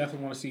I do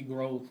definitely want to see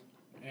growth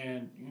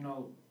and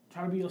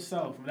try to be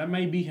yourself. That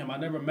may be him. I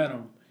never met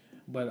him,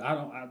 but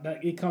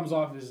it comes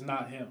off as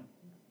not him.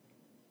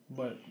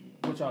 But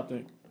what y'all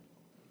think?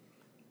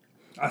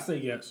 I say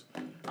yes.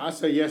 I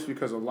say yes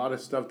because a lot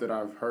of stuff that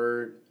I've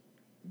heard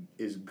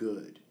is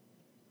good.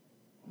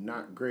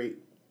 Not great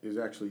is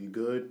actually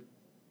good,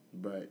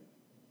 but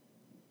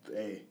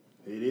hey,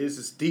 it is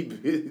a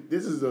steep.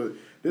 This is an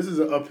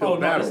uphill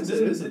battle. This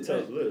is a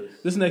tough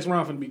list. This next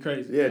round finna be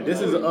crazy. Yeah, this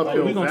is an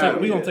uphill battle.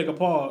 We gonna take a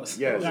pause.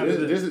 Yes,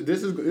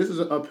 this is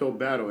an uphill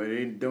battle,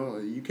 and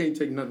you can't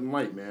take nothing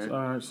light, man.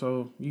 All right,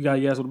 so you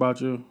got yes. What about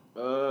you?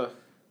 I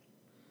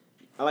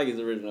like his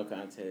original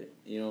content.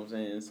 You know what I'm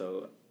saying?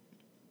 So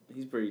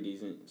he's pretty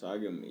decent. So I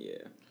give him a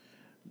yeah.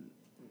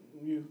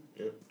 You.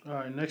 Yeah. All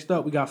right. Next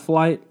up, we got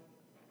Flight.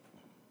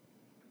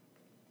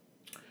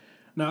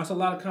 Now, it's a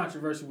lot of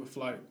controversy with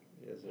Flight.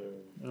 Yes, sir.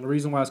 And the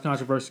reason why it's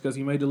controversy is because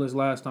he made the list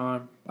last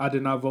time. I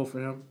did not vote for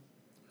him.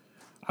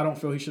 I don't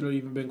feel he should have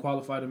even been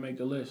qualified to make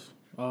the list.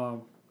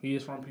 He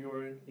is from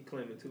Peoria. He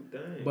claiming 2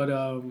 things. But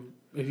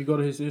if you go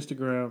to his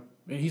Instagram,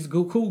 and he's a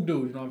cool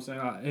dude, you know what I'm saying?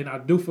 And I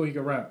do feel he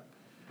can rap.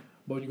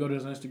 But when you go to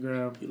his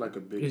Instagram, He like a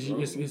big it's,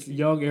 bro. it's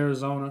young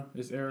Arizona.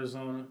 It's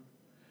Arizona.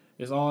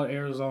 It's all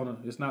Arizona.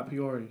 It's not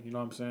Peoria. You know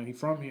what I'm saying? He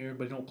from here,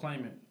 but he don't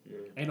claim it. Yeah.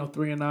 Ain't no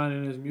 3 and 9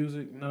 in his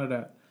music. None of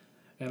that.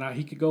 And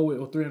he could go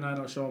with 3 and 9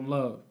 don't show him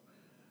love.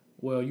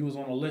 Well, you was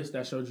on a list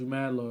that showed you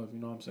mad love. You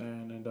know what I'm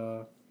saying?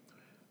 And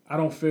I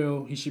don't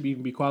feel he should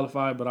even be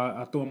qualified, but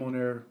I threw him on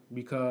there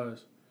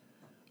because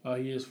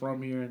he is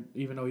from here, and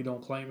even though he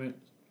don't claim it.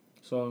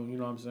 So, you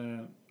know what I'm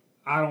saying?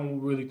 I don't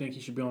really think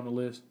he should be on the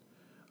list,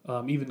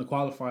 even the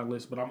qualifying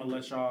list, but I'm going to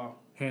let y'all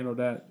handle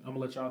that. I'm going to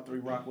let y'all three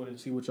rock with it and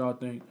see what y'all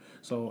think.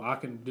 So I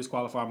can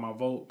disqualify my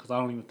vote because I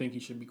don't even think he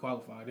should be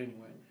qualified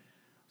anyway.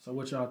 So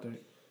what y'all think?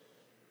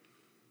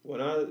 When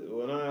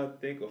I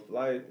think of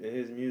Flight and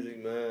his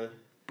music, man,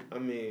 I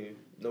mean,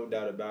 no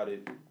doubt about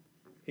it,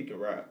 he can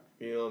rap.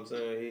 You know what I'm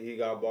saying? He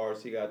got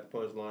bars, he got the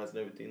punchlines and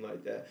everything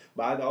like that.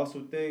 But I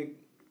also think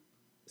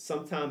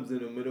sometimes in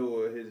the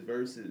middle of his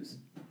verses,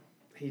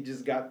 he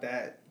just got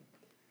that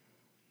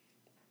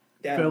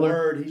Filler.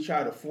 word he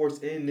tried to force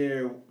in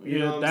there. You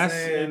know what I'm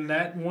saying? And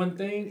that one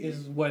thing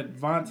is what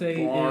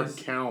Vontae Bar is.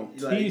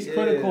 count. Like, He's yeah.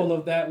 critical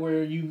of that,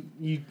 where you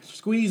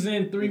squeeze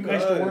in three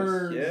extra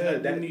words. Yeah,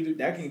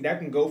 that that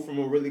can go from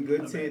a really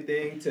good 10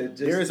 thing to just.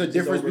 There's a just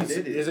difference.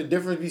 overdid it. There's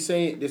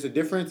a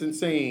difference in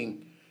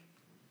saying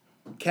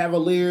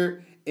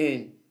cavalier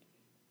and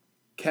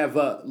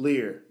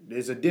cavalier.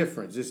 There's a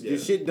difference.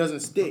 This shit doesn't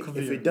stick.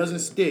 If it doesn't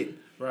stick,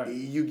 Right.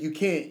 you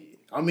can't.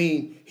 I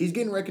mean, he's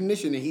getting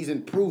recognition and he's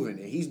improving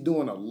and he's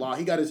doing a lot.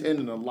 He got his hand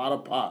in a lot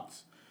of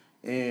pots,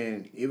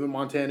 and even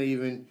Montana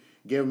even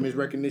gave him his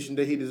recognition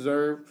that he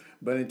deserved.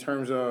 But in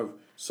terms of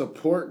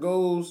support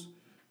goes,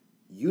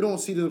 you don't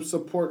see the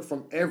support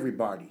from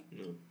everybody,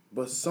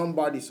 but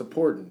somebody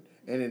supporting.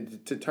 And then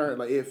to turn,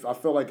 like, if I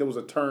felt like it was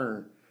a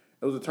turn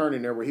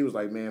in there where he was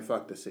like, man,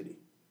 fuck the city.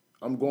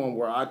 I'm going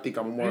where I think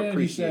I'm more And he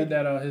appreciated.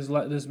 said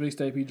that this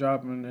mixtape he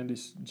dropping in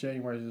this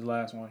January is his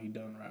last one he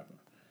done rapping.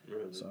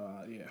 Really? So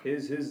yeah,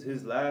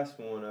 His last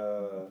one.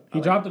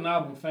 he dropped an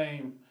album,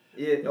 Fame.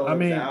 Yeah, I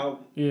mean, the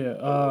album. yeah.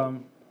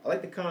 I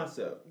like the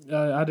concept.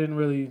 I didn't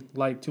really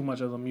like too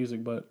much of the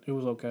music, but it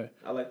was okay.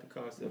 I like the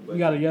concept. But You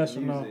got a yes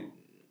the or no? music,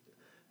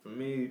 for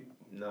me,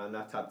 nah,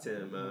 not top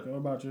 10, man. Okay, what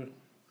about you?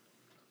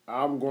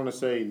 I'm going to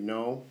say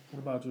no. What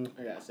about you?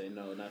 I gotta say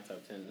no, not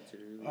top 10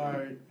 material. All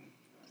right,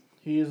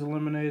 he is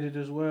eliminated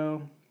as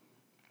well.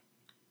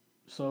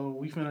 So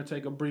we finna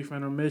take a brief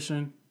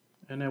intermission,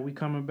 and then we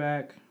coming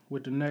back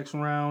with the next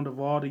round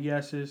of all the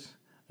yeses,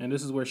 and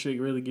this is where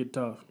shit really get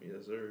tough.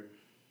 Yes, sir.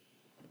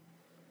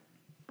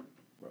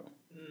 Bro.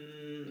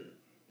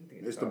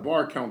 It's the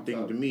bar count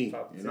thing to me.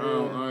 top And 10.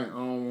 I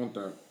don't want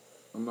that.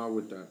 I'm not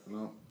with that.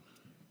 No.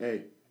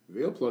 Hey,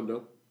 Veil plug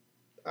though.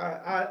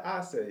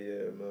 I say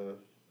yeah, man,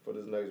 for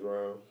this next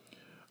round.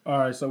 All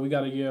right, so we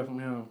got a yeah from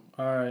him.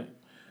 All right,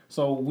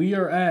 so we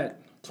are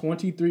at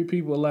 23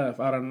 people left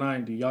out of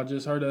 90. Y'all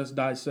just heard us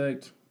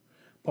dissect,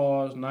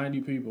 pause, 90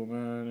 people,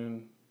 man,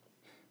 and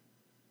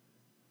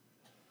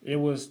it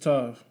was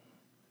tough.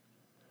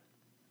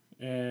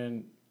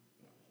 And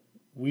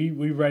we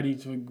ready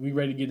to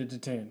get it to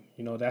 10.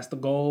 You know, that's the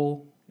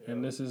goal,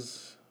 and this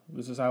is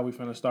how we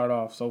finna start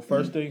off. So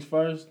first things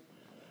first.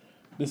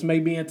 This may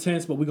be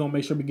intense, but we're going to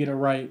make sure we get it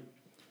right.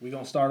 We're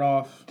going to start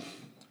off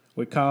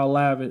with Kyle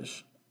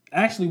Lavish.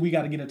 Actually, we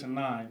got to get it to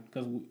 9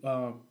 because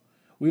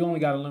we only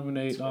got to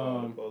eliminate. The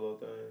Polo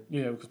thing.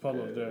 Yeah, because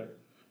Polo's there.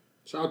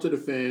 Shout out to the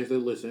fans that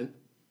listen.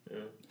 Yeah.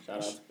 Shout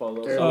out to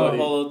Polo. Everybody.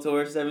 Polo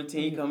Tour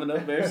 17 coming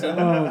up very soon.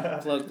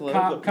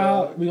 Plug.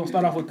 Kyle, we're going to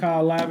start off with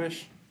Kyle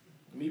Lavish.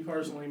 Me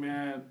personally,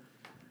 man,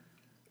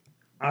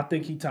 I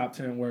think he top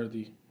 10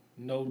 worthy.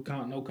 No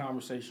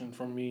conversation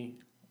from me.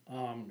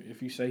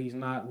 If you say he's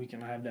not, we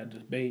can have that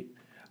debate.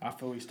 I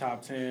feel he's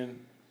top 10.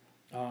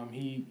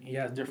 He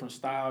has different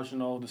styles. You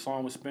know, the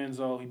song with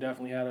Spenzo, he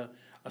definitely had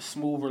a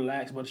smooth,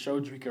 relaxed, but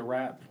showed you he could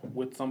rap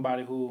with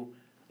somebody who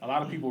a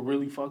lot of people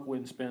really fuck with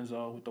in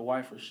Spenzo, with the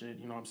wife or shit.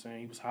 You know what I'm saying?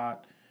 He was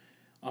hot.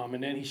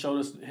 And then he showed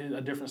us a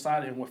different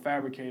side of him with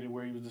Fabricated,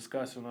 where he was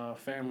discussing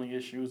family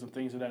issues and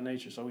things of that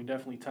nature. So he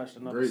definitely touched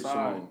another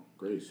side.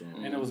 Great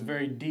song. And it was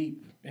very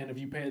deep. And if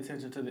you pay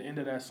attention to the end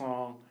of that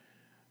song,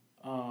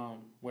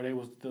 where they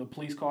was the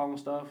police call and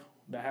stuff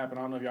that happened.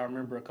 I don't know if y'all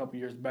remember a couple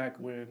years back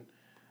when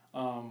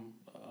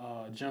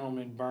a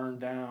gentleman burned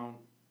down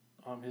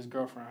his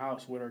girlfriend's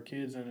house with her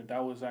kids in it.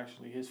 That was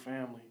actually his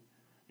family.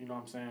 You know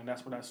what I'm saying?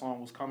 That's where that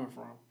song was coming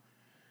from.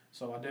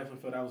 So I definitely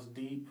feel that was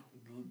deep,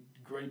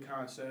 great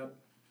concept.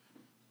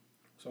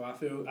 So I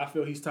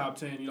feel he's top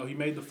 10. You know, he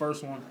made the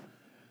first one,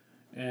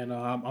 and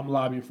I'm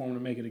lobbying for him to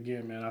make it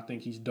again, man. I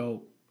think he's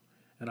dope,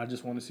 and I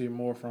just want to see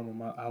more from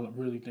him. I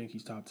really think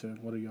he's top 10.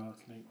 What do y'all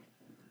think?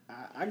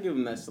 I give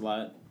him that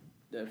slot,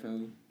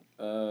 definitely.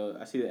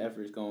 I see the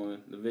efforts going.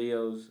 The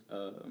videos,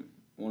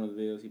 one of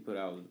the videos he put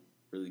out was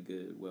really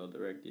good, well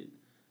directed.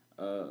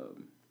 I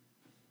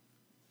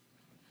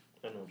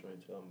know what you're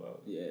talking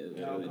about. Yeah, it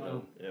was The really Outcome.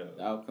 dope. Yeah.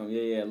 The Outcome,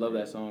 yeah, I love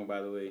that song,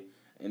 by the way.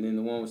 And then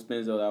the one with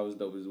Spenzo, that was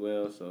dope as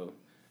well. So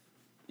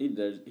he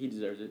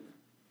deserves it.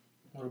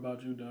 What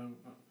about you, Doug?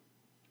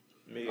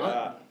 Me,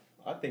 I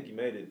think he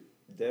made it.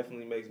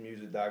 definitely makes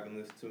music that I can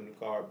listen to in the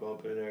car,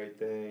 bumping and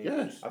everything.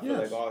 Yes, I feel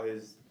yes. like all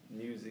his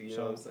music, you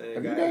know what I'm saying,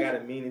 Have you got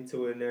guys- a meaning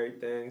to it and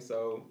everything.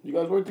 So You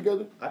guys work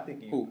together? I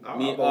think Who? I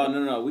Me? vote Oh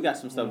no, we got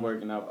some stuff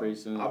working out pretty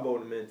soon. I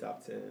vote him in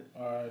top 10.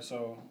 All right,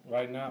 so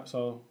right now,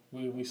 so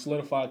we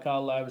solidified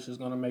Kyle Lavish is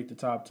going to make the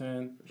top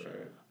 10 For sure.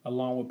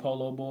 along with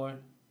Polo Boy.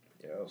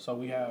 Yo. So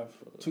we have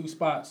 2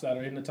 spots that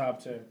are in the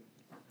top 10.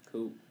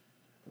 Cool.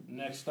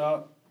 Next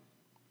up,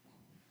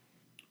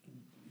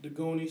 the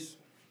Goonies.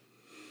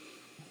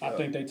 I Yep.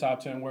 think they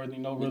top 10 worthy.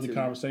 No Me really too.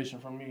 conversation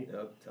from me.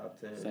 Yep, top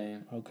 10.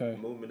 Same Okay. The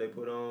movement they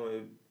put on,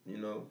 it, you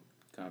know,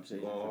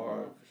 conversation Going for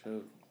hard. sure.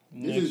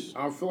 Next.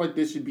 I feel like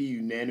this should be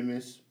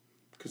unanimous.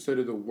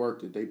 Consider the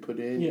work that they put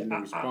in and the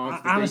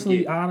response that honestly,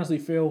 they get. I honestly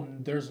feel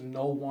there's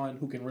no one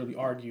who can really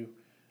argue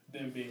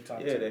them being top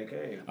 10. yeah, they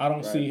came. I don't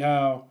Right. see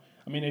how.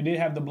 I mean, they did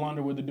have the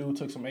blunder where the dude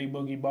took some A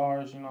Boogie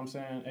bars, you know what I'm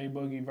saying? A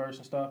Boogie verse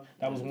and stuff.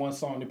 That was one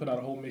song. They put out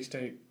a whole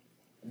mixtape.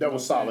 That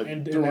was solid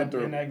And, through and, and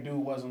through. and that dude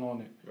wasn't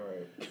on it.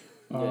 Right.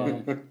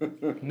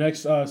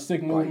 Next,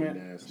 Sick Movement.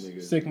 Biting ass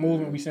niggas. Sick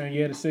Movement. We saying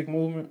yeah to Sick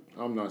Movement.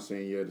 I'm not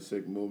saying yeah the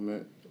sick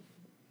movement.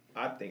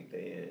 I think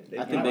they in.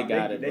 I think they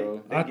got it,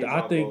 bro. I get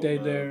my think vote, they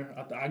man.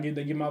 there.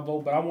 They get my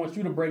vote, but I want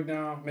you to break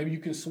down. Maybe you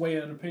can sway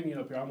an opinion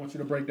up here. I want you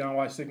to break down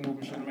why Sick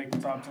Movement shouldn't make the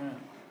top 10.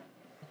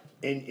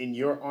 In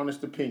your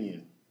honest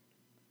opinion,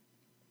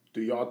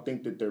 do y'all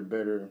think that they're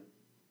better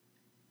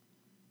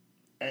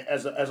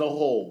as a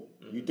whole?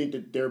 You think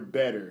that they're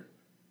better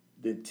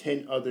than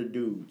 10 other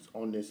dudes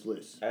on this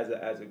list? As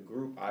a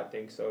group, I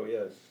think so.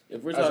 Yes.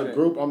 If we're As talking, a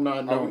group, I'm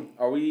not knowing.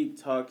 are we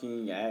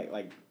talking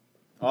like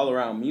all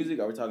around music?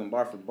 Are we talking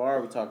bar for bar?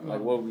 Are we talking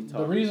like what are we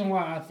talking? The reason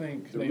why I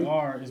think they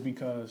are is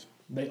because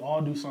they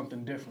all do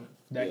something different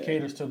that Yeah.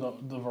 caters to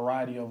the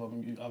variety of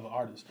an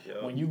artist.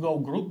 Yeah. When you go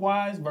group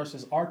wise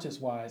versus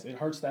artist wise, it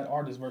hurts that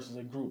artist versus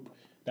a group.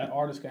 That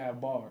artist can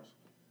have bars.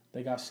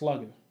 They got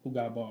Slugger, who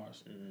got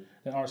bars.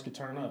 That artist could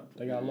turn up.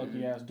 They got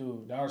Lucky Ass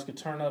Dude. That artist could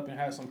turn up and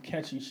have some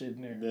catchy shit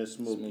in there. That's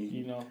Smokey.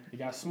 You know, they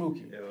got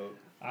Smokey. Yo.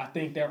 I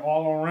think they're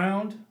all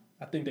around.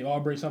 I think they all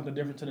bring something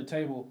different to the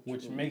table,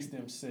 which makes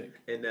them sick.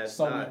 And that's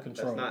So in not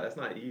control. that's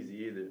not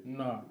easy either.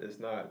 Nah. It's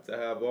not to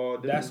have all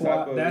different That's type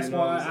why. of, That's you know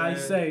why what I'm I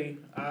saying?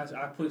 say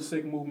I put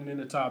Sick Movement in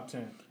the top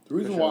 10. The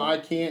reason For sure. why I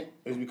can't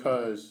is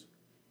because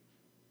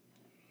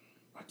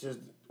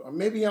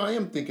maybe I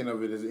am thinking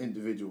of it as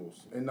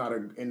individuals and not a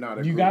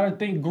You group. gotta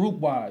think group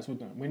wise with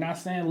them. We're not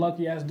saying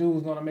Lucky Ass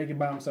Dude's gonna make it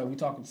by himself. We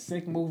talking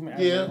Sick Movement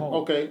as Yeah, a whole.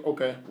 okay.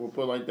 We'll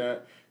put it like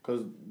that.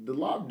 Because the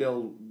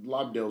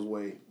Lobdell's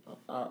way,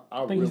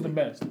 I think he's the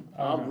best.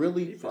 I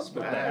really fuck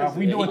with that. If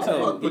we do it I to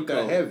fuck with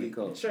that heavy.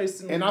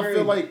 Tracy And I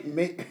feel like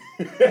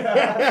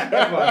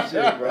that's my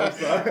shit, bro. I'm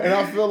sorry. and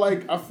I feel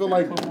like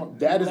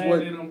that is Glad what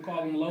they don't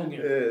call him Logan.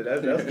 Yeah,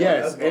 that's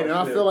yes, my and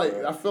I shit, feel like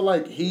bro. I feel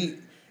like he,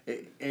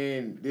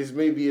 and this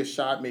may be a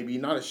shot, maybe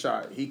not a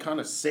shot. He kind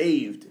of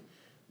saved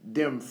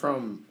them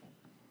from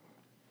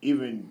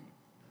even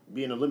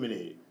being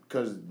eliminated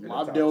because the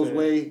top Lobdell's 10.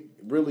 way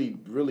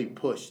really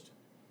pushed,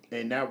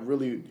 and that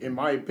really, in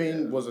my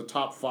opinion, was a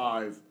top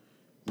 5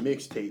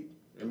 mixtape.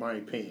 In my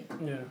opinion,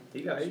 Yeah. He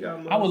got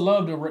I would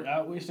love to.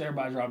 I wish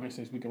everybody dropped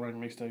mixtapes. We can rank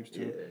mixtapes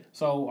too. Yeah.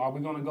 So are we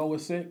gonna go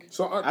with Sick?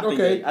 so I think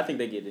okay, I think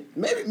they get it.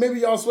 maybe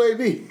y'all sway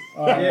me.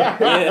 Yeah,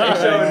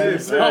 Yeah,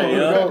 sure I'm did.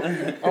 gonna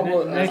yeah.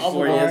 go. Next, I'm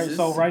four all gonna- right, yeses.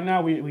 so right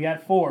now we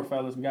got 4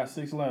 fellas. We got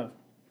 6 left,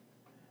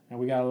 and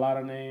we got a lot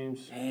of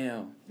names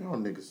Damn. Y'all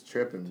niggas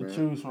tripping, to man.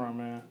 choose from,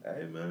 man.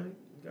 Hey man,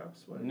 you got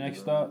persuaded.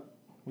 Next man. up,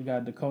 we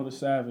got Dakota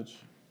Savage.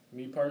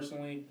 Me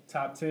personally,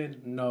 top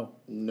 10, no.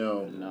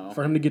 No.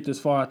 For him to get this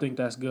far, I think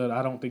that's good.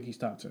 I don't think he's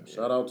top 10.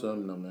 Shout out to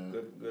him, though, man.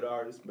 Good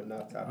artist, but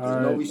not top. All I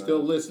right. know we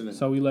still listening.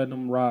 So we letting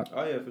him rock.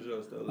 Oh yeah, for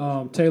sure.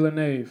 Still. Taylor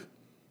Nave,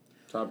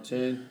 Top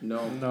 10,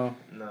 no. no.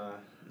 Nah,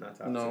 not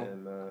top No.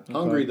 10, man.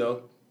 Hungry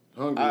though.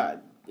 Hungry.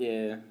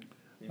 Yeah.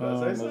 You about to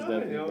say Most something,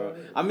 definitely, yo? bro.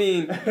 I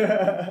mean,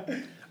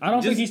 I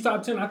don't think Just- he's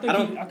top 10. I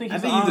think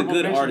he's he's an a honorable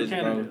good mention artist, bro.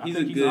 candidate. I He's a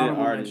think an good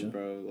honorable artist, mention.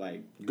 bro.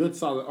 Like Good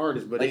solid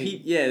artist, but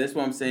ain't- that's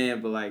what I'm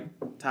saying. But like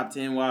top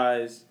 10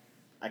 wise,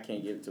 I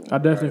can't give it to him. I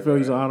definitely Right, feel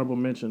he's an right. honorable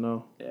mention,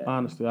 though. Yeah.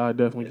 Honestly, I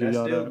definitely give That's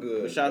y'all still that.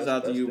 good. But shouts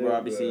out to That's you, bro. still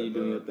I be seeing you good,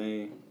 doing bro. your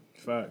thing.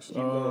 Facts. Keep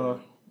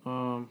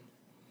going.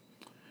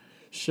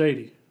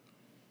 Shady.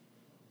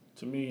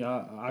 To me,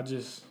 I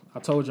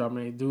told y'all,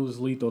 man, dude's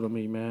lethal to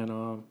me, man.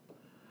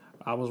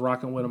 I was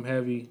rocking with him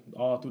heavy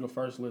all through the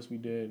first list we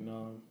did,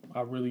 and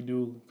I really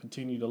do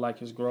continue to like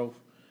his growth.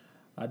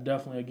 I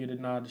definitely get a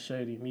nod to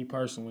Shady, me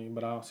personally,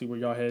 but I'll see where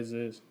y'all heads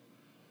is.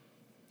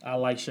 I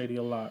like Shady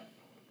a lot.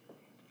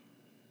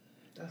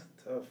 That's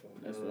a tough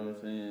one. That's what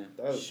I'm saying.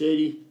 That's,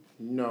 Shady,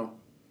 no.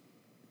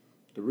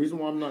 The reason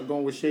why I'm not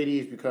going with Shady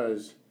is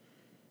because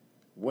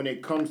when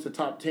it comes to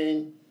top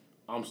 10,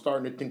 I'm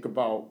starting to think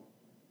about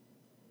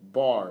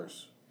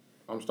bars.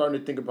 I'm starting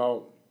to think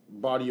about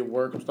body of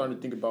work. I'm starting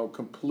to think about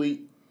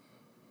complete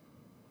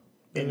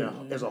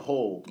as a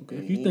whole.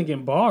 If you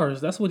thinking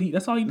bars, that's all he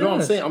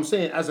does. No, I'm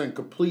saying as in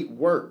complete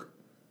work.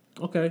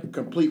 Okay.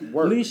 Complete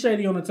work. Leave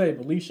Shady on the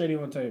table.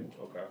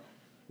 okay.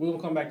 we're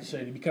gonna come back to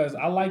Shady because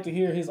I like to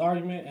hear his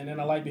argument, and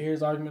then I like to hear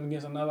his argument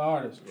against another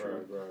artist.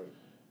 Right.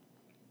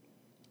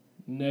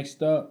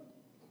 Next up,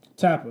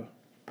 Tapper.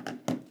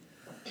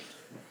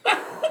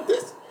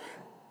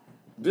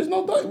 There's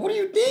no thought. What are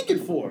you thinking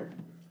for?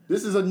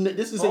 This is a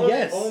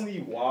yes. Only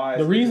why.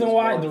 The reason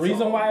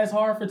why it's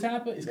hard for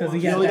Tapper is because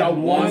he only got got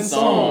one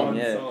song.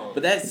 Yeah,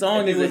 but that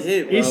song is a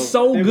hit, bro. It's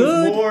so It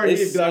good. was more,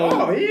 It's he'd be like,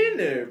 so- oh, he in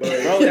there, but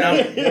Bro,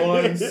 that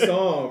one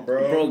song,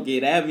 bro. Bro,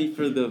 get at me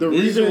for the The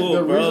visual,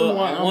 reason bro.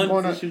 why I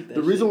want to shoot that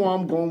the reason shit. why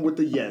I'm going with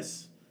the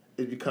yes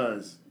is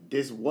because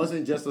this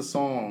wasn't just a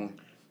song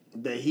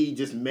that he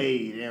just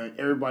made and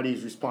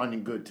everybody's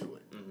responding good to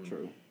it.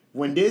 True.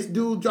 When this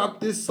dude dropped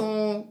this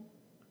song,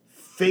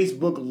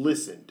 Facebook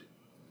listened.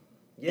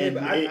 Yeah, And-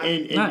 but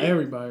and- Not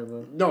everybody,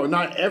 bro. No,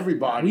 not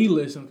everybody. We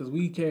listen because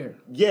we care.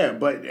 Yeah,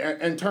 but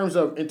in terms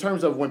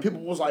of when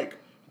people was like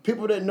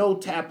people that know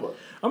Tapper.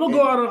 I'm gonna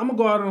go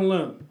out on a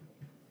limb.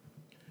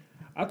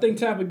 I think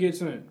Tapper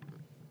gets in.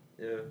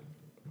 yeah.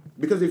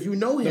 Because if you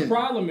know The him,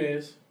 problem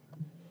is,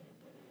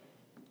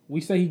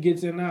 we say he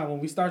gets in now. When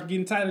we start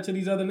getting tighter to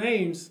these other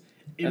names,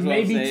 it That's what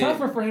may I'm be saying.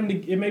 tougher for him to.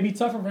 It may be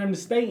tougher for him to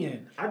stay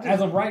in. As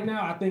of right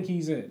now, I think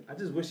he's in. I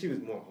just wish he was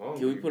more hungry.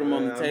 Can we put him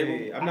on the man. table?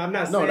 I mean, I'm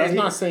not no, saying that's he,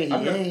 not saying he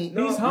I'm not- ain't.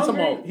 no, He's talking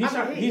hungry. about-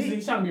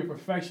 He's trying to be a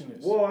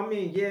perfectionist. Well, I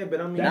mean, yeah,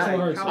 but I mean, That's like,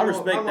 what hurts. how I long-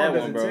 respect how long that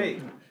does one, it bro. take?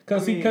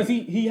 Because I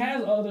mean- he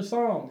has other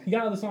songs. He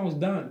got other songs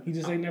done. He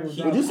just ain't never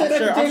done. you it. said that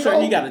sure- to I'm J. sure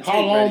Cole? he got a How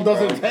tape long ready, does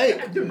bro. it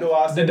take? You know,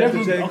 I The said that to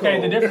difference, J. Cole.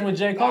 okay, the difference with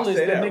J. Cole I'll is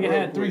say that that nigga real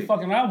had 3 quick.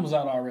 fucking albums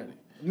out already.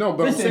 No,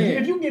 but Listen, I'm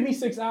saying if you give me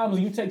 6 albums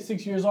and you take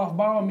 6 years off,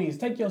 by all means,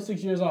 take your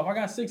 6 years off. I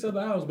got 6 other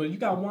albums, but you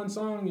got one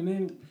song and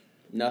then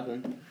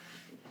Nothing.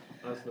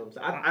 That's what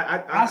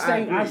I'm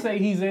saying. I agree. say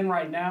he's in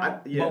right now.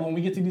 yeah. But when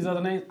we get to these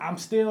other names, I'm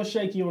still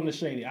shaky on the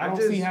Shady. I I don't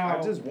just- see how.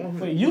 I just want him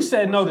to Wait, you put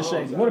said more no to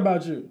songs Shady. out. What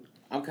about you?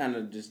 I'm kind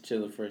of just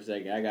chilling for a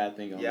second. I gotta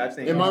think on Yeah, I this.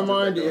 think in my Just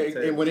mind, put that on and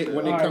tape when it still.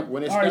 when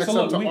it All right, stacks so up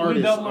look, to we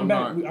artists, doubling I'm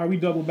back. not. Are we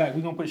double back?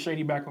 We gonna put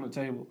Shady back on the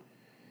table.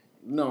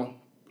 No,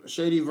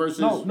 Shady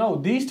versus No.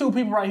 These 2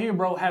 people right here,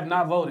 bro, have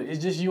not voted.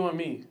 It's just you and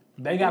me.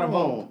 They gotta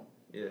vote.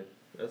 Yeah.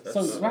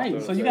 So, right,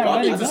 what so I'm you saying. gotta let Y'all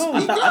it need to go.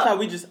 speak I thought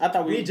we just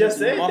We just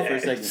pissing him said off that.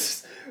 for a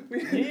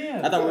second.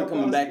 Yeah. I thought we were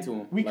coming back to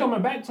him. We Like,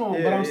 coming back to him,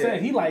 Yeah, but I'm yeah.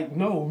 saying he like,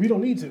 no, we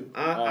don't need to.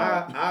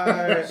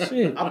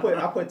 Shit. I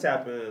put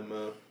Tapper in,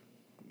 man.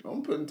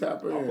 I'm putting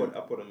Tapper I in.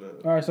 put him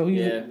in. All right, so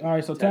he's Yeah. all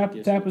right. So Tap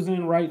Tap is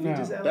in right He now.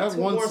 just had That's like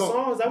 2 one more song.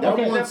 songs. I That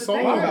wouldn't one have to song.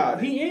 think about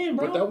it. He in,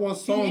 bro. But that one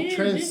song He in,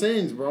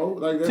 transcends, bro.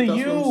 Like To that's what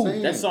you. I'm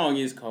saying. That song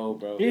is cold,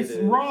 bro. It's It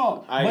is.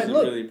 raw. I But actually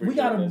look, really we appreciate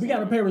gotta that we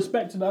gotta song. pay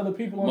respect to the other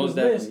people on Most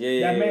this list definitely.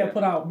 Yeah, that may yeah. have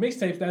put out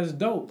mixtapes that's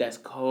dope. That's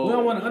cold. We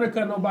don't want to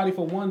undercut nobody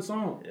for one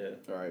song.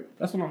 Yeah, Right.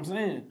 That's what I'm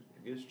saying.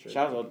 it's true.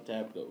 Shout out to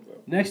Tap though, bro.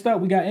 Next up,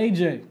 we got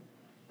AJ.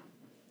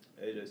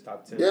 AJ's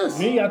top 10. Yes.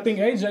 Me, I think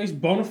AJ's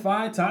bona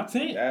fide top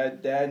 10.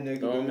 That nigga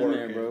Throw been him in working,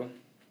 there, bro.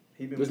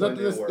 He been There's putting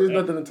nothing. in work. There's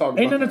nothing to talk about.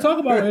 Ain't nothing to talk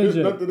about, There's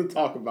AJ. nothing to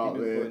talk He about,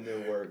 been man.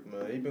 putting in work,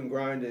 man. He been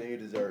grinding. He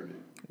deserved it.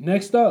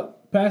 Next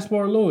up,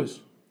 Passport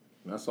Lewis.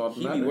 That's all that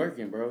He be matters.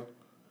 working, bro.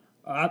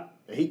 I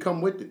And he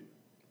come with it.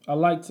 I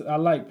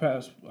like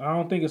Pass. I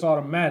don't think it's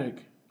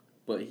automatic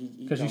But he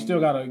because you come still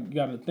with-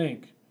 gotta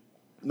think.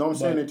 No, I'm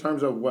saying But- in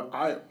terms of what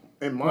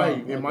in my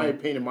okay.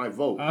 opinion, my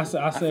vote. I say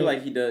I feel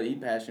like he does. He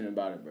passionate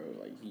about it, bro.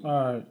 Like he.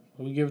 all right.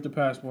 We give it to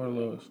Passport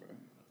Lewis.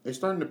 It's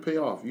starting to pay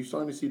off. You're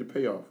starting to see the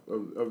payoff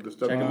of the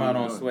stuff. Check him he's out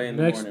on done. Sway in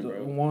the Next, morning,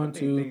 bro. 1, I think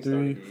 2, things 3,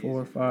 started to get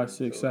 4, easy 5, for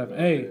 6, him, 7.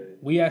 so Hey, good.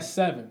 we at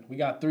 7. We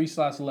got 3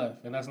 slots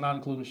left, and that's not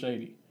including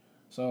Shady.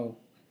 So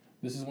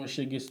this is when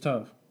shit gets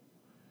tough.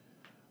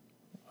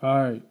 All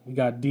right, we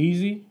got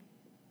Deezy,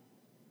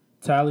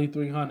 Tally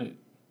 300.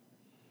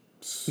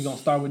 We gonna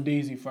start with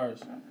Deezy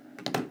first.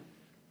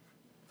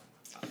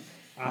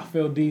 I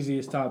feel Deezy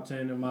is top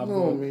 10 in my No,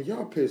 book. man,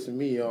 y'all pissing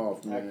me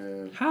off,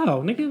 man.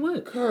 How, nigga?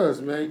 What?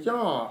 Cause, man,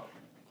 y'all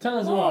Tell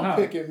us what. How?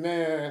 picking,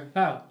 man.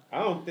 How? I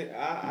don't think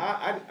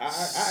I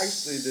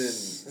actually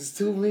didn't. There's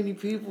too many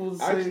people.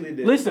 I actually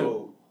didn't Listen.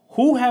 vote.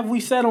 Who have we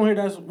said on here?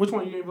 That's which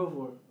one you didn't vote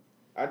for?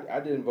 I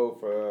didn't vote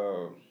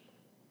for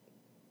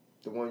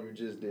the one you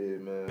just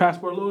did, man.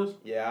 Passport Lewis.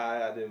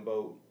 Yeah, I didn't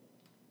vote.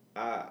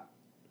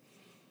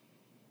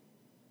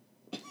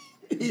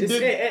 He It's,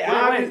 did.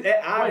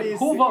 obvious.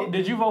 Who vote?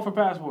 Did you vote for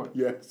Passport?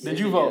 Yes. Did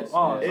you vote? Yes.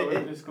 Oh, It- so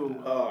it- it's cool.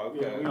 Oh,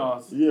 Yeah, okay. we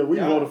all. Yeah, we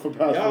Y'all- voted for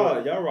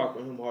passport. Y'all rock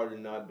with him harder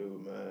than I do,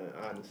 man.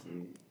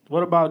 Honestly,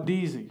 What about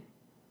Deezy?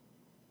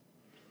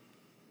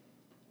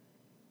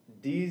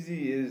 DZ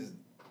is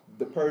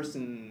the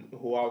person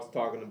who I was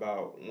talking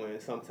about when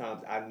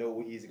sometimes I know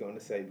what he's gonna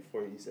say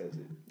before he says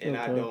it, and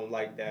I Okay. don't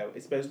like that,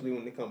 especially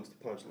when it comes to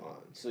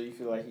punchlines. So you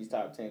feel like he's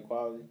top 10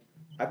 quality?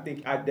 I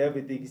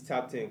definitely think he's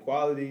top 10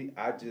 quality.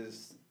 I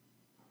just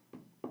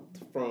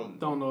from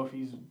Don't know if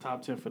he's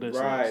top 10 for this.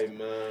 right, list.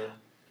 man.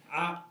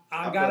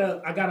 I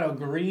gotta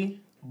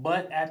agree,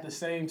 but at the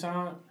same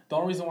time, the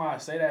only reason why I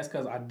say that is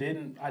because I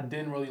didn't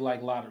really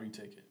like Lottery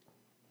Ticket.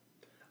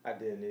 I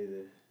didn't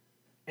either.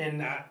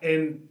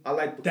 and I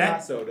like that-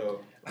 Picasso though.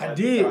 I like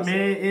did, Picasso.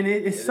 man, and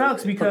it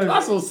sucks because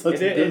Picasso's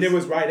such And a it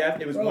was right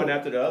after. It was Bro, one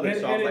after the other.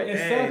 and So I was like, it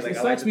dang, sucks. like, It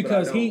I like sucks this, but I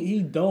because don't.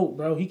 he dope,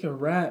 bro. He can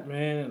rap,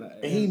 man,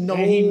 And he he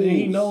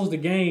knows. knows the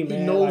game, He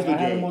man. knows like, the I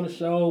had him game. on the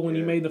show when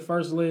he Yeah. made the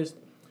first list.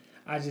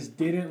 I just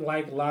didn't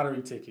like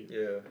Lottery Ticket.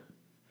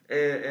 Yeah.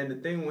 And the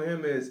thing with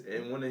him is,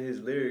 in one of his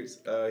lyrics,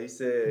 he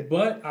said,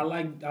 But I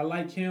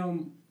like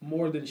him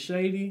more than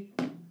Shady.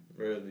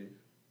 really,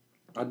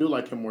 I do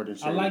like him more than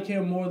Shady. I like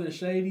him more than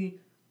Shady,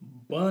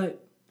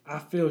 but I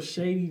feel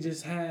Shady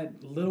just had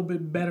a little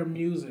bit better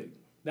music.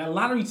 That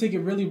Lottery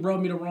Ticket really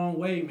rubbed me the wrong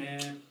way,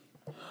 man.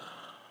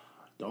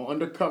 Don't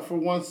undercut for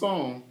one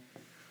song.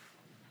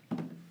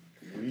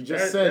 You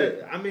just That- said that-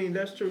 it. I mean,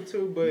 that's true too,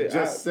 You but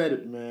just said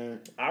it, man.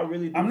 I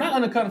really do. I'm not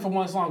undercutting for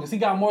one song because he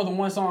got more than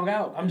one song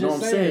out. I'm No, just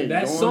I'm saying saying,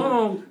 that don't-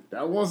 song.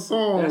 That one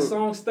song. That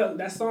song stuck.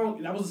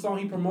 That was the song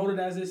he promoted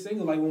as his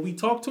single. Like when we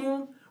talked to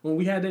him, when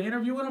we had the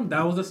interview with him,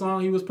 that was the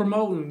song he was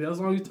promoting. That was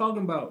the song he was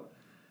talking about,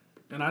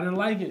 and I didn't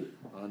like it.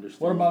 I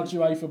understand. What about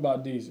you? How you feel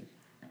about Deezy?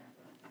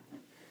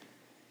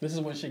 This is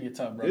when shit get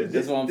tough, bro.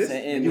 That's what I'm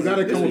saying. You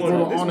gotta This come with one-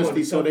 brutal this one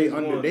honesty the so they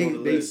toughest one on they the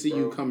list, see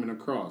you bro. coming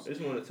across. It's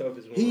one of the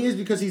toughest ones. He is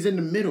because he's in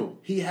the middle.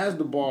 He has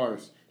the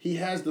bars. He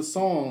has the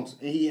songs,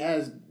 and he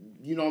has,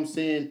 you know what I'm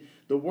saying,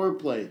 the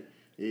wordplay.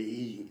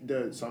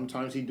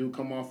 Sometimes he do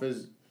come off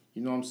as,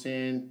 you know what I'm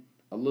saying,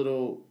 a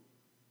little,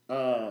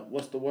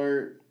 what's the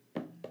word?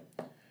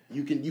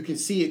 You can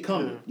see it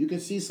coming. You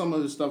can see some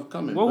of the stuff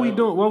coming. What we but-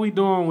 doing? What we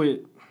doing with?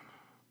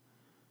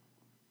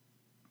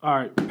 All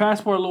right,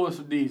 Passport Lewis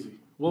for Deezy.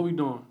 What we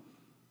doing?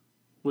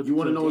 With You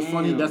want to know what's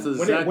funny? That's the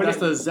When exact. it- That's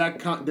the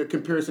exact the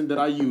comparison that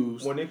I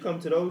used. When it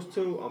comes to those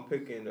two, I'm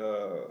picking.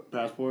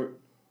 Passport.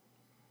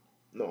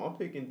 No, I'm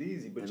picking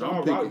Deezy, but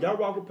And y'all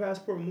rock with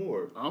Passport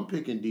more. I'm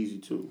picking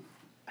DZ too.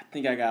 I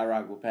think I got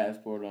rock with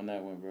Passport on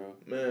that one, bro.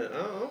 Man,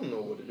 I don't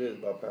know what it is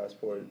about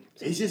Passport.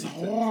 It's just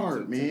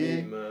hard, To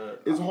me, man.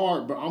 It's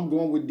hard, but I'm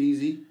going with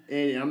DZ,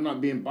 and I'm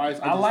not being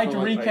biased. I just like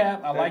to feel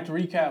recap. I like to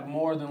recap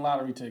more than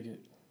Lottery Ticket.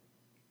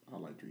 I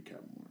like to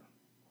recap more.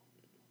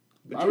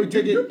 But Lottery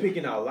Ticket- you're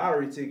picking out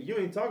Lottery Ticket. You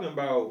ain't talking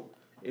about,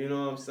 you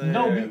know what I'm saying?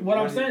 No, what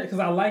I'm money. saying because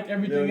I like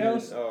everything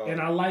Millions, else, and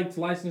I liked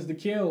License to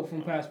Kill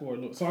from Passport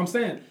Lewis. So I'm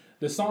saying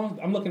the songs.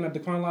 I'm looking at the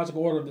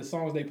chronological order of the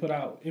songs they put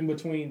out in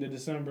between the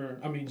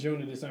June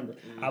to December.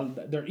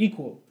 They're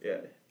equal Yeah.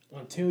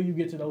 until you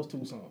get to those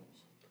two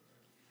songs.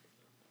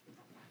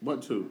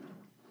 What two?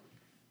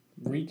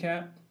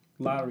 Recap,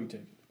 Lottery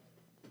Ticket.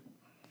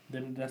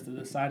 Then that's the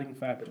deciding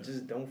factor. But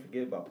just don't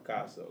forget about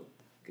Picasso,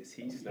 because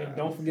he's not. And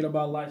don't forget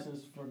about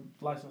License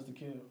to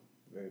Kill.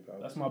 Very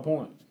powerful. That's my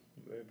point.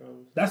 Very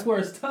powerful. That's where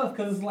it's tough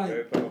because it's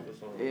Very like powerful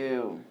song.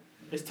 Ew.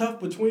 it's tough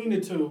between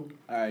the two.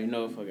 All right, you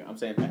know what? Fuck it. I'm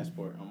saying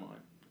Passport. I'm on.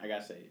 I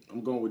gotta say it.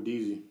 I'm going with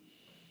DZ.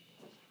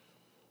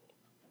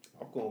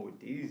 I'm going with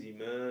Deezy,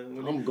 man.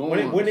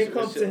 When it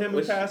comes to him and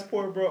what's-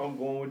 Passport, bro, I'm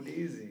going with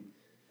Deezy.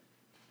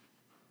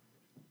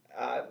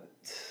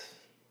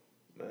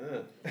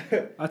 Man.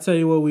 I tell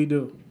you what we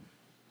do.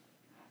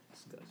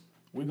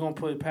 We're gonna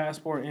put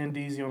Passport and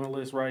DZ on the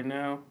list right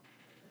now.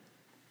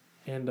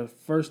 And the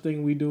first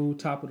thing we do,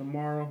 top of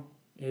tomorrow,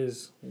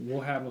 is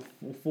we'll have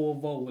a full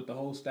vote with the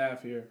whole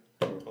staff here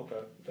Okay.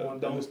 on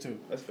those two.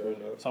 That's fair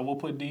enough. So we'll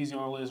put DZ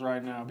on the list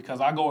right now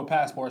because I go with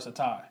Passport, it's a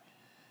tie.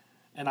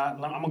 And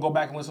I'm gonna go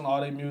back and listen to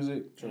all their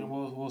music, and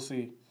we'll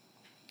see.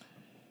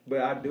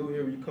 But I do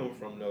hear where you come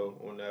from though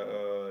on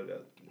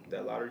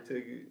that lottery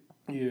ticket.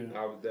 Yeah.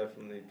 I was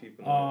definitely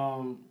peeping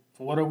on.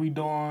 What are we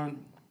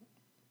doing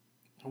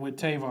with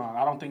Tavon?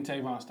 I don't think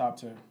Tavon's top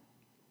 10.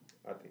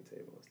 I think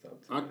Tavon's top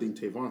 10. I think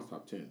Tavon's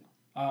top 10.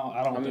 I don't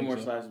How many think more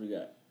so. slots we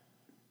got?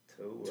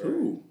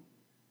 Two.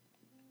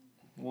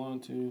 1,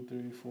 2,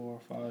 3, 4,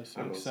 5, I know 6,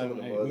 some 7, of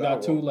them 8. was We got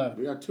out 2 wrong. left.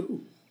 We got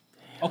two.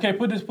 Okay,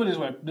 put it this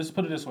way. Just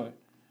put it this way.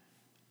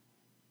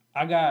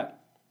 I got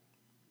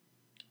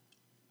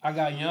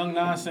Young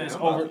Nonsense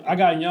over Tavon. I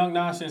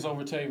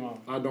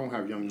don't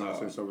have Young Nonsense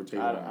over I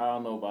Tavon.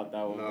 don't know about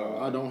that one, bro.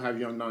 I don't have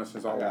Young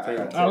Nonsense over I got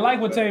Tavon. I like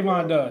what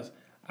Tavon does.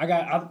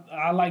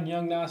 I like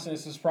Young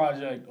Nonsense's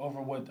project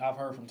over what I've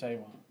heard from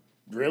Tavon.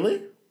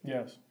 Really?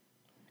 Yes.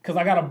 Cause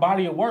I got a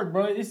body of work,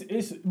 bro.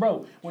 It's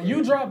bro, when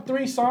you drop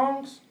 3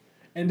 songs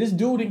and this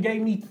dude and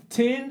gave me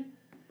 10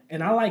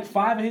 and I like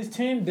 5 of his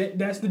 10,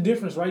 that's the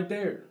difference right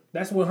there.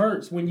 That's what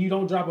hurts when you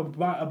don't drop a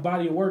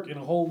body of work in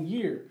a whole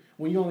year.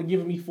 When you're only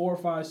giving me 4 or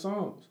 5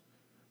 songs.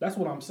 That's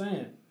what I'm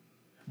saying.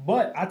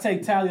 But I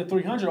take Talia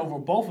 300 over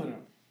both of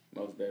them.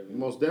 Most definitely.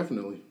 Most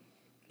definitely.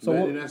 So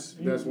So what- that's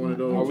one of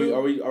those.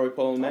 Are we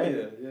pulling Oh,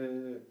 that?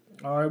 yeah.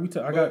 All right, we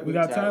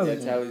got Talia.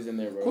 Yeah, Tally's in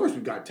there, bro. Of course we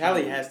got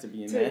Tally Tavon. has to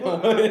be in there.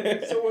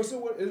 Tavon, so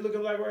what is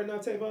looking like right now?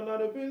 Tavon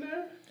not up in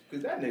there?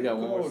 Because that nigga got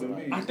one more cold to slot.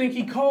 me. I think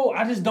he cold.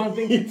 I just don't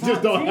think He he's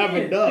just don't have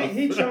enough.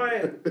 He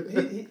trying.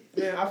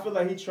 Man, I feel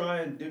like he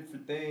trying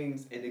different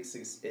things and it's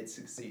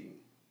succeeding.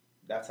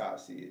 That's how I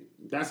see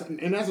it. That's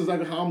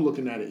exactly how I'm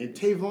looking at it. And It's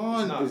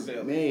Tavon not is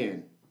failing.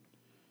 man.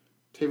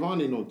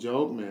 Tavon ain't no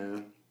joke,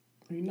 man.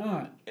 He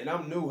not. And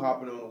I'm new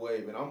hopping on the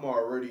wave, and I'm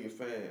already a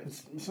fan.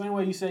 It's the same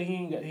way you say he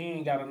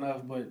ain't got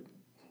enough, but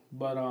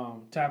but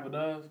Tapper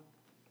does.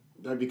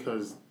 That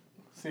because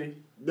See,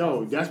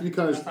 no, that's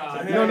because That's how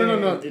I-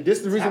 no. This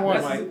is the reason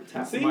why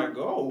Tapper might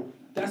go.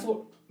 that's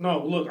what.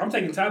 No, look, I'm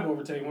taking Tapper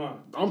over Tavon.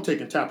 I'm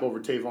taking Tap over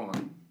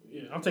Tavon.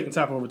 Yeah, I'm taking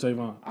Tapper over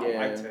Tavon. I like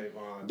Yeah.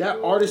 Tavon. That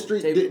dude.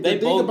 artistry. They the thing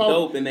both about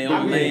dope in their I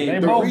own mean, lane. they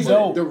the both reason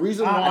dope. the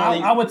reason I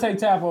why would take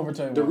Tapper over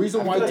Tavon. the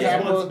reason I why feel like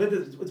Tapper.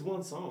 it's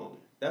one song.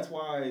 That's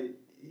why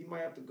he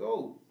might have to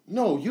go.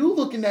 No, you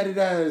looking at it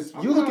as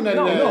I'm you looking at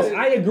not- it No, as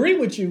I agree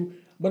with you,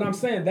 but I'm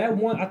saying that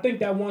one. I think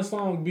that one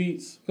song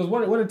beats because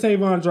what did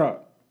Tavon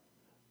drop?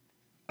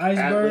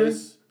 Iceberg,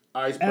 Atlas,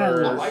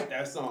 Iceberg, I like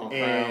that song.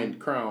 and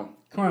Crown.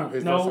 Crown.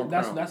 His verse No, on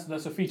that's Crown.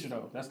 that's a feature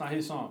though. That's not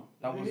his song.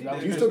 That was You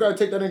Chris- still got to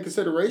take that in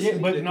consideration.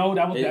 Yeah, but no,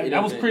 that was It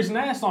that was doesn't- Chris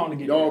Nash song to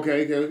get. Oh, there.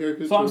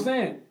 okay. So I'm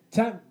saying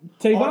Tavon.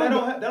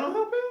 Oh, that don't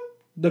help him?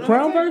 The That Crown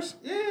don't help- verse?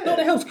 Yeah. No,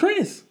 that helps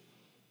Chris.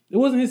 It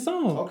wasn't his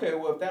song. Okay,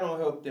 well if that don't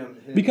help them,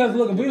 Because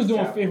look, if we was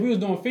Tapper.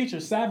 doing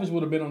features, Savage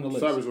would have been on the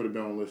list. Savage would have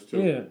been on the list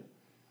too. Yeah,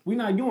 we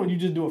not doing. You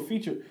just do a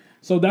feature.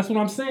 So that's what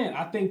I'm saying.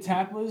 I think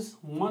Tapper's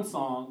one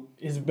song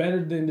is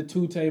better than the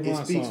two Tavon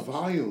It speaks songs.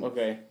 volume.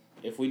 Okay,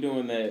 if we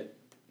doing that,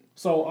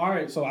 So all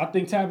right, so I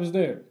think Tapper's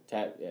there.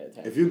 tap.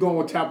 If you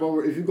going Tap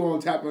over, if you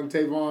going Tap on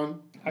Tavon,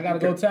 I gotta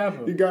go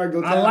Tapper. you gotta go.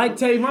 I Tap. like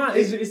Tavon.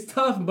 It's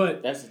tough,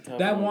 but That's a tough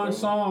that one, one bro.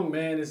 song,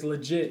 man, is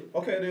legit.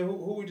 Okay, then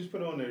who we just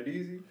put on there?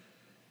 DZ?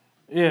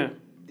 Yeah.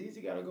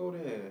 DZ gotta go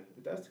then.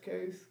 If that's the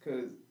case,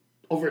 cause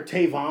over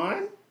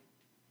Tavon.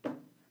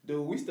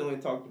 dude, we still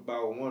ain't talked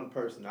about one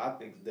person I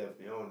think is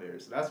definitely on there.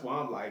 So that's why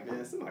I'm like,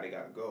 man, somebody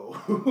gotta go.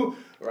 All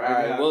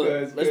right, now, well,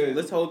 'cause-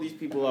 let's hold these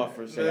people off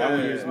for a second. I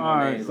want to hear some All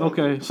more right. names.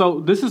 Okay. So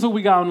this is who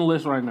we got on the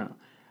list right now: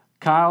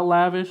 Kyle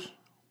Lavish,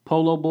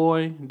 Polo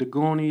Boy, The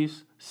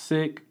Goonies,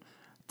 Sick,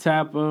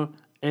 Tapper,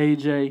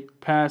 AJ,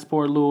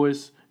 Passport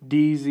Lewis,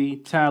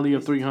 DZ, Tally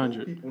of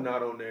 300. people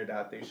not on there that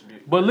I think should be.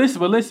 But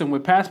listen,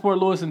 with Passport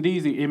Lewis and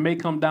DZ, it may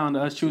come down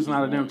to us choosing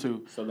out of them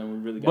two. So then we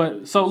really got.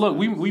 But so look,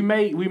 we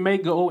may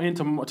go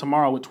into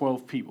tomorrow with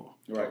 12 people.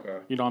 Right. Okay.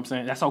 You know what I'm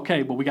saying? That's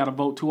okay, but we got to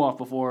vote 2 off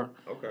before.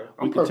 Okay.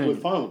 We I'm perfectly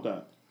continue. fine with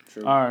that.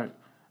 True. All right.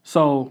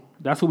 So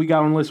that's what we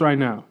got on the list right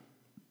now.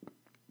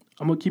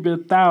 I'm gonna keep it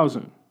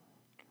 1,000.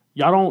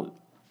 Y'all don't.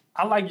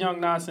 I like Young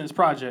Nonsense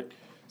Project.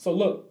 So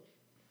look,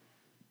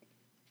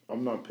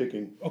 I'm not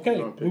picking. okay,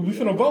 I'm not picking we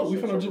finna Young vote. We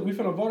Nonsense over-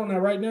 finna vote on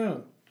that right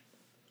now.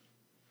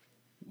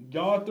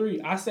 Y'all three.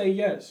 I say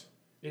yes.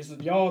 It's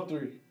y'all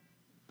three.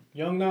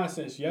 Young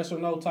Nonsense. Yes or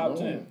no? Top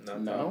 10.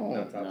 Not No, top,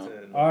 not top no.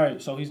 10. All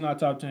right. So he's not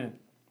top 10.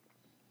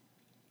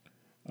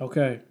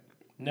 Okay.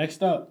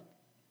 Next up,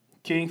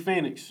 King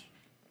Phoenix.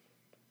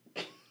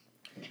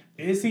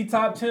 Is he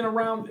top 10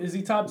 around? Is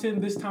he top 10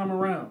 this time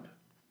around?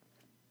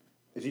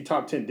 Is he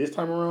top 10 this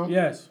time around?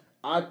 Yes.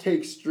 I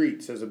take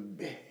Streets as a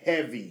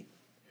heavy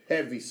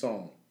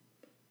song,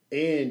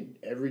 and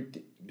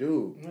everything,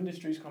 dude. When did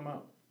Streets come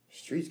out?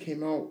 Streets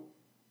came out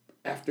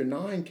after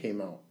 9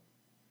 came out.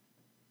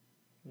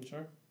 You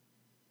sure?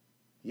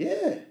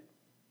 Yeah.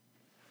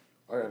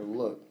 I gotta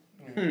look.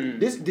 Hmm.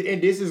 This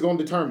is gonna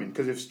determine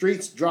because if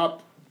Streets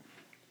dropped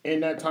in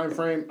that time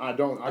frame, I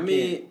I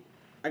mean,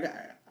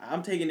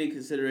 I'm taking into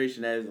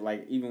consideration as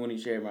like even when he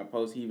shared my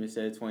post, he even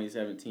said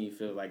 2017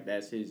 feels like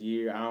that's his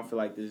year. I don't feel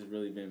like this has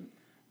really been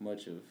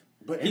much of.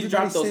 But He's everybody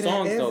dropped those say that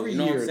songs though. every You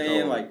know what I'm year, saying?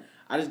 though. Like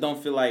I just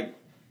don't feel like.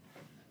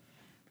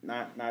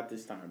 Not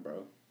this time,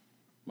 bro.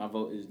 My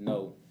vote is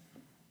no.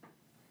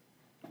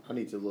 I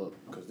need to look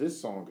because this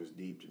song is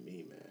deep to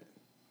me, man.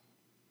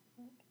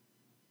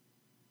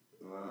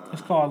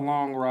 It's called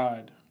Long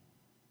Ride.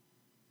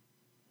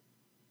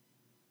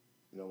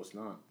 No, it's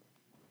not.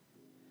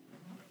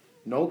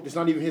 Nope, it's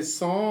not even his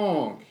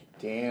song.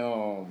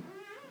 Damn,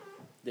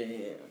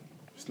 Damn.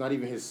 it's not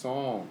even his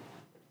song.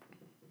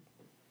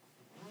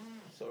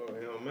 So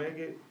he don't make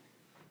it.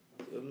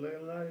 It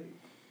look like.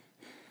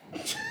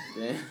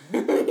 Damn.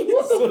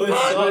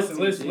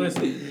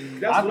 Listen.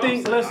 That's I what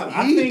think. I'm Listen.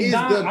 He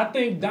I is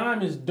think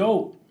Dime is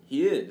dope.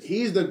 He is.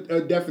 He's the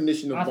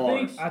definition of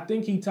bars. I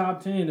think he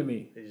top 10 to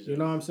me. He's You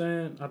know what I'm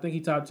saying? I think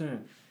he top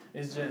 10.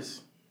 It's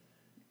just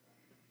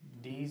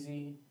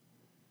DZ,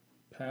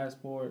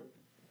 Passport,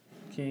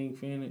 King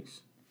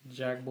Phoenix,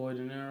 Jack Boy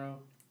De Niro.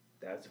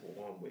 That's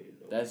one way to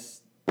know.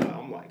 That's.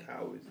 I'm like,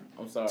 how is it?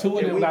 I'm sorry. Two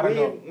of them gotta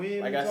go.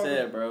 Like I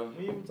said, bro.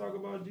 We didn't even talk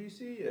about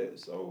GC yet,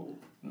 so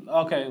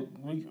Okay,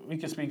 we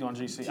can speak on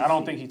GC. I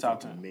don't think he top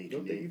 10. you Making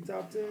don't think it. he's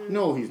top 10?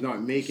 No, he's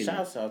not making it.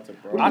 Shouts out to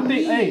bro. What I do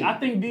think. you mean? Hey, I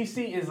think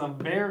DC is a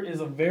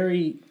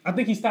very. I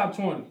think he's top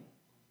 20.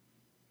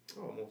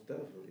 Oh, most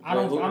definitely. I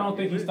don't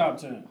think he's top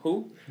 10.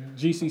 Who?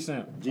 GC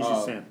Simp.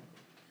 Jesus Sam.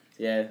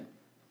 Yeah,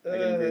 I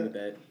can agree with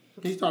that.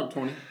 He's top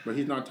 20, but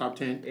he's not top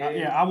 10.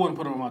 Yeah, I wouldn't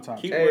put him in my top.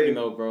 Keep 10. working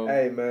though, bro.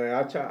 Hey man,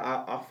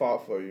 I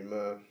fought for you,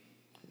 man.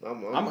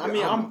 I'm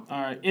All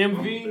right,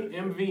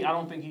 MV. I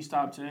don't think he's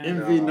top 10.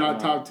 MV not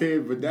top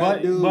 10, but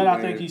that dude. But I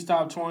man. think he's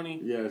top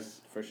 20.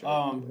 Yes. For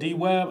sure. D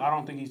Web, I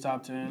don't think he's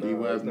top 10.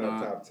 D-Web he's not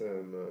not. top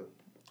 10, man.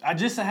 I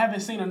just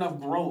haven't seen enough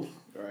growth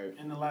Right.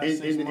 in the last And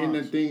 6 the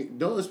months. thing,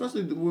 those,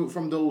 especially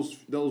from those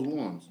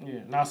ones.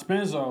 Yeah. Now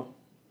Spenzo.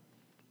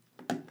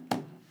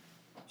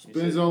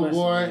 Spenzo Listen,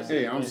 boy. man.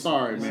 Hey, I'm Listen,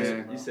 sorry, listen,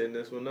 man. You setting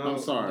this one out? I'm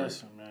sorry.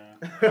 Listen,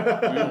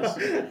 man.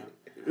 Listen, man.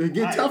 It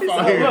get tough it's out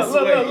all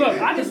here.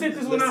 Look. I just sit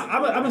this one out.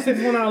 I'm gonna sit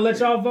this one out and let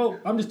y'all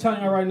vote. I'm just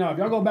telling y'all right now. If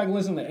y'all go back and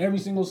listen to every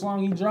single song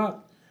he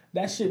dropped,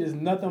 that shit is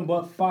nothing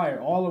but fire.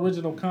 All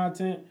original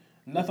content,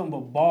 nothing but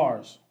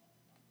bars.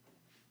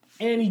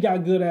 And he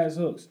got good ass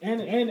hooks.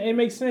 And it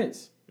makes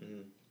sense.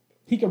 Mm-hmm.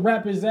 He can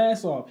rap his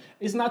ass off.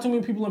 It's not too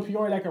many people in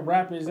Peoria that can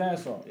rap his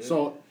ass off.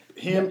 So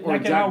him That or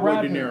can Jack Boy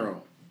out-rap De him.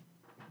 Niro?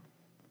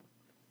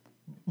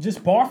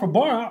 Just bar for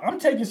bar, I'm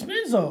taking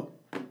Spenzo.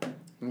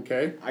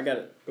 Okay. I got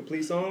it.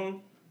 Complete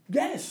song?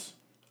 Yes.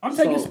 I'm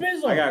taking So,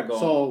 Spenzo. I gotta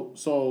go.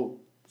 So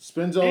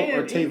Spenzo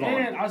or Tavon?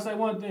 And I'll say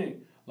one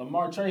thing.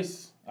 Lamar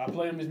Trace, I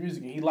played him his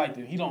music and he liked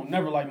it. He don't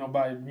never like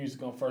nobody's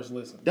music on first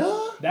listen.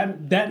 Duh.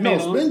 That No,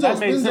 made sense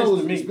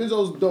to me.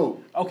 Spenzo's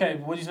dope. Okay,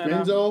 what you saying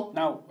Spenzo?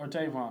 now? Or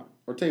Tavon?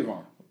 Or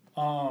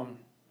Tavon.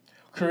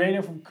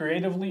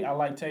 Creatively, I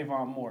like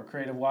Tavon more,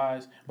 creative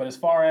wise. But as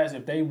far as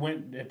if they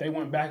went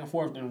back and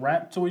forth and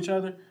rapped to each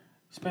other,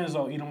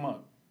 Spenzo eat them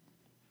up.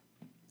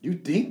 You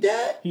think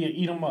that? He'd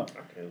eat them up.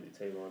 I can't leave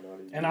Tavon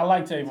out of And I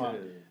like Tavon.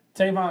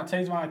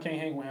 Tavon can't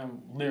hang with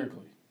him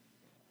lyrically.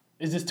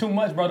 It's just too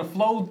much, bro. The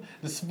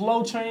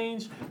flow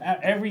change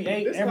at every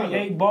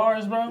eight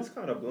bars, bro. It's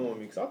kind of blowing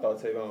me because I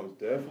thought Tavon was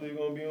definitely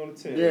going to be on the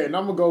 10. Yeah, and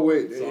I'm gonna go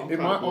with So I'm in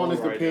kinda my going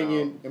honest right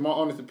opinion. In my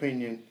honest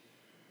opinion,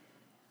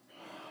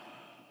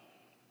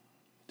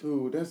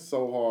 dude, that's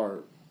so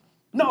hard.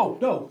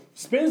 No.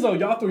 Spenzo,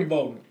 y'all three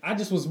voting. I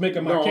just was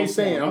making my case.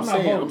 I'm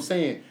not voting.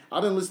 saying. I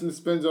didn't listen to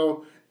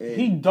Spenzo. And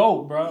He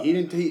dope, bro. He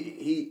didn't.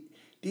 He.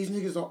 These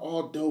niggas are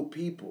all dope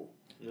people.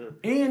 Yeah.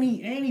 And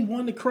he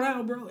won the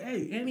crowd, bro.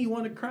 Hey, and he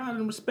won the crowd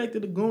and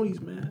respected the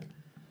Goonies, man.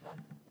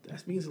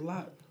 That means a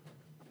lot.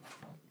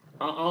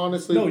 I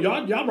honestly. No,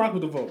 y'all rock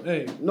with the vote.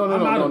 Hey,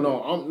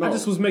 No. I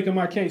just was making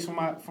my case for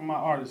my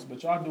artists,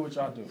 but y'all do what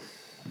y'all do.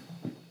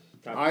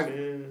 Top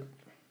 10.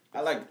 I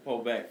like to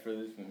pull back for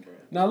this one, bro.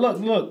 Now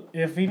look.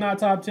 If he not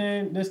top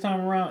 10 this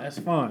time around, that's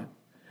fine.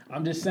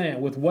 I'm just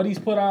saying with what he's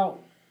put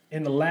out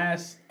in the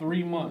last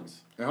 3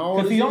 months. And how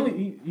old is Because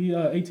he? he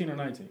 18 or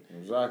 19.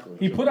 Exactly.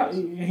 He put out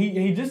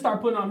he just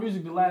started putting out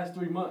music the last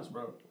 3 months,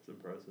 bro. It's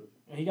impressive.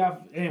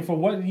 And for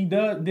what he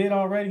did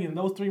already in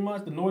those 3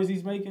 months, the noise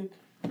he's making.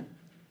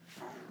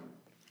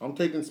 I'm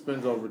taking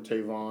Spins over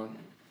Tavon.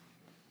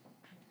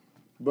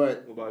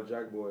 But What about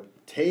Jack Boy?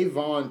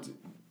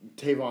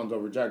 Tavon's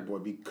over Jack Boy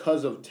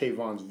because of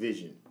Tavon's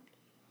vision.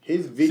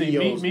 His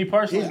videos, See, me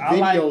personally, his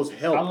videos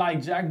help. I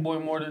like Jack Boy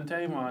more than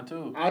Tavon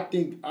too. I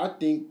think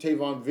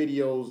Tavon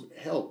videos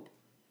help,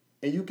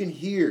 and you can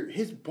hear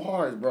his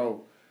bars,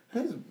 bro.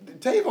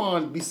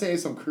 Tavon be saying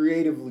some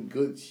creatively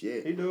good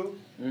shit. He do.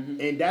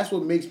 And that's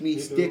what makes me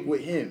stick with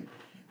him.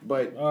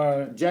 But All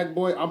right. Jack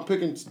Boy, I'm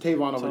picking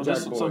Tavon over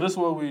Jack Boy. So this is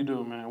what we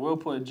do, man. We'll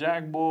put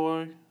Jack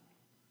Boy,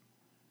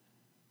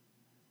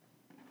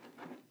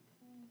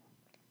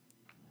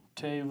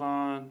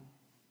 Tavon,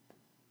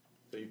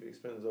 So you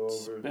pick Spenzo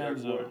over Jack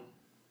Spenzo. Boy?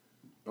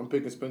 I'm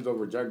picking Spins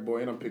over Jack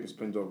Boy, and I'm picking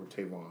Spins over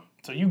Tavon.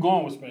 So you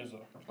going with Spenzo.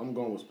 I'm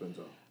going with Spins.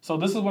 So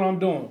this is what I'm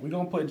doing. We're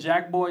gonna put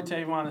Jack Boy,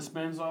 Tavon, and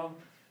Spenzo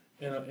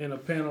in a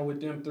panel with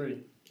them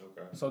three.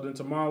 Okay. So then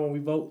tomorrow when we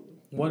vote,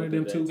 one of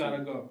them two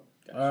gotta go.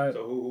 All right.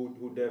 So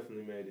who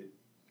definitely made it?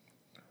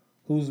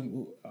 Who's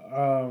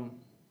Well,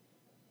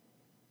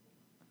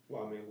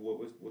 I mean,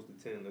 what's the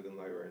 10 looking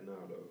like right now,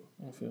 though?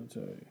 I'm finna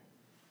tell you.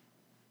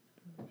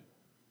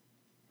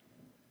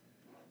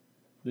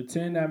 The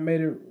 10 that made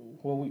it.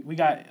 Well, we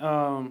got.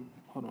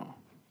 Hold on.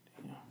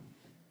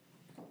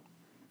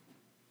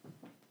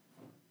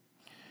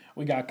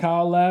 We got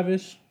Kyle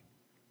Lavish.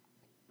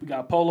 We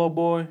got Polo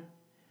Boy.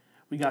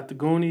 We got the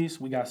Goonies.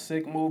 We got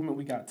Sick Movement.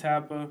 We got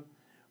Tappa.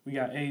 We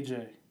got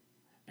AJ.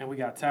 And we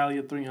got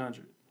Talia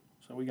 300.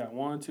 So we got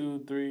 1,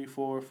 2, 3,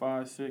 4,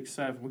 5, 6,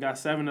 7. We got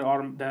 7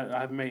 that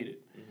I've made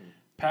it. Mm-hmm.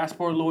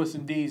 Passport Lewis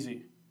and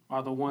Deezy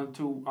are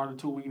the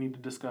two we need to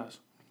discuss.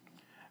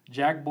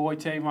 Jack Boy,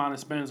 Tavon, and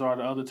Spence are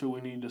the other two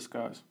we need to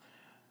discuss.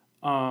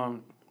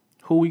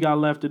 Who we got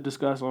left to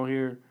discuss on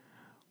here?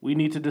 We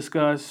need to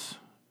discuss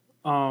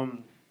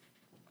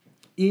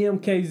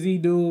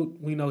EMKZ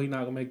dude. We know he's not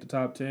gonna make the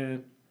top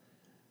 10.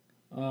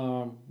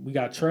 We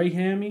got Trey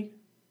Hammy,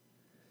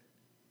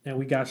 and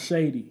we got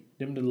Shady.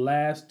 Them the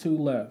last two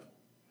left.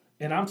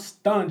 And I'm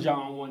stunned,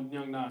 y'all, on one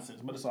Young Nonsense,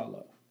 but it's all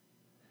love.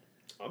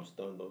 I'm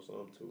stunned on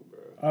some too,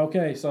 bro.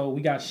 Okay, so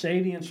we got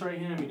Shady and Trey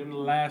Hammy. Them the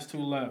last two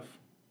left.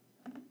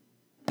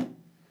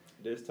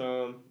 This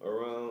time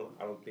around,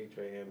 I don't think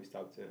Trey Hammy's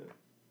top 10.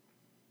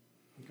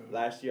 Okay.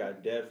 Last year, I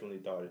definitely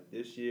thought it.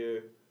 This year,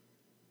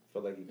 I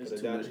feel like he It's could have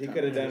too done. much He time.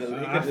 could have done. He I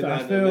could have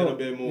done feel- a little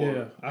bit more.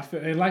 Yeah, I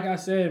feel, and like I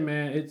said,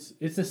 man, it's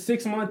a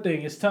 6 month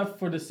thing. It's tough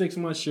for the 6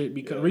 month shit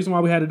because the reason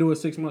why we had to do a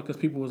 6 month because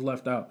people was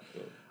left out.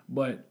 Yeah.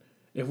 But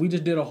if we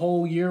just did a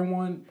whole year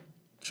one,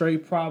 Trey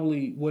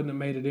probably wouldn't have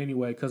made it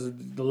anyway because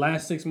the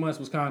last 6 months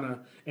was kind of.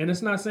 And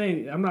it's not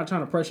saying I'm not trying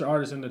to pressure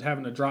artists into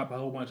having to drop a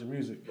whole bunch of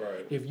music.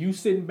 Right. If you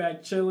sitting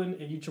back chilling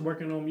and you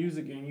working on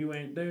music and you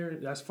ain't there,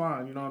 that's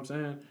fine. You know what I'm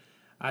saying?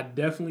 I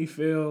definitely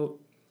feel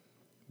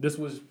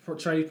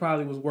Trey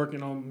probably was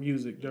working on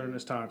music during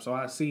this time, so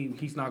I see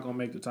he's not gonna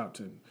make the top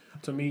 10.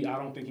 To me, I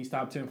don't think he's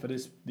top 10 for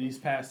these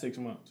past 6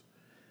 months.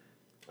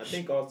 I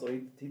think also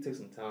he took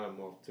some time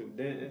off too.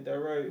 Isn't that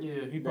right?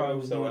 Yeah, he probably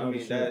was doing other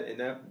shit.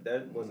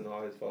 that wasn't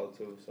all his fault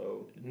too.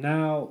 So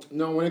Now,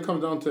 No, when it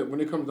comes down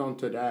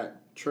to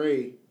that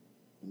Trey,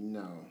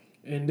 no.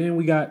 and then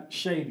we got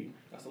Shady.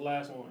 That's the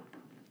last one.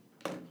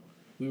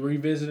 We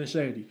revisiting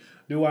Shady.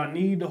 Do I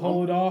need to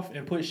hold off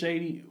and put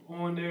Shady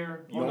on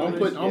there?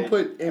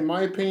 In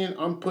my opinion,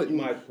 I'm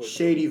putting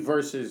Shady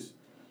versus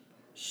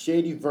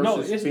Phoenix.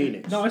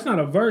 No, it's not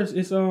a verse.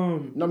 It's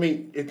No, I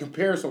mean,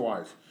 comparison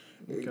wise.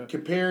 Okay.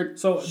 Compared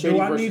So Shady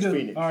do I versus need to?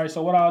 Phoenix. All right.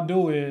 So what I'll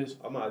do is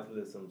I might have to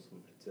listen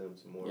to him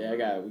some more. Yeah, we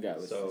got to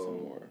listen to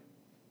some more.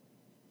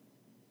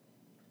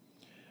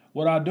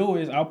 what I'll do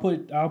is I'll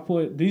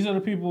put these are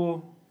the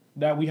people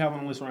that we have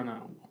on the list right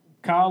now.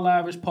 Kyle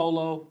Lavish,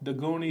 Polo, The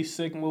Goonies,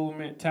 Sick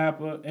Movement,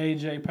 Tappa,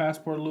 AJ,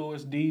 Passport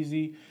Lewis,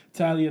 DZ,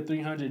 Talia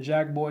 300,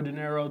 Jack Boy, De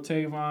Niro,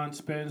 Tavon,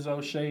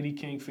 Spenzo, Shady,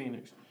 King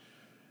Phoenix.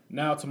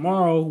 Now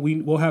tomorrow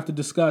we'll have to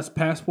discuss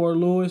Passport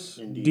Lewis,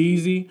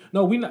 DZ.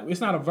 No,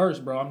 it's not a verse,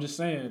 bro. I'm just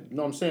saying.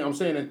 No, I'm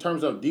saying in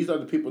terms of these are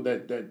the people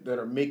that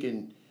are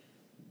making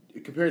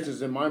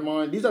comparisons in my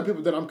mind. These are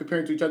people that I'm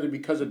comparing to each other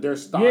because of their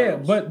styles. Yeah,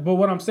 but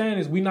what I'm saying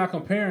is we not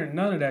comparing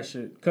none of that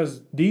shit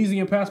because DZ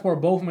and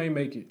Passport both may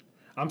make it.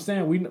 I'm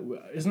saying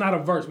it's not a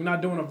verse. We're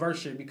not doing a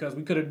verse shit because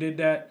we could have did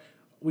that.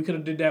 We could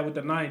have did that with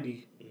the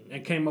 90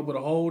 and came up with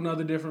a whole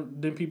nother different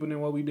people than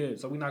what we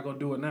did. So we're not gonna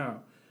do it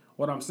now.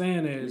 What I'm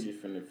saying is we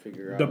just finna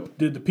figure out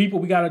the people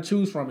we gotta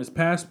choose from is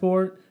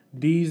Passport,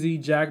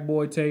 DZ, Jack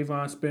Boy,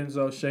 Tavon,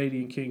 Spenzo, Shady,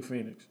 and King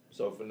Phoenix.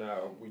 So for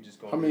now, we just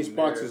gonna. How many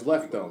spots is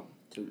left though?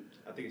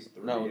 I think it's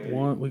 3. No,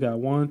 yeah. We got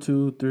 1,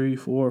 2, 3,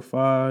 4,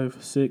 5,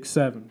 6,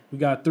 7. We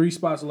got 3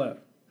 spots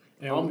left.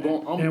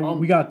 And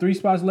we got 3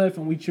 spots left,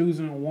 and we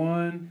choosing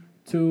 1,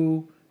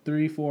 2,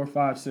 3, 4,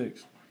 5,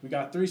 6. We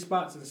got 3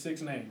 spots and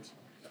 6 names.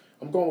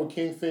 I'm going with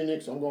King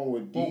Phoenix. I'm going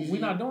with DZ. Well,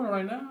 we're not doing it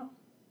right now.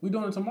 We're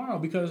doing it tomorrow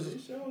because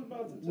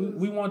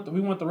we want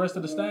the rest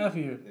of the staff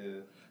here.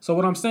 Yeah. So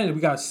what I'm saying is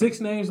we got 6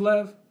 names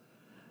left,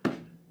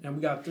 and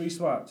we got 3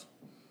 spots.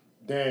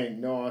 Dang,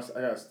 no, I got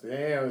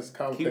it's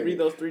complicated. Can you read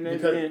those 3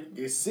 names again?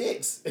 It's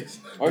 6.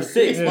 Or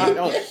 6. Yeah.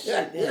 Oh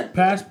shit! Yeah.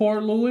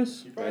 Passport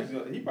Lewis. He probably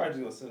just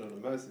gonna send him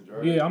a message,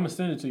 right? Yeah, I'm gonna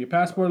send it to you.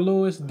 Passport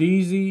Lewis,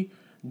 DZ,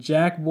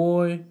 Jack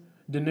Boy,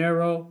 De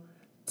Niro,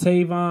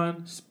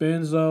 Tavon,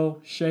 Spenzo,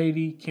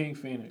 Shady, King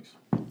Phoenix.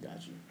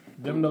 Got you.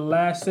 Them the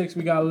last 6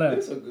 we got left.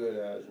 It's a good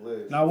ass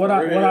list. Now what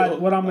I'm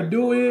gonna Like,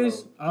 do for is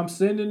real. I'm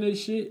sending this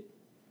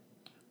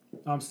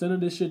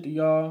shit to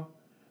y'all.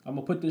 I'm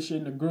gonna put this shit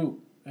in the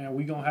group, and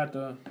we gonna have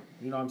to,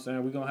 you know what I'm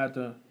saying? We gonna have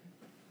to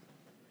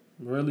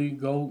really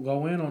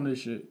go in on this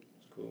shit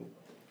Cool.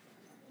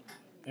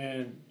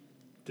 and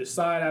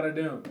decide out of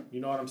them. You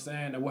know what I'm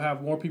saying? And we'll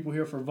have more people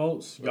here for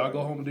votes. Y'all Right.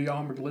 go home and do your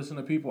homework, listen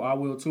to people. I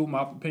will too.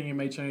 My opinion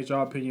may change.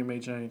 Your opinion may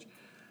change.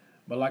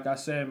 But like I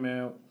said,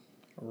 man,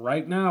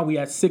 right now we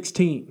at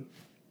 16.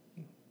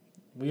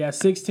 We at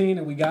 16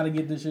 and we got to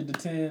get this shit to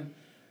 10.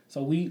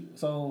 So we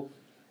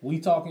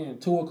talking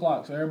 2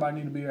 o'clock. So everybody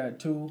need to be here at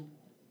 2.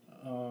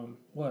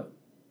 What?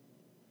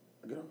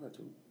 Get off at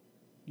 2.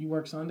 You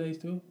work Sundays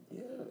too?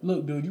 Yeah.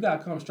 Look, dude, you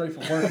gotta come straight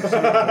from work.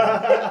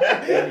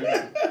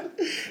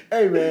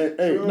 Hey man,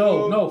 hey.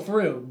 No, for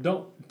real.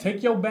 Don't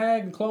take your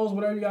bag and clothes,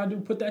 whatever you gotta do.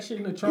 Put that shit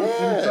in the trunk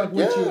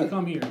with you and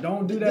come here.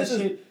 Don't do that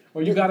shit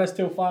or you got us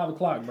till 5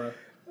 o'clock, bro.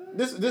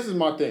 This is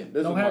my thing.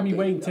 Don't have me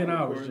waiting 10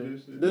 hours.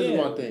 This is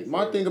my thing.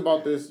 My thing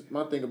about this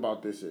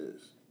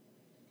is.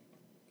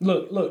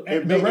 Look.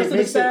 The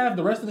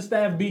rest of the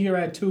staff be here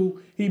at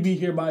 2. He be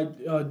here by.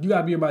 You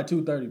gotta be here by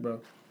 2:30, bro.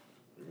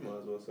 You might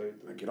as well say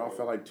 3. I get off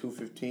at like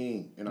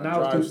 2:15 and I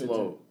Now it's drive 2:15.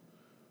 slow.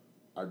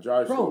 I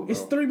drive slow, Bro,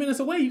 it's 3 minutes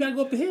away. You gotta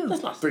go up the hill.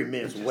 That's not 3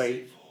 minutes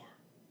away.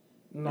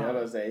 Yeah, I was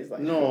gonna say it's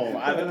like No.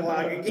 5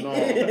 o'clock again.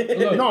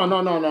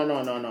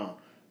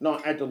 No.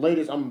 At the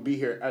latest, I'm gonna be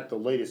here at the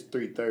latest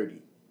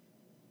 3:30.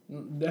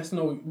 That's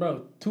no,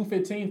 bro.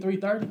 2:15,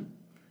 3:30.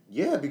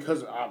 Yeah,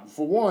 because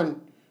for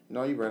one,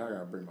 no, you're right. I'm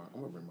gonna bring my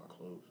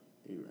clothes.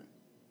 You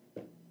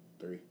right.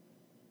 3.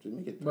 Just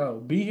make it 3. Bro,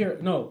 be here.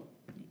 No,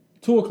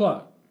 2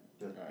 o'clock.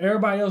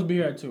 Everybody else be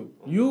here at 2.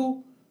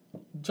 You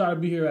try to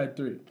be here at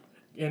 3.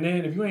 And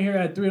then if you ain't here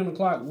at 3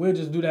 o'clock, we'll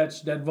just do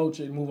that vote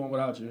shit and move on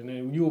without you. And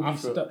then you'll be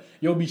stuck.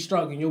 You'll be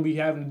struck and you'll be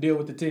having to deal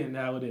with the 10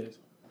 how it is.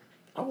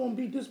 I won't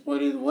be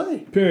disappointed either way.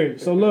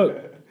 Period. So look,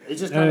 It's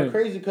just kind of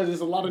crazy because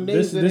there's a lot of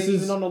names that ain't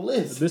even on the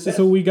list. This is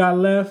who we got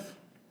left.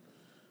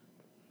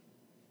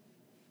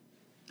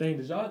 Dang,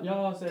 did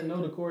y'all said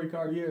no to Corey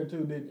Cartier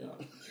too, didn't y'all?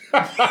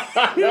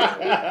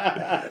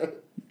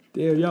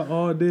 Damn, y'all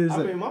all did.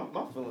 I mean, my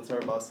feelings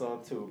hurt about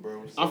something too,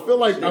 bro. So, I feel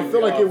like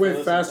it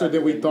went faster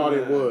than we thought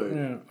it would.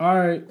 Yeah. All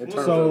right. Once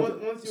you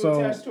So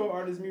attach to an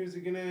artist's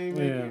music and they ain't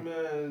making,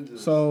 man.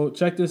 Just... So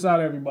check this out,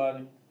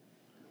 everybody.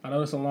 I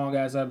know it's a long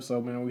ass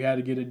episode, man. We had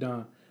to get it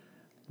done.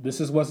 This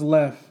is what's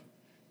left.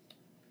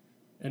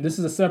 And this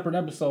is a separate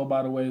episode,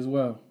 by the way, as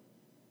well.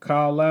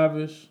 Kyle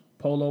Lavish,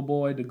 Polo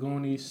Boy, The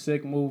Goonies,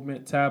 Sick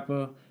Movement,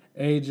 Tappa,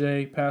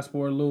 AJ,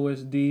 Passport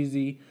Lewis,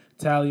 DZ,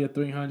 Talia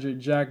 300,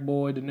 Jack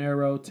Boy, De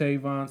Niro,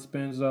 Tavon,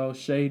 Spenzo,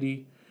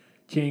 Shady,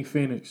 King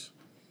Phoenix.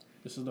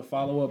 This is the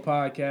follow-up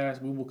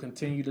podcast. We will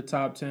continue the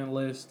top 10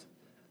 list.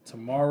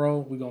 Tomorrow,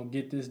 we're going to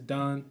get this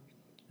done,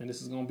 and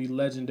this is going to be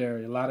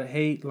legendary. A lot of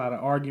hate, a lot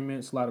of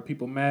arguments, a lot of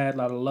people mad, a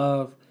lot of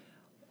love.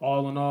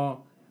 All in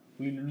all,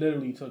 we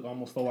literally took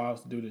almost 4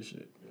 hours to do this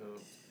shit.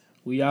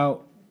 We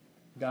out.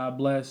 God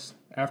bless.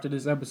 After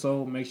this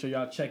episode, make sure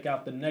y'all check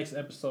out the next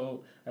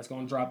episode that's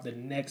going to drop the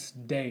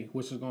next day,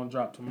 which is going to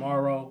drop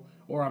tomorrow,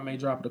 or I may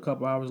drop it a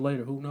couple hours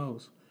later. Who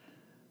knows?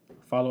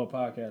 Follow-up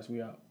podcast.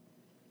 We out.